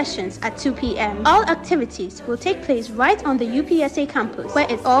 mentorship sessions at 2 p.m. All activities will take place right on the UPSA campus where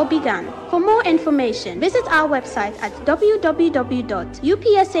it all began. For more information, visit our website at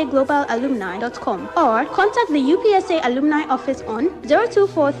www.upsaglobalalumni.com or contact the UPSA Alumni Office on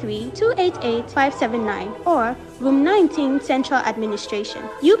 0243-288-579 or Room 19 Central Administration.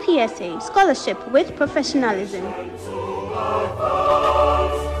 UPSA, scholarship with professionalism.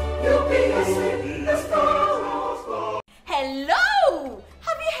 Hello!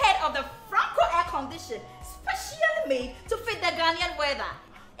 Have you heard of the Franco air condition, specially made to fit the Ghanaian weather?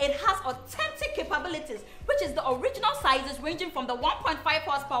 It has authentic capabilities, which is the original sizes ranging from the 1.5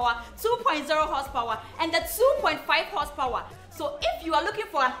 horsepower, 2.0 horsepower, and the 2.5 horsepower. So if you are looking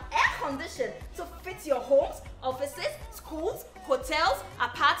for an air condition to fit your homes, offices, schools, hotels,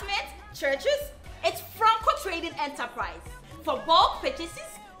 apartments, churches, it's Franco Trading Enterprise. For bulk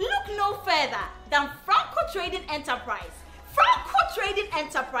purchases, look no further than Franco Trading Enterprise. Franco Trading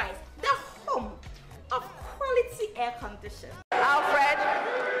Enterprise, the home of quality air condition. Alfred,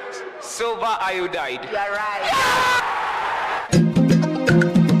 silver iodide. You're right.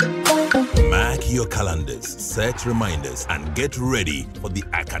 Mark your calendars, set reminders, and get ready for the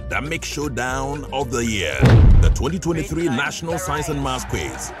academic showdown of the year. The 2023 National Science and Maths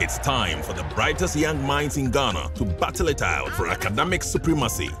Quiz. It's time for the brightest young minds in Ghana to battle it out for academic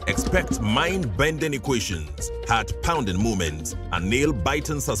supremacy. Expect mind-bending equations, heart-pounding moments, and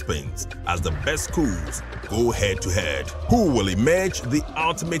nail-biting suspense as the best schools go head-to-head. Who will emerge the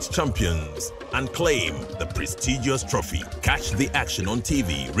ultimate champions and claim the prestigious trophy? Catch the action on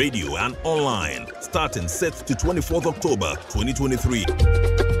TV, radio, and online starting 6th to 24th October 2023.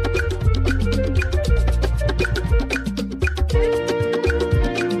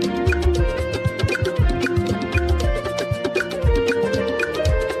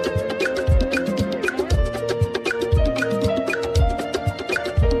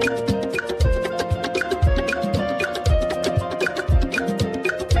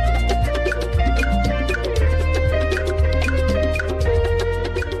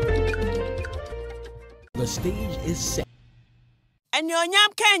 The stage is set.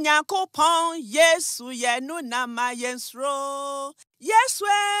 Enyonyam Kenya kopon Yesu ye nu na ma yensro Yesu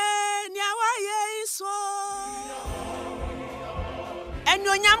nyawa yeso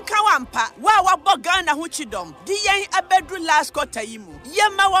Enyonyam kawampa wa bogana huchidom di yen abedru last quarter yimu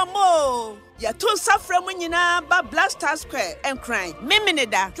Yemawamo. Yaton Safra Munina ba Blaster Square and Crime.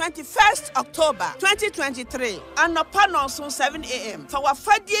 Miminida, 21st October 2023. And no panel soon 7 a.m. For our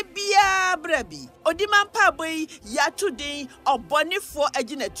Fadi Bia Brebi. Odiman Paboy Yatudi or Bonnie for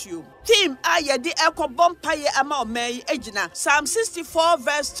Ejinatu. Team Aya de Echo Bompaye Ama May Ejina. Psalm 64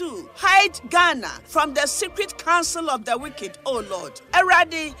 verse 2. Hide Ghana from the secret counsel of the wicked, O Lord.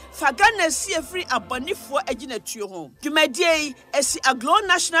 Eradi Fagana see free a Bonnie for Ejinatu home. Jumedie Esi Aglo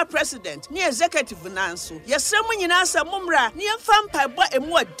National President. Executive Nanso. Yesremu nyina sa mumra ni mfa mpaibo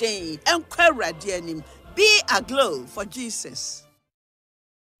emu odin enkwa awurade anim. Be aglow for Jesus.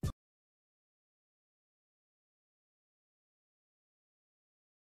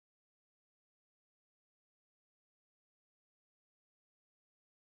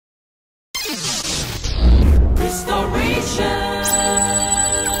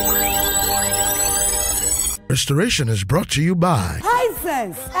 Restoration is brought to you by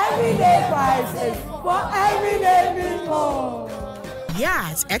Hisense, everyday prices for everyday people.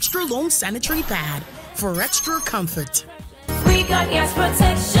 Yes, extra long sanitary pad for extra comfort. We got gas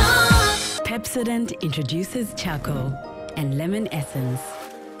protection. Pepsodent introduces charcoal and lemon essence.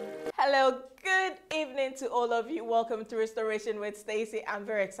 Hello, good evening to all of you. Welcome to Restoration with Stacey. I'm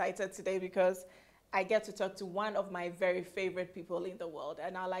very excited today because I get to talk to one of my very favorite people in the world.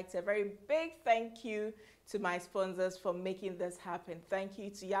 And I'd like to say a very big thank you to my sponsors for making this happen. Thank you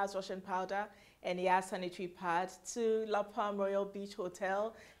to Yaz Russian Powder and Yaz Sanitary Pad, to La Palm Royal Beach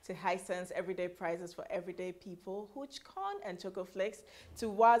Hotel, to Hisense Everyday Prices for Everyday People, Hoochcon and Choco Flakes, to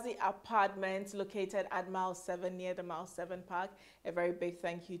Wazi Apartments located at Mile 7 near the Mile 7 Park. A very big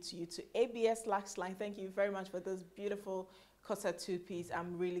thank you to you, to ABS Lax Line. Thank you very much for this beautiful Kosa two-piece.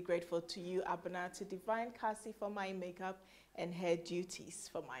 I'm really grateful to you, Abana, to Divine Kasi for my makeup and hair duties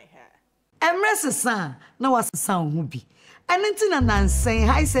for my hair. Emresa na wasesa ho bi. Enti na nansen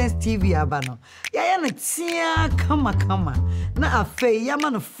Hisense TV abano. Ya na tia kama na afei ya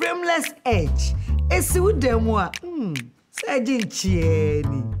man frameless edge. Esi wudemu a sajin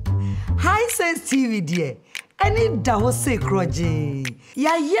chieni. Hisense TV die eni da ho se kroje.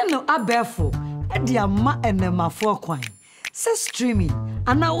 Ya ye no abefo e di ama enemafo kwan. Se streaming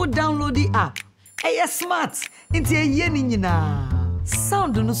ana wo download the app. Eye smart nti eye ni nyina.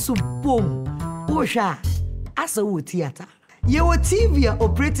 Sound no so boom. Osha asa wo theater. Ye wo TV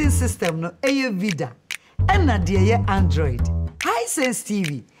operating system no eye Vida. Ena de ye Android. Hisense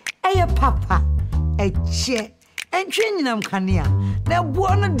TV eye papa eche entwe nyinam kanea. Na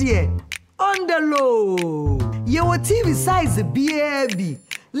buo no de on the low. Ye wo TV size baby.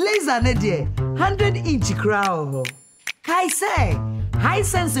 Laser ne de 100-inch crown. Kai say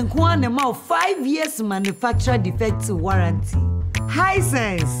Hisense nkwa ma 5 years manufacturer defect warranty.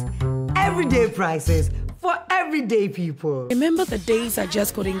 Hisense, everyday prices for everyday people. Remember the days I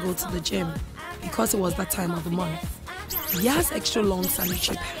just couldn't go to the gym because it was that time of the month? Yas extra long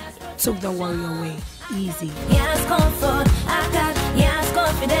sanitary pad took the worry away. Easy. Yas comfort, I got Yas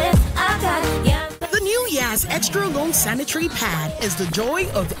confidence, I got Yas. The new Yas extra long sanitary pad is the joy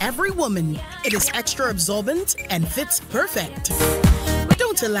of every woman. It is extra absorbent and fits perfect.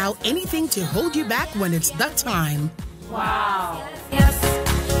 Don't allow anything to hold you back when it's that time. Wow. Yes.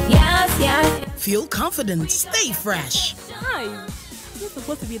 Feel confident, stay fresh. Hi. Is it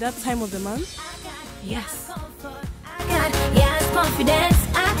supposed to be that time of the month? Yes. I got Yes confidence,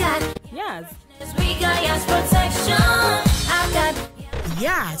 I got Yes. We got Yes protection, I got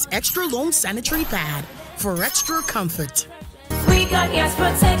Yes extra long sanitary pad for extra comfort. We got Yes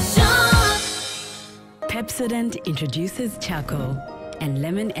protection. Pepsodent introduces charcoal and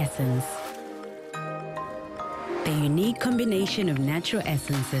lemon essence. The unique combination of natural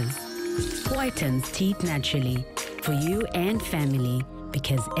essences whitens teeth naturally for you and family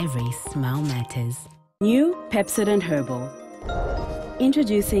because every smile matters. New Pepsodent Herbal.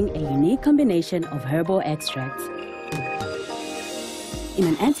 Introducing a unique combination of herbal extracts in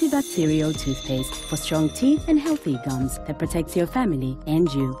an antibacterial toothpaste for strong teeth and healthy gums that protects your family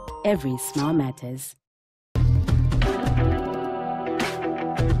and you. Every smile matters.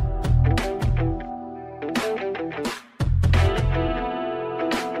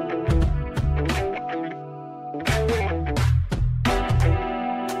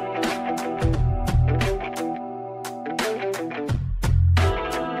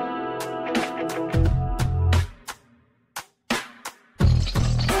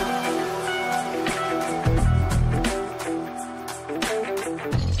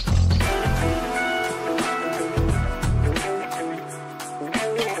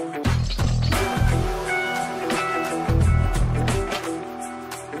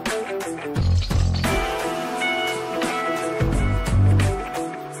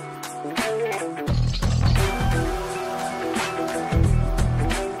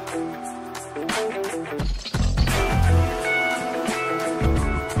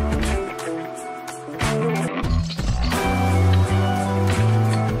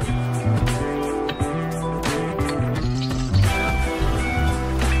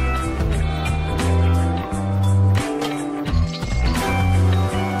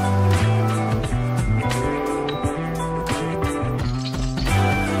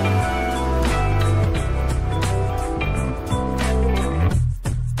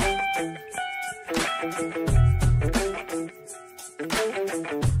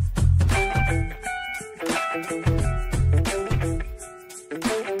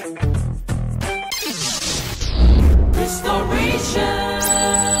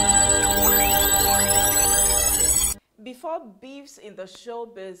 Before beefs in the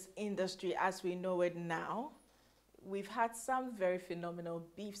showbiz industry as we know it now, we've had some very phenomenal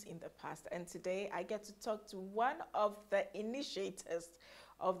beefs in the past. And today I get to talk to one of the initiators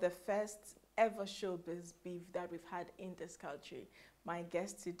of the first ever showbiz beef that we've had in this country. My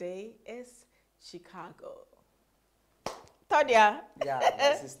guest today is Chicago. Todia. Yeah,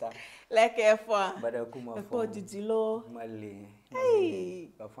 my sister. Like F1. But I come up for Didilo. Mali. Hey.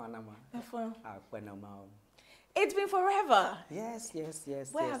 It's been forever. Yes.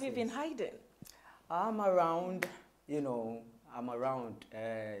 Where have you been hiding? I'm around, I'm around.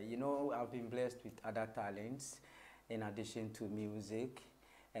 I've been blessed with other talents in addition to music.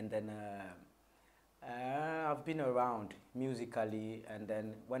 And then I've been around musically. And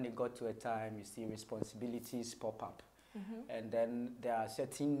then when it got to a time, you see responsibilities pop up. And then there are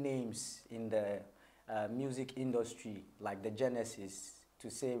certain names in the music industry, like the Genesis, to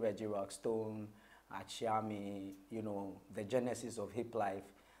say Reggie Rockstone, Achiami, the genesis of hip life.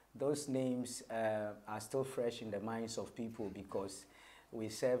 Those names are still fresh in the minds of people because we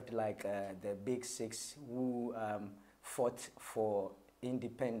served like the big six who fought for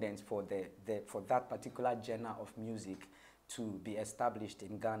independence for that particular genre of music to be established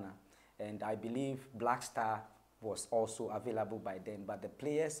in Ghana. And I believe Black Star was also available by then, but the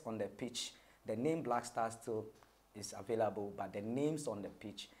players on the pitch, the name Black Star still is available, but the names on the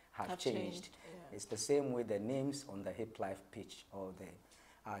pitch have changed. Yeah. It's the same way the names on the hip life pitch or the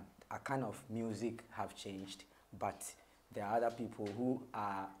kind of music have changed, but there are other people who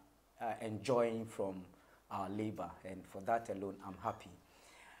are enjoying from our labor, and for that alone, I'm happy.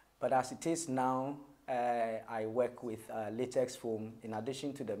 But as it is now, I work with latex foam in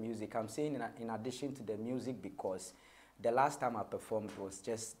addition to the music. I'm saying in addition to the music because the last time I performed was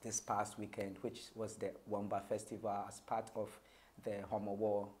just this past weekend, which was the Wamba Festival as part of the Homo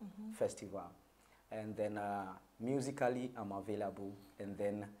War Festival. And then musically, I'm available. And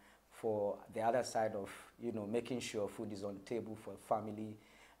then for the other side of, making sure food is on the table for family,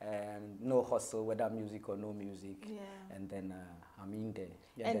 and no hustle, whether music or no music. Yeah. And then I'm in there.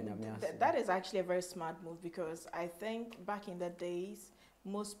 Yeah, and that is actually a very smart move because I think back in the days,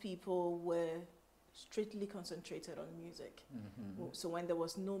 most people were strictly concentrated on music. So when there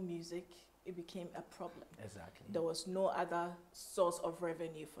was no music, it became a problem. Exactly. There was no other source of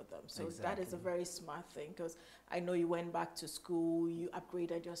revenue for them. So that is a very smart thing because I know you went back to school, you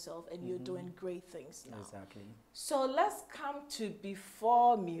upgraded yourself, and you're doing great things now. Exactly. So let's come to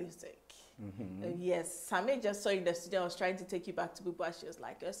before music. Yes, Sammy just saw in the studio. I was trying to take you back to Bubu. She was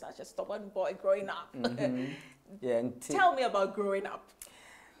like, "You're such a stubborn boy growing up." Yeah. And tell me about growing up.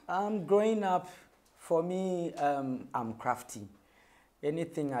 Growing up, for me, I'm crafty.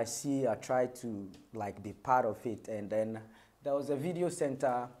 Anything I see, I try to be part of it. And then there was a video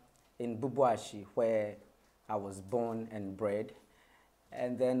center in Bubuashi where I was born and bred.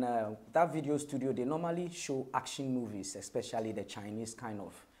 And then that video studio, they normally show action movies, especially the Chinese kind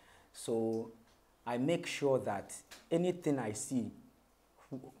of. So I make sure that anything I see,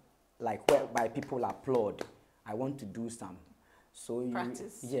 whereby people applaud, I want to do some. So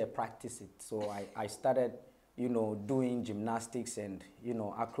practice. Practice it. So I started doing gymnastics and,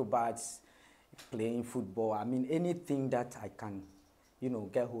 acrobats, playing football. I mean, anything that I can,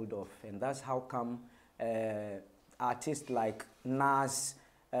 get hold of. And that's how come artists like Nas,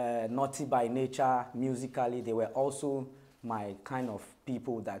 Naughty by Nature, musically, they were also my kind of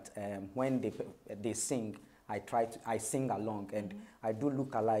people that when they sing, I sing along. And I do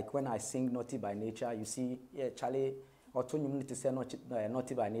look alike. When I sing Naughty by Nature, you see, Charlie, you need to say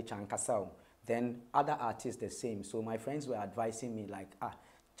Naughty by Nature and Kasao. Then other artists the same. So my friends were advising me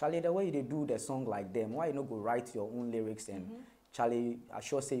Charlie, the way they do the song like them, why you not go write your own lyrics and Charlie, I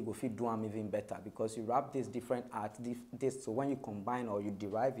sure say you go fit do them even better because you rap this different art, so when you combine or you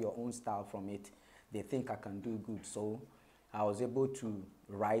derive your own style from it, they think I can do good. So I was able to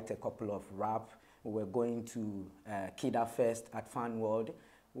write a couple of rap. We were going to Kida Fest at Fan World.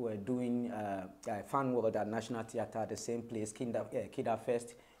 We were doing Fan World at National Theatre at the same place, Kida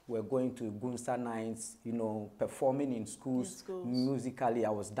Fest. We're going to Gunsa Nights, performing in schools. Musically. I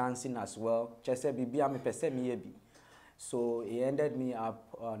was dancing as well. So it ended me up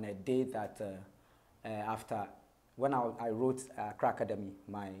on a day that after, when I wrote Accra Academy,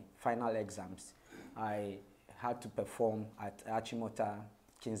 my final exams, I had to perform at Achimota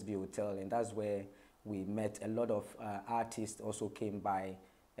Kingsby Hotel, and that's where we met. A lot of artists also came by.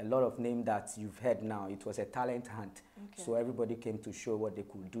 A lot of names that you've heard now. It was a talent hunt. Okay. So everybody came to show what they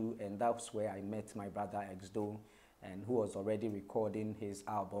could do, and that's where I met my brother Exdo, and who was already recording his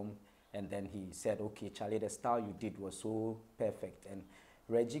album. And then he said, okay, Charlie, the style you did was so perfect. And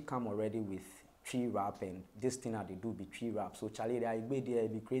Reggie come already with tree rap, and this thing that they do be tree rap. So Charlie, I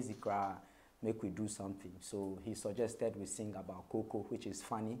be crazy cry, make we do something. So he suggested we sing about Coco, which is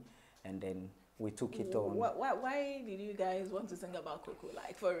funny, and then we took it on. Why did you guys want to sing about Coco,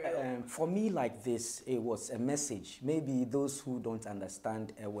 like, for real? For me, like this, it was a message. Maybe those who don't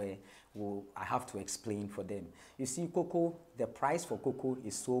understand I have to explain for them. You see, Coco, the price for Coco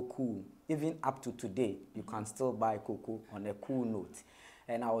is so cool. Even up to today, you can still buy Coco on a cool note.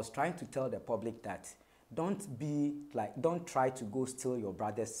 And I was trying to tell the public that don't try to go steal your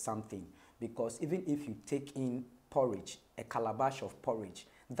brother's something, because even if you take in porridge, a calabash of porridge,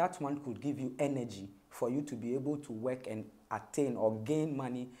 that one could give you energy for you to be able to work and attain or gain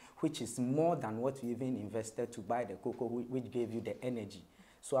money, which is more than what you even invested to buy the cocoa, which gave you the energy.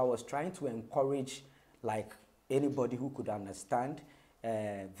 So I was trying to encourage, like, anybody who could understand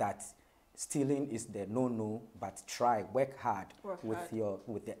that stealing is the no-no, but try, work hard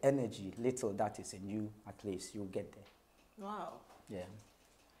with the energy, little that is in you, at least you'll get there. Wow. Yeah.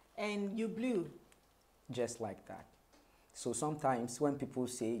 And you blew? Just like that. So sometimes when people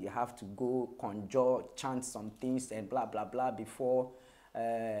say you have to go conjure, chant some things and blah, blah, blah before,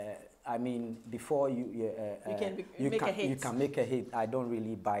 before you can make a hit, I don't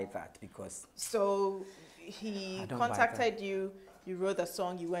really buy that, because... So he contacted you, you wrote a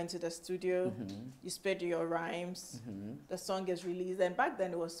song, you went to the studio, you sped your rhymes, the song is released, and back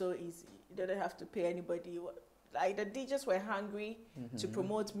then it was so easy. You didn't have to pay anybody. Like, the DJs were hungry to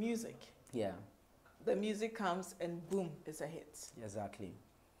promote music. Yeah. The music comes and boom, it's a hit. Exactly.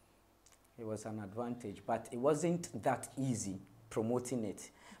 It was an advantage, but it wasn't that easy promoting it,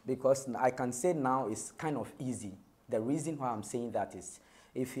 because I can say now it's kind of easy. The reason why I'm saying that is,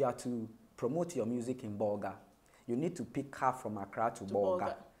 if you are to promote your music in Bolga, you need to pick car from Accra to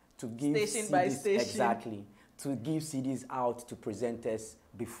Bolga to give station CDs, by station. exactly, to give CDs out to presenters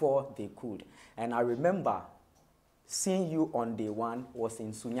before they could. And I remember seeing you on day one was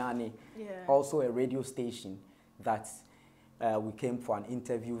in Sunyani, also a radio station that we came for an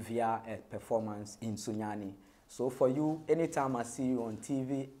interview via a performance in Sunyani. So for you, anytime I see you on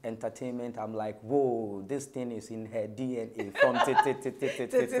TV, entertainment, I'm like, whoa, this thing is in her DNA from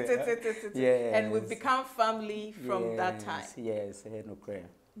yes. And we've become family from that time. Yes, no prayer.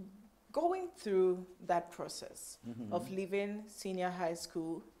 Going through that process of leaving senior high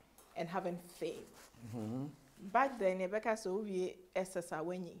school and having fame, back then, Rebecca, so we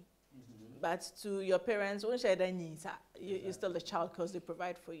SSA, but to your parents, you're still a child because they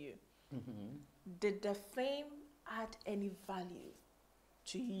provide for you. Did the fame add any value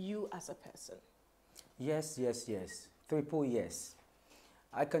to you as a person? Yes, yes, yes. Triple yes.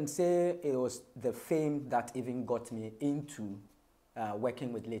 I can say it was the fame that even got me into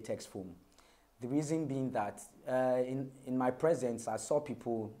working with latex foam. The reason being that in my presence, I saw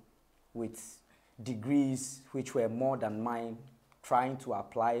people with degrees which were more than mine trying to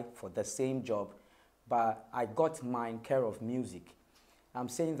apply for the same job, but I got mine care of music. I'm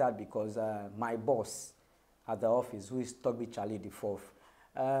saying that because my boss at the office, who is Togbi Charlie IV,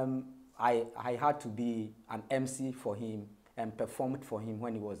 I had to be an MC for him and performed for him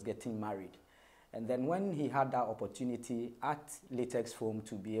when he was getting married. And then when he had that opportunity at Latex Foam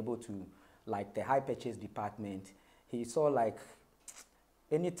to be able to, like the high purchase department, he saw like,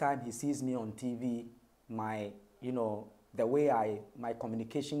 anytime he sees me on TV, the way my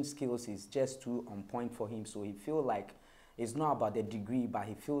communication skills is just too on point for him. So he feels like it's not about the degree, but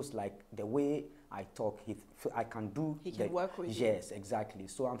he feels like the way I talk, I can do. He can work with you. Yes, exactly.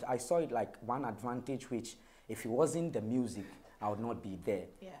 So I saw it like one advantage, which if it wasn't the music, I would not be there.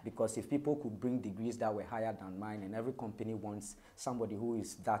 Yeah. Because if people could bring degrees that were higher than mine, and every company wants somebody who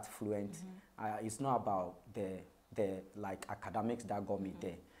is that fluent, it's not about the like academics that got me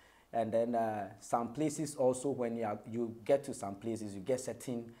there. And then some places also, when you get to some places, you get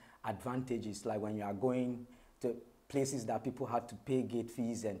certain advantages, like when you are going to places that people had to pay gate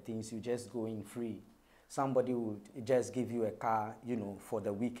fees and things, you just go in free. Somebody would just give you a car, for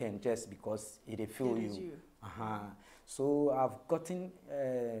the weekend just because it feel you. So I've gotten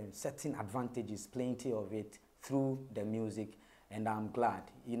certain advantages, plenty of it, through the music, and I'm glad.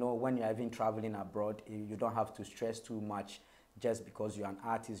 When you're even traveling abroad, you don't have to stress too much just because you're an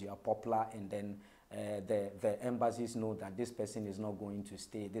artist, you're popular, and then the embassies know that this person is not going to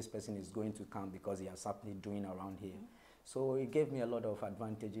stay, this person is going to come because he has something doing around here. So it gave me a lot of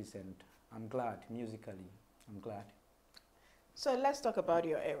advantages, and I'm glad, musically, I'm glad. So let's talk about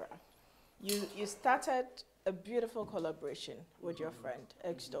your era. You started a beautiful collaboration with your friend,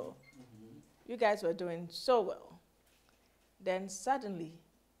 X-Doll. You guys were doing so well. Then suddenly,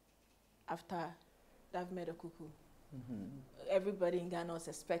 after I've made a cuckoo, everybody in Ghana was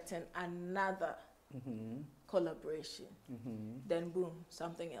expecting another collaboration. Then boom,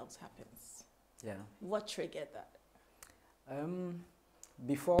 something else happens. Yeah. What triggered that?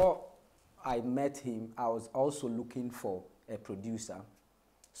 Before I met him, I was also looking for a producer.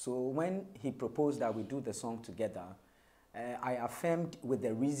 So when he proposed that we do the song together, I affirmed with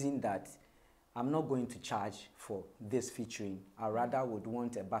the reason that I'm not going to charge for this featuring. I rather would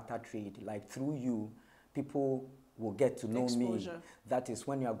want a barter trade. Like through you, people will get to know me. That is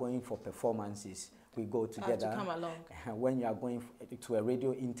when you are going for performances, we go together. I have to come along. When you are going to a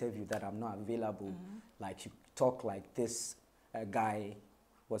radio interview that I'm not available, like you talk like this guy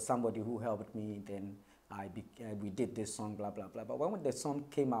was somebody who helped me, then we did this song, blah, blah, blah. But when the song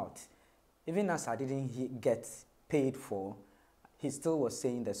came out, even as I didn't get paid for, he still was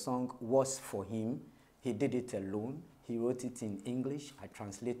saying the song was for him. He did it alone. He wrote it in English. I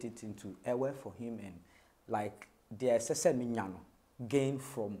translated it into Ewe for him. And like the SSM Minyano gained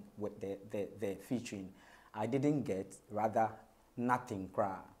from the featuring, I didn't get, rather nothing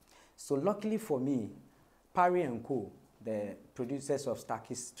cry. So luckily for me, Parry and Co., the producers of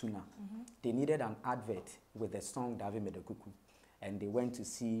Starkey's Tuna, they needed an advert with the song Davi Medekuku. And they went to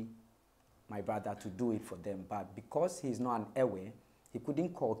see my brother to do it for them. But because he's not an Ewe, he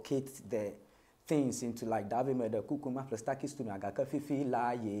couldn't colocate the things into like Davi Medekuku, Starkey's Tuna, Gakafifi,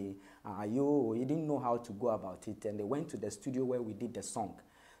 La Ye, Ayo. He didn't know how to go about it. And they went to the studio where we did the song.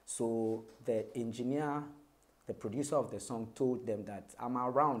 So the engineer, the producer of the song, told them that I'm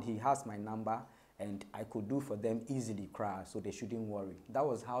around, he has my number, and I could do for them easily cry, so they shouldn't worry. That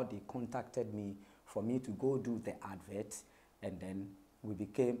was how they contacted me for me to go do the advert, and then we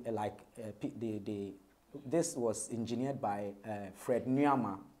became this was engineered by Fred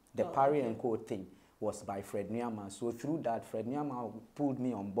Nyama. The Parry and Co thing was by Fred Nyama. So through that, Fred Nyama pulled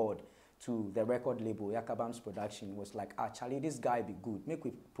me on board to the record label, Yakabam's production. Was like, Charlie, this guy be good. Make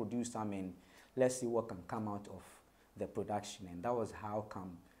we produce him and let's see what can come out of the production. And that was how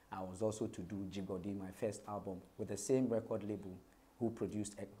come I was also to do Jigodi, my first album, with the same record label who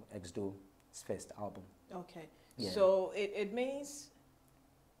produced Exdo's first album. Okay. Yeah. So it means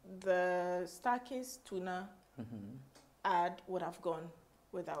the Starkey's Tuna ad would have gone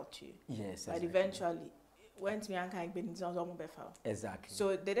without you. Yes, but exactly. Eventually, went me exactly.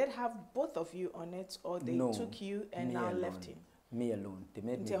 So they did have both of you on it, or they took you and now left him? Me alone. They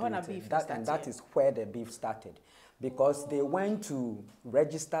made me do it. And that is where the beef started. Because they went to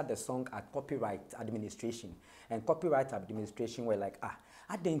register the song at Copyright Administration. And Copyright Administration were like,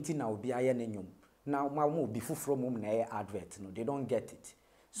 I didn't know be now my before from advert. No, they don't get it.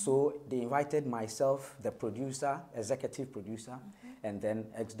 So they invited myself, the producer, executive producer, and then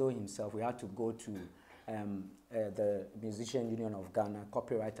Exdo himself. We had to go to the Musician Union of Ghana,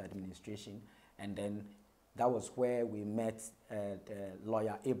 Copyright Administration, and then that was where we met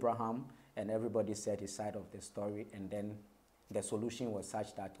lawyer Abraham, and everybody said his side of the story, and then the solution was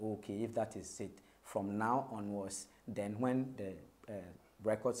such that, okay, if that is it, from now onwards, then when the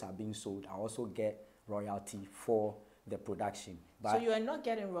records are being sold, I also get royalty for the production. But so you are not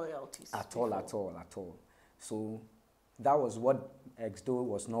getting royalties? At all. So that was what Exdo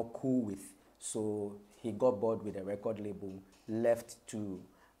was not cool with. So he got bored with the record label, left to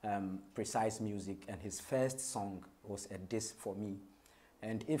Precise Music, and his first song was a disc for me.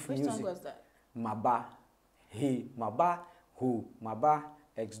 And if which song was that? Maba, he, Maba, who, Maba,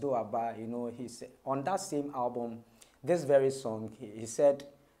 Exdo Aba, you know, he said, on that same album, this very song, he said,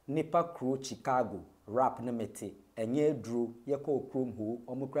 Nipa Crew Chicago, rap nemete, enye drew, yeko krum hu,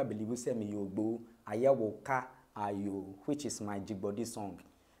 omukra believe se mi yogbo, ayawoka ayo, which is my Jigbodi song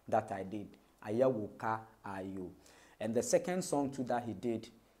that I did. Ayawoka ayo. And the second song to that he did.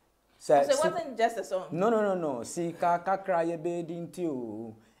 So it wasn't just a song? No. Si kakra ye bedinti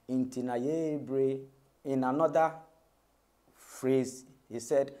o, intina ye bre. In another phrase, he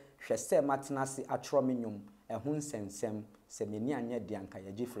said, Shese matinasi atrominyum, ehun sensem, semeni anye dianka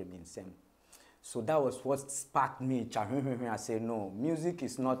ye jifre minsem. So that was what sparked me. I said, no, music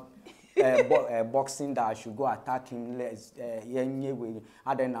is not boxing that I should go attack him.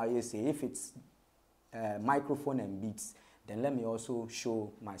 I don't know, you say, if it's microphone and beats, then let me also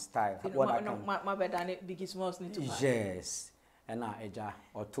show my style. My bad, and it begins most need to buy. Yes. And I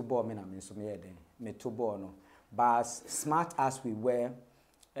or two ball me me two ball no. But smart as we were,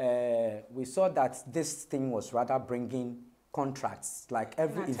 we saw that this thing was rather bringing contracts, like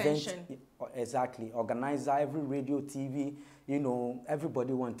every event, exactly, organizer, every radio, TV, you know,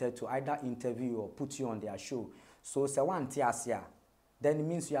 everybody wanted to either interview or put you on their show. So then it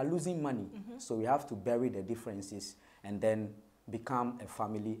means you are losing money. So we have to bury the differences. and then become a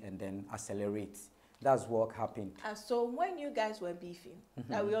family and then accelerate. That's what happened. So when you guys were beefing,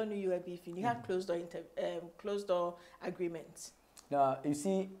 that we all knew you were beefing, you had closed door agreements. You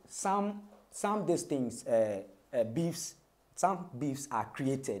see, some these things, beefs, some beefs are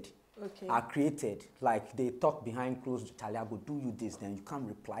created. Okay. Are created, like they talk behind closed door. I go do you this, then you can't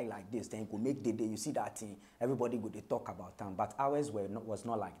reply like this, then you go make the day. You see that thing, everybody go they talk about them, but ours was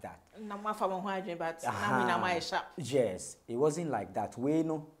not like that. Yes, it wasn't like that. We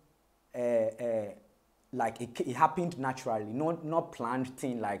know, like it happened naturally, not planned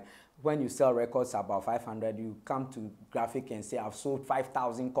thing. Like when you sell records about 500, you come to graphic and say I've sold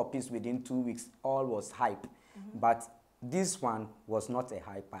 5,000 copies within 2 weeks. All was hype, but this one was not a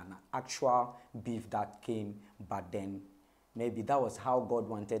hype, an actual beef that came, but then maybe that was how God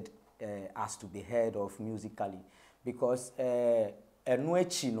wanted us to be heard of musically. Because the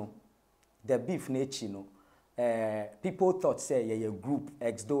beef nechino, people thought say a group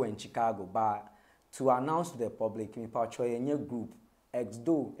Exdo in Chicago, but to announce to the public, me a group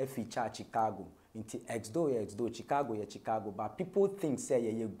Exdo a feature Chicago. Into Exdo, Chicago, but people think say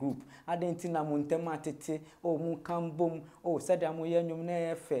a group. I didn't know Muntematete, oh Mukambum, oh said I'm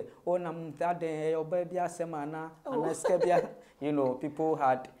nefe, oh Namtade, or baby semana, and Escabia. You know, people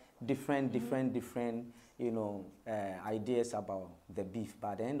had different, you know, ideas about the beef.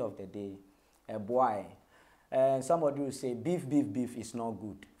 But at the end of the day, boy, somebody will say beef is not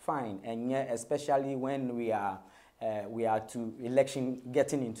good. Fine, and yeah, especially when we are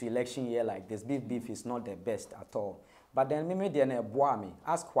getting into election year like this, beef is not the best at all. But then me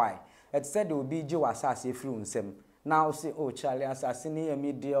ask why. It said it will be Joe assassin through him. Now say, oh Charlie assassin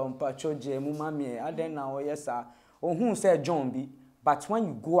media on patrol jemu mami. I then now yes sir. Oh who said John B. But when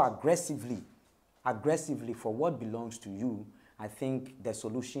you go aggressively for what belongs to you, I think the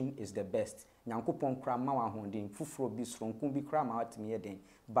solution is the best. Nyankopon krama wa hondin fufuro bi sronku bi krama atimi eden,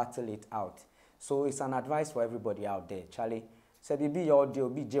 battle it out. So it's an advice for everybody out there, Charlie. Say be your deal,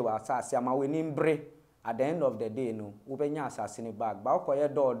 be jewa assassin. Ama we nimbre. At the end of the day, no, ubenya assassin bag. Ba okoye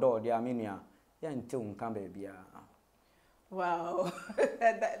door the aminia. Ya until unkambe bia. Wow,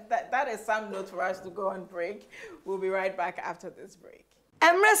 that is some note for us to go on break. We'll be right back after this break.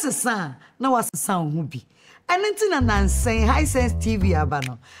 Emrese san na wasesan hu bi. Enti na nansen high sense TV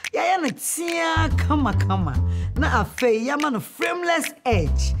abano. Ya na tia kama na afei ya man frameless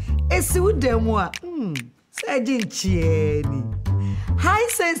edge. Esi udemu a sajin chieni. High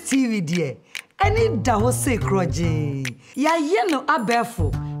sense TV die. Any da ho se kroje. Ya ye no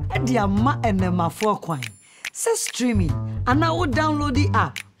abefo e di ama enemafo kwan. Se streaming ana wo download the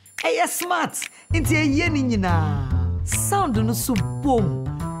app. Eye smart nti eye ni nyina. Sound no so boom.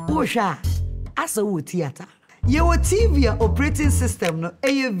 Osha asa wo theater. Ye wo TV operating system no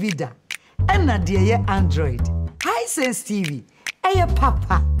eye Vida. Ena de ye Android. High sense TV eye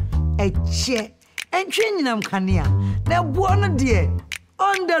papa. Eche entwe nyinam kanea. Na buo no de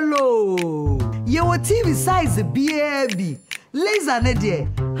on the low. Ye wo TV size baby. Laser ne de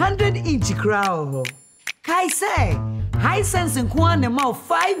 100-inch crown. Kai say high sense nkwan ma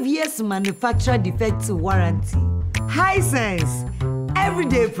 5 years manufacturer defect warranty. High sense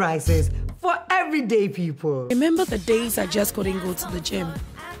everyday prices for everyday people. Remember the days I just couldn't go to the gym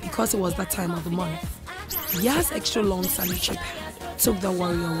because it was that time of the month. Yas extra long sanitary pad took the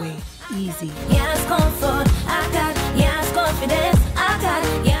worry away. Easy. Yes, comfort, I got yes, confidence, I got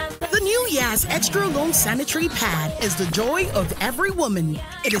yes. The new Yas Extra Long Sanitary Pad is the joy of every woman.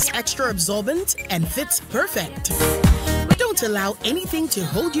 It is extra absorbent and fits perfect. Don't allow anything to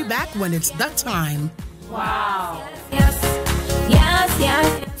hold you back when it's that time. Wow. Yes.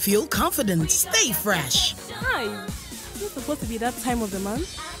 Feel confident, stay fresh. Hi. Is it supposed to be that time of the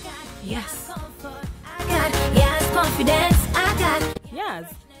month? Yes. I got yes, confidence, I got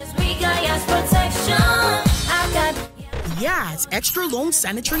yes. We got yes, protection, I got Yas Extra Long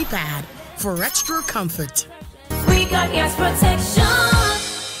Sanitary Pad for extra comfort. We got yes, protection.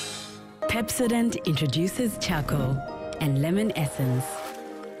 Pepsodent introduces charcoal and lemon essence.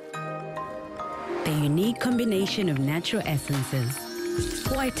 The unique combination of natural essences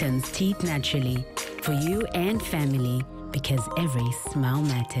whitens teeth naturally for you and family because every smile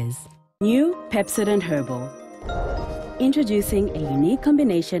matters. New Pepsodent Herbal. Introducing a unique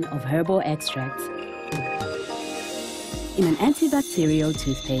combination of herbal extracts in an antibacterial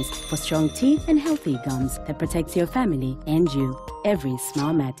toothpaste for strong teeth and healthy gums that protects your family and you. Every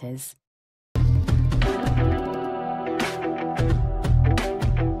smile matters.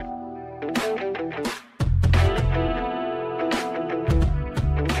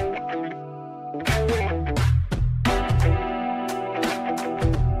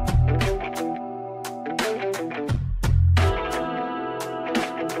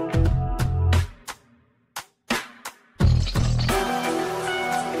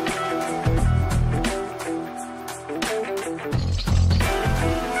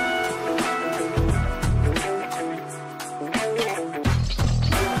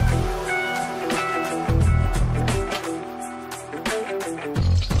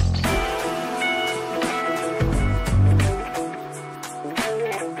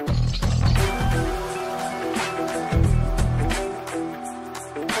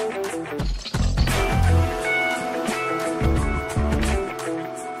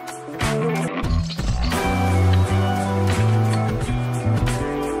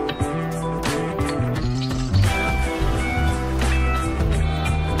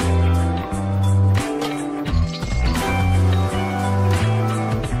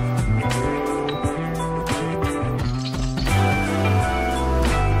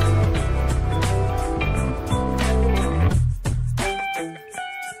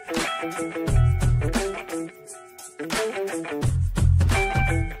 Super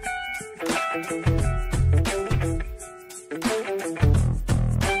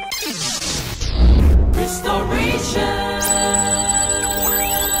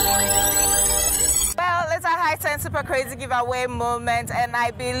crazy giveaway moment, and I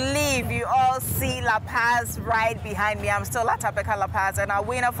believe you all see La Paz right behind me. I'm still at Apeka La Paz, and our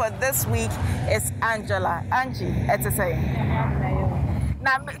winner for this week is Angela. Angie, it's a say.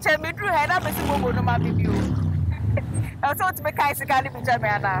 Now, tell me through head up, Mr. Bobo, no matter you. I thought to make I see Candy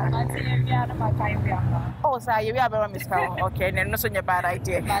Pijamana. Oh, sorry, you have a mistake. Okay, then no so bad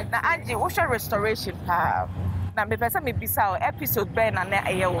idea. Now, Angie, what's your restoration? Now, me person me bisa episode Ben and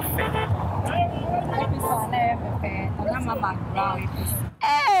a year of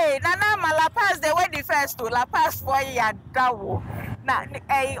hey, Nana La Paz, they were the first to La Paz for ya dawo. Now,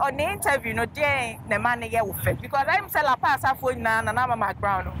 on the interview, no day, the man here will fit because I'm saying La Paz for Nana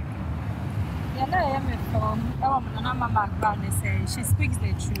background. She speaks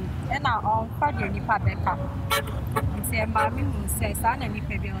the truth. And now on Friday, Nipa Becca. Say, Mammy says, I need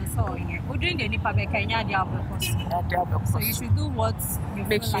to be on so here. We're doing the Nipa Becca in your diablo. So you should do what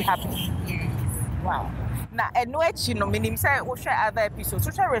makes you happy. Yes. Wow. Now, and no, you know, meaning say, we'll share other episodes.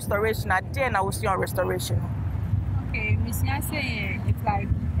 Social restoration, at then I will see on restoration. Okay, Miss Yancy, it's like,